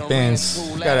fucking pants.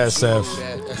 Got SF.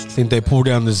 Think they pull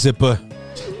down the zipper.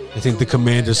 I think the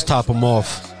Commanders top them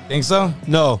off. Think so?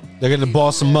 No, they're gonna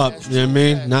boss them up. You know what I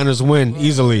mean? Niners win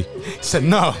easily. He said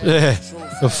no. Yeah.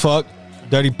 The fuck?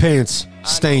 Dirty pants.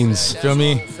 Stains. Feel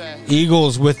me?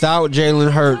 Eagles without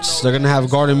Jalen Hurts. They're gonna have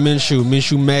Gardner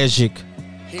Minshew Magic,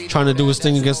 trying to do his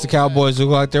thing against the Cowboys. Who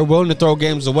look like they're willing to throw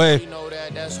games away.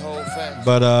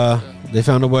 But they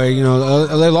found a way. You know,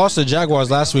 they lost to the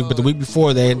Jaguars last week, but the week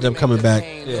before they ended up coming back.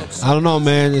 Yeah. I don't know,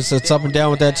 man. It's up and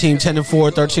down with that team.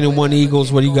 10-4, 13-1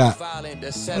 Eagles. What do you got?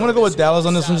 I'm gonna go with Dallas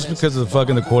on this one just because of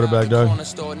the quarterback, dog.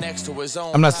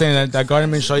 I'm not saying that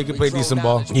Gardner Minshew, he can play decent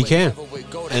ball. He can,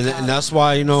 and that's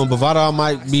why, you know, Bovada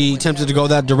might be tempted to go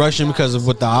that direction because of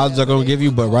what the odds are going to give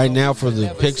you. But right now, for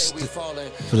the picks,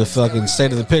 for the fucking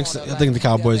state of the picks, I think the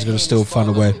Cowboys are going to still find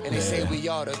a way.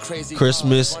 Yeah.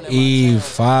 Christmas Eve,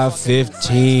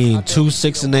 5:15, 2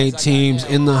 6-8 teams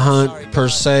in the hunt per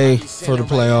se for the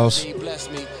playoffs.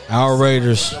 Our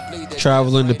Raiders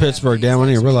traveling to Pittsburgh. Damn, I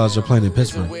didn't realize they're playing in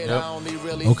Pittsburgh. Yep.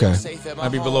 Okay. Might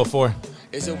be below 4.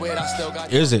 Is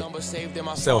it?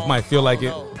 So it might feel like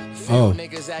it. Oh.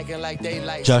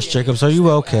 Josh Jacobs, are you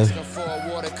okay?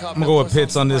 I'm gonna go with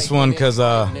Pitts on this one because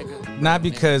not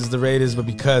because the Raiders, but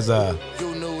because it's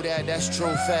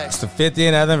the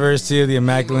 50th anniversary of the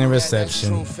Immaculate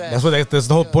Reception. That's the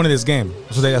whole point of this game.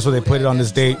 That's what they put it on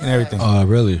this date and everything. Oh,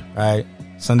 really? All right.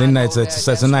 Sunday night, so it's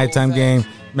a nighttime game.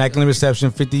 Immaculate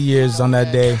Reception, 50 years on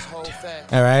that day.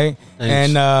 All right.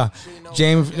 Thanks. And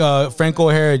Franco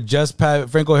Harris just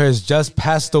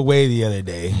passed away the other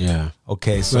day. Yeah.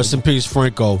 Okay. So rest in peace,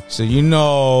 Franco. So the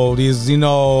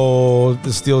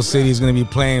Steel City is going to be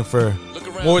playing for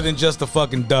more than just a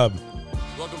fucking dub.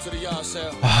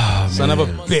 Son of a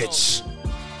bitch.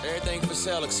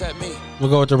 We'll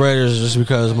go with the Raiders just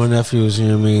because my nephews, you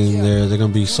know what I mean, they're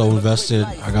going to be so invested.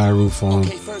 I got to root for them.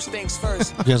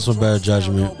 Against some better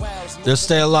judgment. Just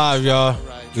stay alive, y'all.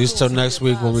 At least till next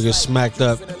week when we get smacked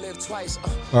up.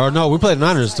 Or no, we play the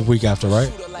Niners the week after,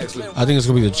 right? Next week. I think it's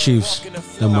going to be the Chiefs.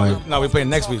 No, we play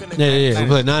next week. Yeah. We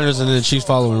play Niners and then the Chiefs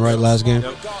following, right? Last game.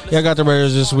 Yeah, I got the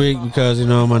Raiders this week because, you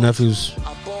know, my nephews.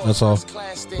 That's all.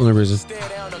 Only reason.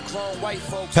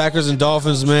 Packers and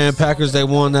Dolphins, man. Packers, they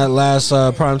won that last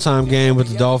primetime game with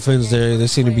the Dolphins. They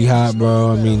seem to be hot,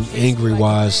 bro. I mean,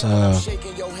 angry-wise.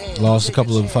 Lost a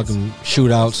couple of fucking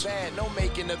shootouts.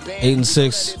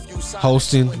 8-6.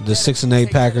 Hosting the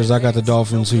 6-8 Packers. I got the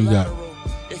Dolphins. Who you got? I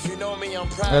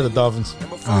got the Dolphins.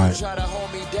 All right.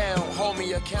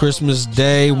 Christmas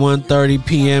Day, 1:30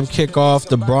 p.m. kickoff.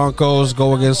 The Broncos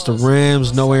go against the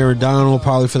Rams. No Aaron Donald,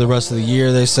 probably for the rest of the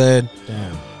year, they said.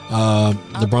 Damn.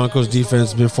 The Broncos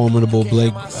defense has been formidable.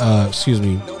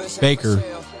 Baker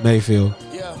Mayfield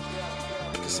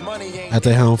at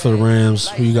the helm for the Rams.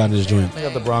 Who you got in this joint? I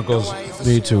got the Broncos.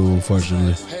 Me too,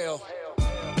 unfortunately.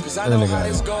 I think they got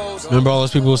it. Remember all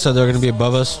those people who said they're going to be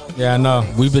above us? Yeah, I know.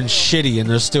 We've been shitty and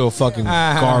they're still fucking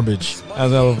garbage.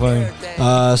 That's hella funny.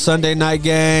 Sunday night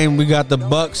game, we got the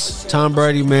Bucks. Tom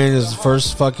Brady, man, is the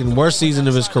first fucking worst season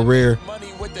of his career.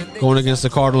 Going against the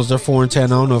Cardinals, they're 4-10. I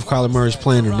don't know if Kyler Murray's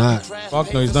playing or not.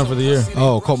 Fuck no, he's done for the year.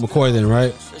 Oh, Colt McCoy then,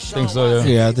 right? I think so, yeah.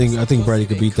 Yeah, I think Brady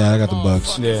could beat that. I got the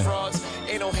Bucks. Yeah.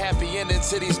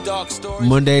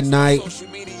 Monday night,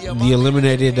 the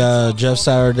eliminated Jeff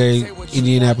Saturday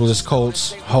Indianapolis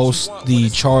Colts host the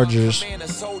Chargers.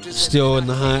 Still in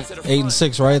the hunt,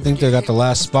 8-6, right? I think they got the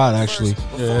last spot actually.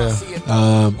 Yeah.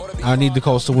 I need the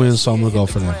Colts to win, so I'm gonna go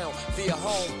for them.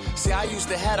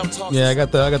 Yeah, I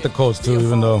got the Colts too,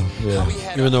 even though we know. Yeah.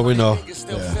 You know what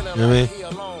I mean?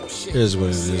 Here's what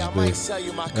it is, big.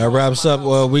 That wraps up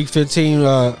week 15.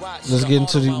 Let's get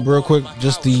into real quick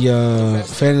just the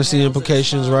fantasy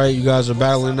implications, right? You guys are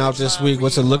battling out this week.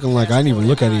 What's it looking like? I didn't even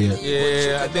look at it yet.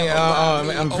 Yeah, I think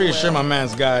I'm pretty sure my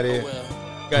man's got it.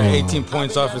 Got 18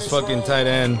 points off his fucking tight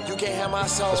end.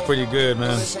 That's pretty good,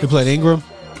 man. He played Ingram?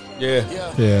 Yeah.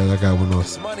 Yeah, that guy went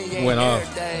off. Went off.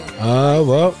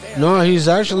 Well, no, he's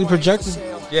actually projected.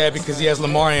 Yeah, because he has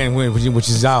Lamar in, which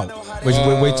is out. Which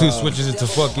way too switches it to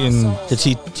fucking the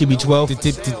TB12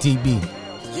 to TB.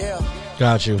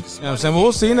 Got you. You know what I'm saying? Well,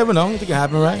 we'll see. You never know. It can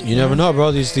happen, right? You never know,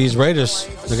 bro. These Raiders,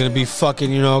 they're gonna be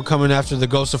fucking, coming after the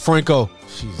ghost of Franco.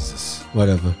 Jesus.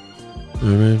 Whatever.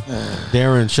 You know what I mean?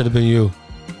 Darren should have been you.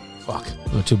 Fuck.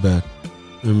 Not too bad.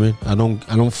 You know what I mean?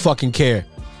 I don't fucking care.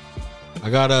 I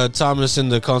got Thomas in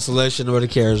the constellation. Nobody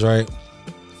cares, right?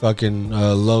 Fucking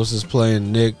Los is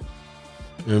playing Nick.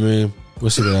 You know what I mean?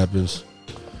 We'll see what happens.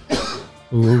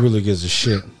 Who really gives a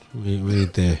shit? We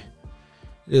ain't there.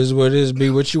 Is what it is. Be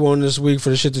what you want this week for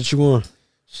the shit that you want.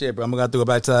 Shit, bro. I'm gonna go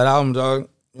back to that album, dog. You know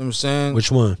what I'm saying? Which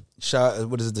one?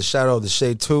 What is it? The Shadow of the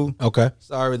Shade 2. Okay.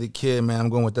 Sorry, the Kid, man. I'm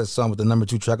going with that song with the number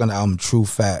 2 track on the album, True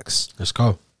Facts. Let's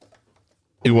go.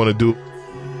 You want to do?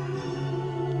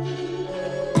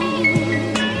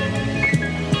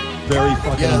 Very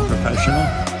fucking unprofessional.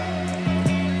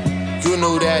 You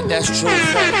knew that, that's true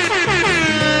fact.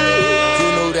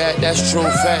 You knew that, that's true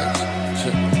fact.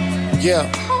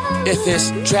 Yeah. If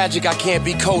it's tragic, I can't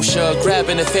be kosher.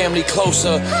 Grabbing the family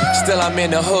closer. Still, I'm in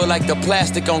the hood like the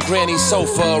plastic on granny's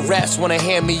sofa. Raps wanna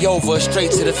hand me over straight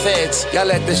to the feds. Y'all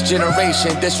let this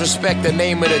generation disrespect the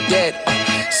name of the dead.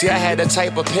 See, I had the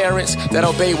type of parents that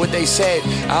obeyed what they said.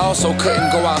 I also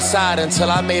couldn't go outside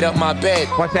until I made up my bed.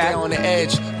 What's that? On the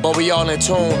edge, but we all in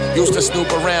tune. Used to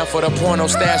snoop around for the porno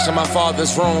stash in my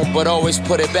father's room, but always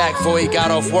put it back before he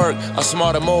got off work. A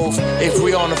smarter move. If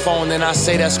we on the phone, then I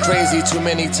say that's crazy too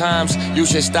many times. You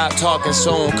should stop talking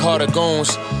soon. Call the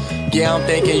goons. Yeah, I'm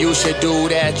thinking you should do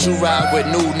that. You ride with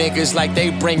new niggas like they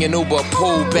bringing Uber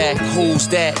pool back. Who's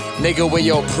that? Nigga, where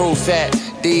your proof at?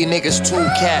 These niggas too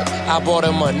cap. I bought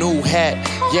him a new hat.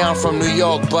 Yeah, I'm from New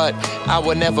York, but I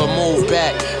would never move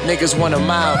back. Niggas want a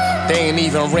mile. They ain't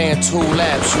even ran 2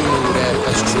 laps. You knew that.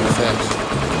 That's true facts.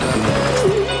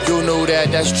 You knew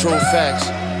that. That's true facts.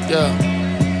 Yeah.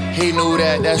 He knew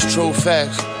that. That's true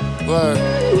facts. Word.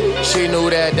 She knew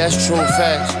that. That's true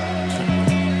facts.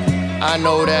 I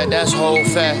know that, that's whole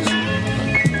facts.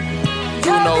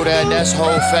 You know that, that's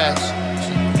whole facts.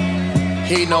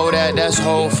 He know that, that's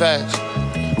whole facts.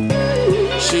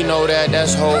 She know that,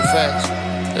 that's whole facts.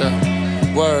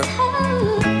 Yeah. Word.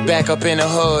 Back up in the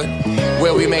hood,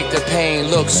 where we make the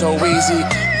pain look so easy.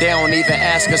 They don't even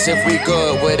ask us if we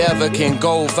good. Whatever can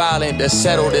go violent to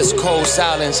settle this cold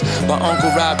silence. My uncle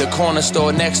robbed a corner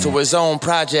store next to his own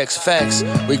projects. Facts.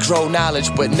 We grow knowledge,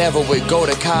 but never would go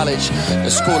to college. The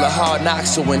school of hard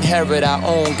knocks to inherit our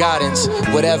own guidance.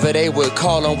 Whatever they would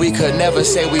call them, we could never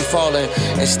say we fallen.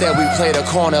 Instead, we play the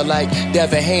corner like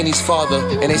Devin Haney's father.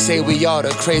 And they say we are the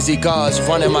crazy gods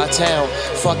running my town.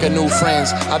 Fucking new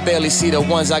friends, I barely see the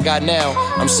ones I got now.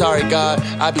 I'm sorry, God,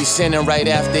 I be sinning right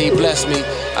after he blessed me.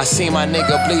 I see my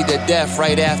nigga bleed to death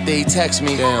right after he text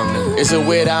me. Damn, nigga. Is it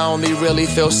weird I only really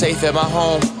feel safe at my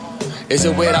home? Is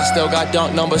it weird I still got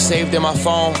dunk numbers saved in my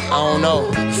phone? I don't know.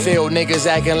 Feel niggas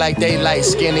acting like they light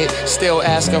skinned. Still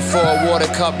asking for a water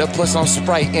cup to put some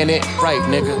Sprite in it. Right,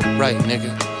 nigga. Right,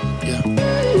 nigga. Yeah.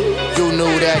 You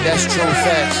knew that, that's true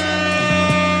facts.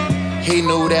 He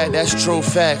knew that, that's true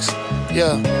facts.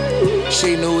 Yeah.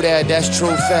 She knew that, that's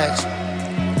true facts.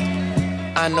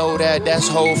 I know that, that's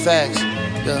whole facts.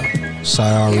 Yeah.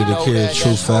 Sorry, the Kid,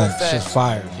 true facts. Shit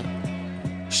fire.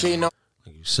 She know.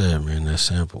 Like you said, man, that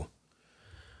sample.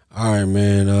 All right,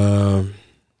 man.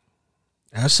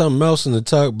 I have something else in the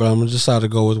tuck, but I'm gonna decide to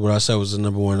go with what I said was the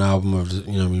 #1 album of the,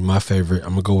 my favorite.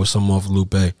 I'm gonna go with something off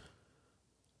Lupe.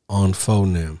 On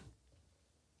Phonam.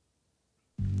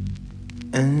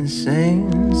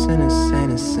 Insane.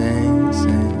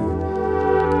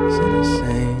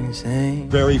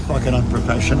 Very fucking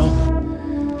unprofessional.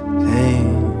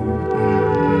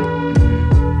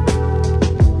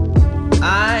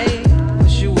 I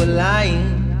wish you were lying.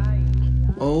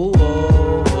 Oh,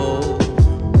 oh, oh.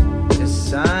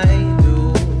 Yes, I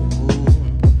do.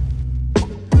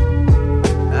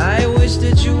 I wish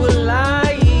that you were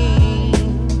lying.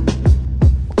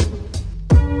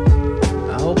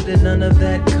 I hope that none of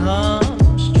that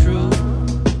comes true.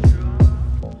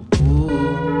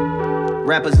 Ooh.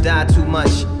 Rappers die too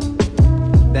much.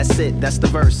 That's it, that's the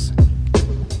verse.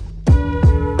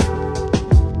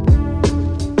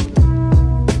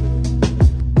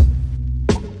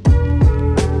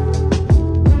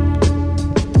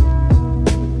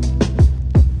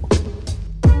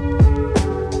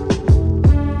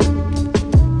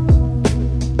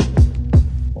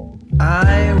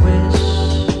 I wish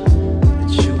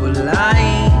that you were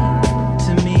lying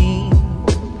to me.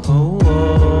 Oh,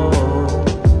 oh.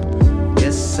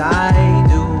 Yes, I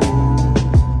do.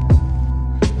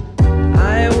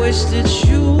 I wish that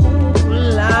you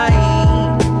were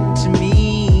lying to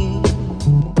me.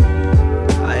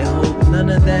 I hope none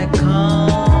of that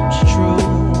comes true.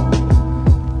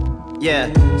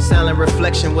 Yeah, Silent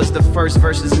Reflection was the first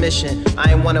verse's mission.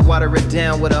 I ain't wanna water it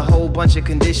down with a whole bunch of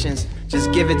conditions.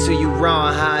 Just give it to you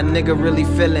raw, how a nigga really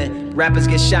feeling. Rappers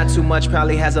get shot too much,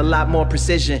 probably has a lot more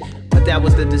precision. But that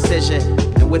was the decision,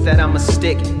 and with that I'ma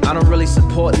stick. I don't really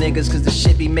support niggas cause the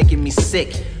shit be making me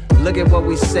sick. Look at what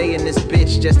we say in this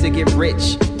bitch just to get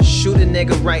rich. Shoot a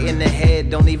nigga right in the head,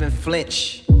 don't even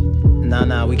flinch.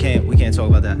 Nah, we can't talk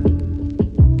about that.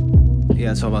 You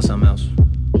gotta talk about something else.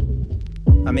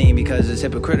 I mean, because it's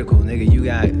hypocritical, nigga. You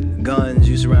got guns,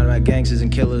 you surrounded by gangsters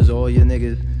and killers, all your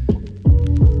niggas.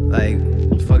 Like,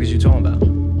 what the fuck is you talking about?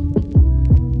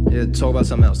 Yeah, talk about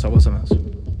something else. Talk about something else.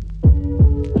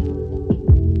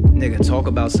 Nigga, talk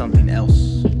about something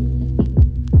else.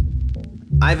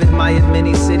 I've admired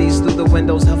many cities through the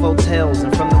windows of hotels.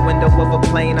 And from the window of a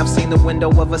plane, I've seen the window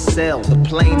of a cell. The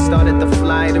plane started to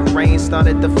fly, the rain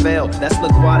started to fail. That's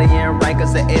LaGuardia and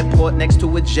Rikers, the airport next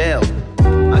to a jail.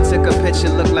 I took a picture,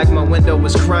 looked like my window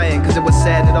was crying. Cause it was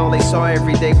sad that all they saw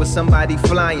every day was somebody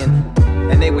flying.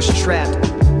 And they was trapped.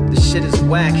 This shit is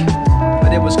whack.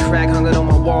 But it was crack, hung it on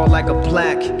my wall like a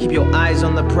plaque. Keep your eyes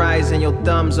on the prize and your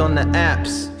thumbs on the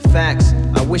apps. Facts,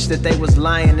 I wish that they was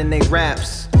lying in they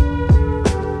raps.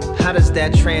 How does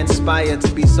that transpire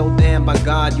to be so damned by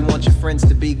God? You want your friends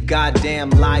to be goddamn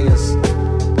liars.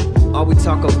 All we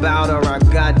talk about are our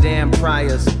goddamn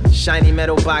priors. Shiny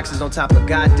metal boxes on top of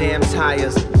goddamn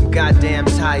tires. I'm goddamn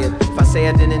tired. If I say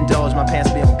I didn't indulge, my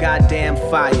pants be on goddamn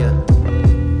fire.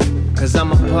 Cause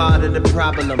I'm a part of the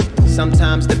problem.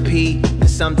 Sometimes the P and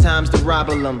sometimes the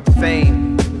robberlum.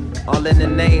 Fame, all in the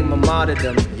name of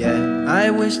martyrdom. Yeah,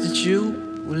 I wish that you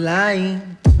were lying.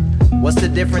 What's the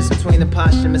difference between a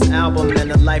posthumous album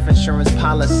and a life insurance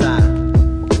policy?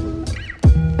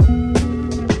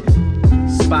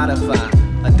 Spotify,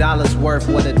 $1's worth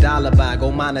what $1 buy,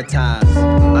 go monetize.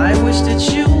 I wish that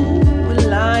you were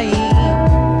lying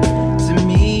to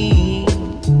me.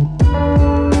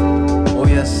 Oh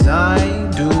yes I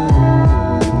do.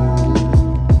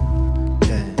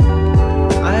 Yeah.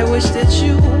 I wish that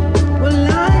you were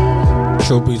lying.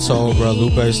 Truth be told, bro,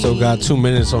 Lupe still got 2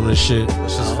 minutes on this shit.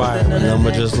 It's just fire, man. And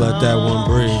I'ma just let that one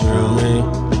breathe, you know what I mean?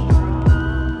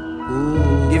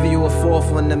 Give you a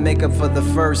fourth one to make up for the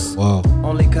first. Wow.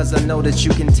 Only cause I know that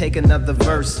you can take another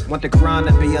verse. Want the Quran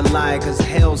to be a lie cause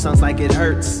hell sounds like it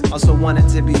hurts. Also want it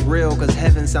to be real cause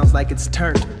heaven sounds like it's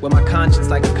turned. With my conscience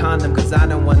like a condom cause I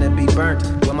don't wanna be burnt.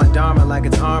 With my dharma like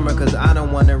it's armor cause I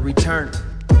don't wanna return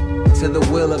to the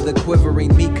will of the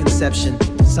quivering meat conception.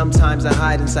 Sometimes I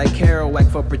hide inside Kerouac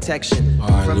for protection.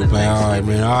 Alright, Lupe,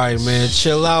 alright, man.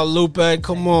 Chill out, Lupe.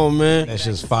 Come on, man. That's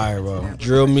just fire, bro.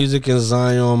 Drill music and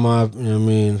Zion, you know what I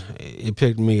mean? It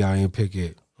picked me, I ain't pick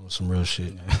it. On some real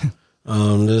shit.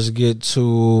 Let's get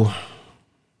to,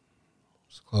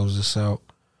 let's close this out.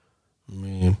 I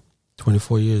mean,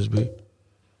 24 years, B.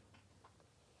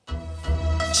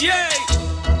 Jay!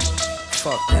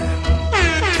 Fuck that.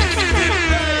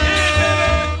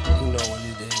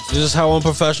 This is how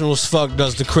Unprofessional as Fuck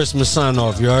does the Christmas sign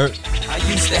off, you heard? I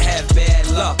used to have bad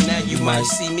luck. Now you might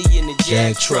see me in the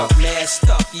jag truck. Masked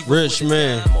up. Rich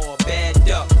man.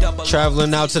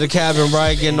 Traveling out to the cabin,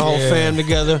 right? Getting the whole fam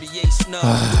together.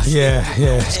 Yeah.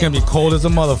 It's gonna be cold as a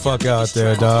motherfucker out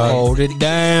there, dog. Hold it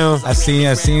down. I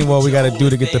seen what we gotta do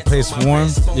to get the place warm.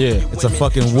 Yeah. It's a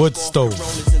fucking wood stove.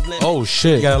 Oh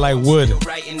shit. You gotta like wood. You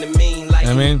know what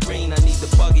I mean?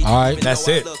 Alright. That's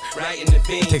it.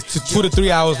 It takes 2 to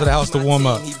 3 hours for the house to warm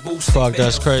up. Fuck,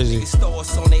 that's crazy. You know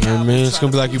what I mean? It's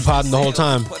gonna be like you potting the whole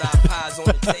time.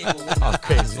 Oh,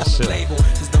 crazy shit.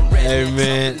 Hey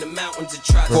man,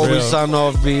 before we sign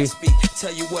off, B,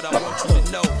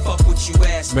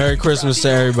 Merry Christmas to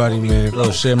everybody, man.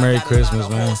 Oh shit, Merry Christmas,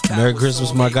 man. Merry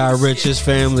Christmas, my guy Rich, his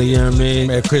family, you know what I mean?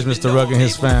 Merry Christmas to Rugg and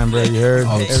his fam, bro, you heard?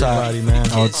 Everybody,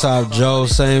 man. On top, Joe,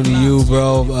 same to you,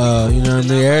 bro. You know what I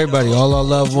mean? Everybody, all our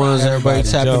loved ones, everybody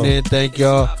tapping in, thank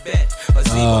y'all.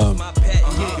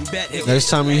 Next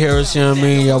time you hear us, you know what I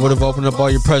mean? Y'all would have opened up all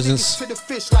your presents. You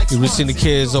would have seen the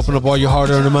kids open up all your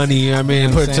hard-earned money, you know what I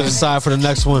mean? Put it to the side for the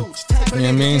next one. You know what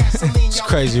I mean? It's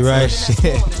crazy, right?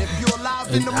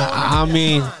 I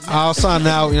mean, I'll sign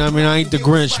out, you know what I mean? I ain't the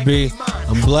Grinch, B.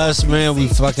 I'm blessed, man. We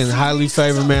fucking highly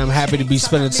favored, man. I'm happy to be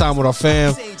spending time with our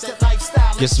fam.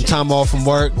 Get some time off from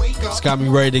work. It's got me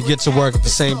ready to get to work at the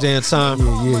same damn time.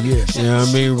 Yeah. You know what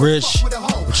I mean? Rich,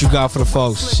 what you got for the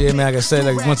folks? Shit, man, like I said,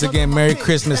 like once again, Merry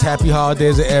Christmas, Happy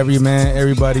Holidays to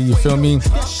everybody, you feel me?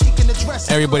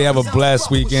 Everybody have a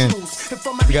blessed weekend.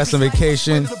 If you got some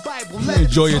vacation,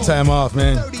 enjoy your time off,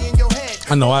 man.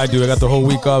 I know I do. I got the whole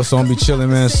week off, so I'm gonna be chilling,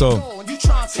 man. So,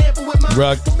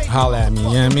 Rugg, holla at me, you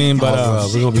know what I mean?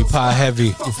 But we're gonna be pie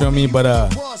heavy. You feel me? But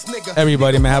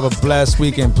everybody, man, have a blessed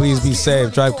weekend. Please be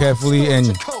safe. Drive carefully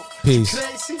and peace. Hey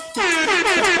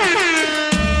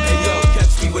yo,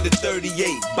 catch me with a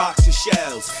 38 box of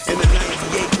shells and a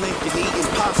 98 Lincoln eating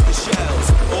pasta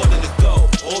shells. Order to go.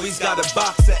 Always got a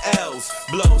box of L's.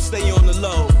 Blow, stay on the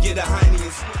low. Get a Heine and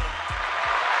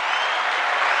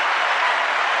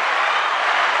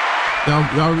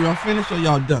Y'all finished or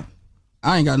y'all done?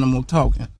 I ain't got no more talking.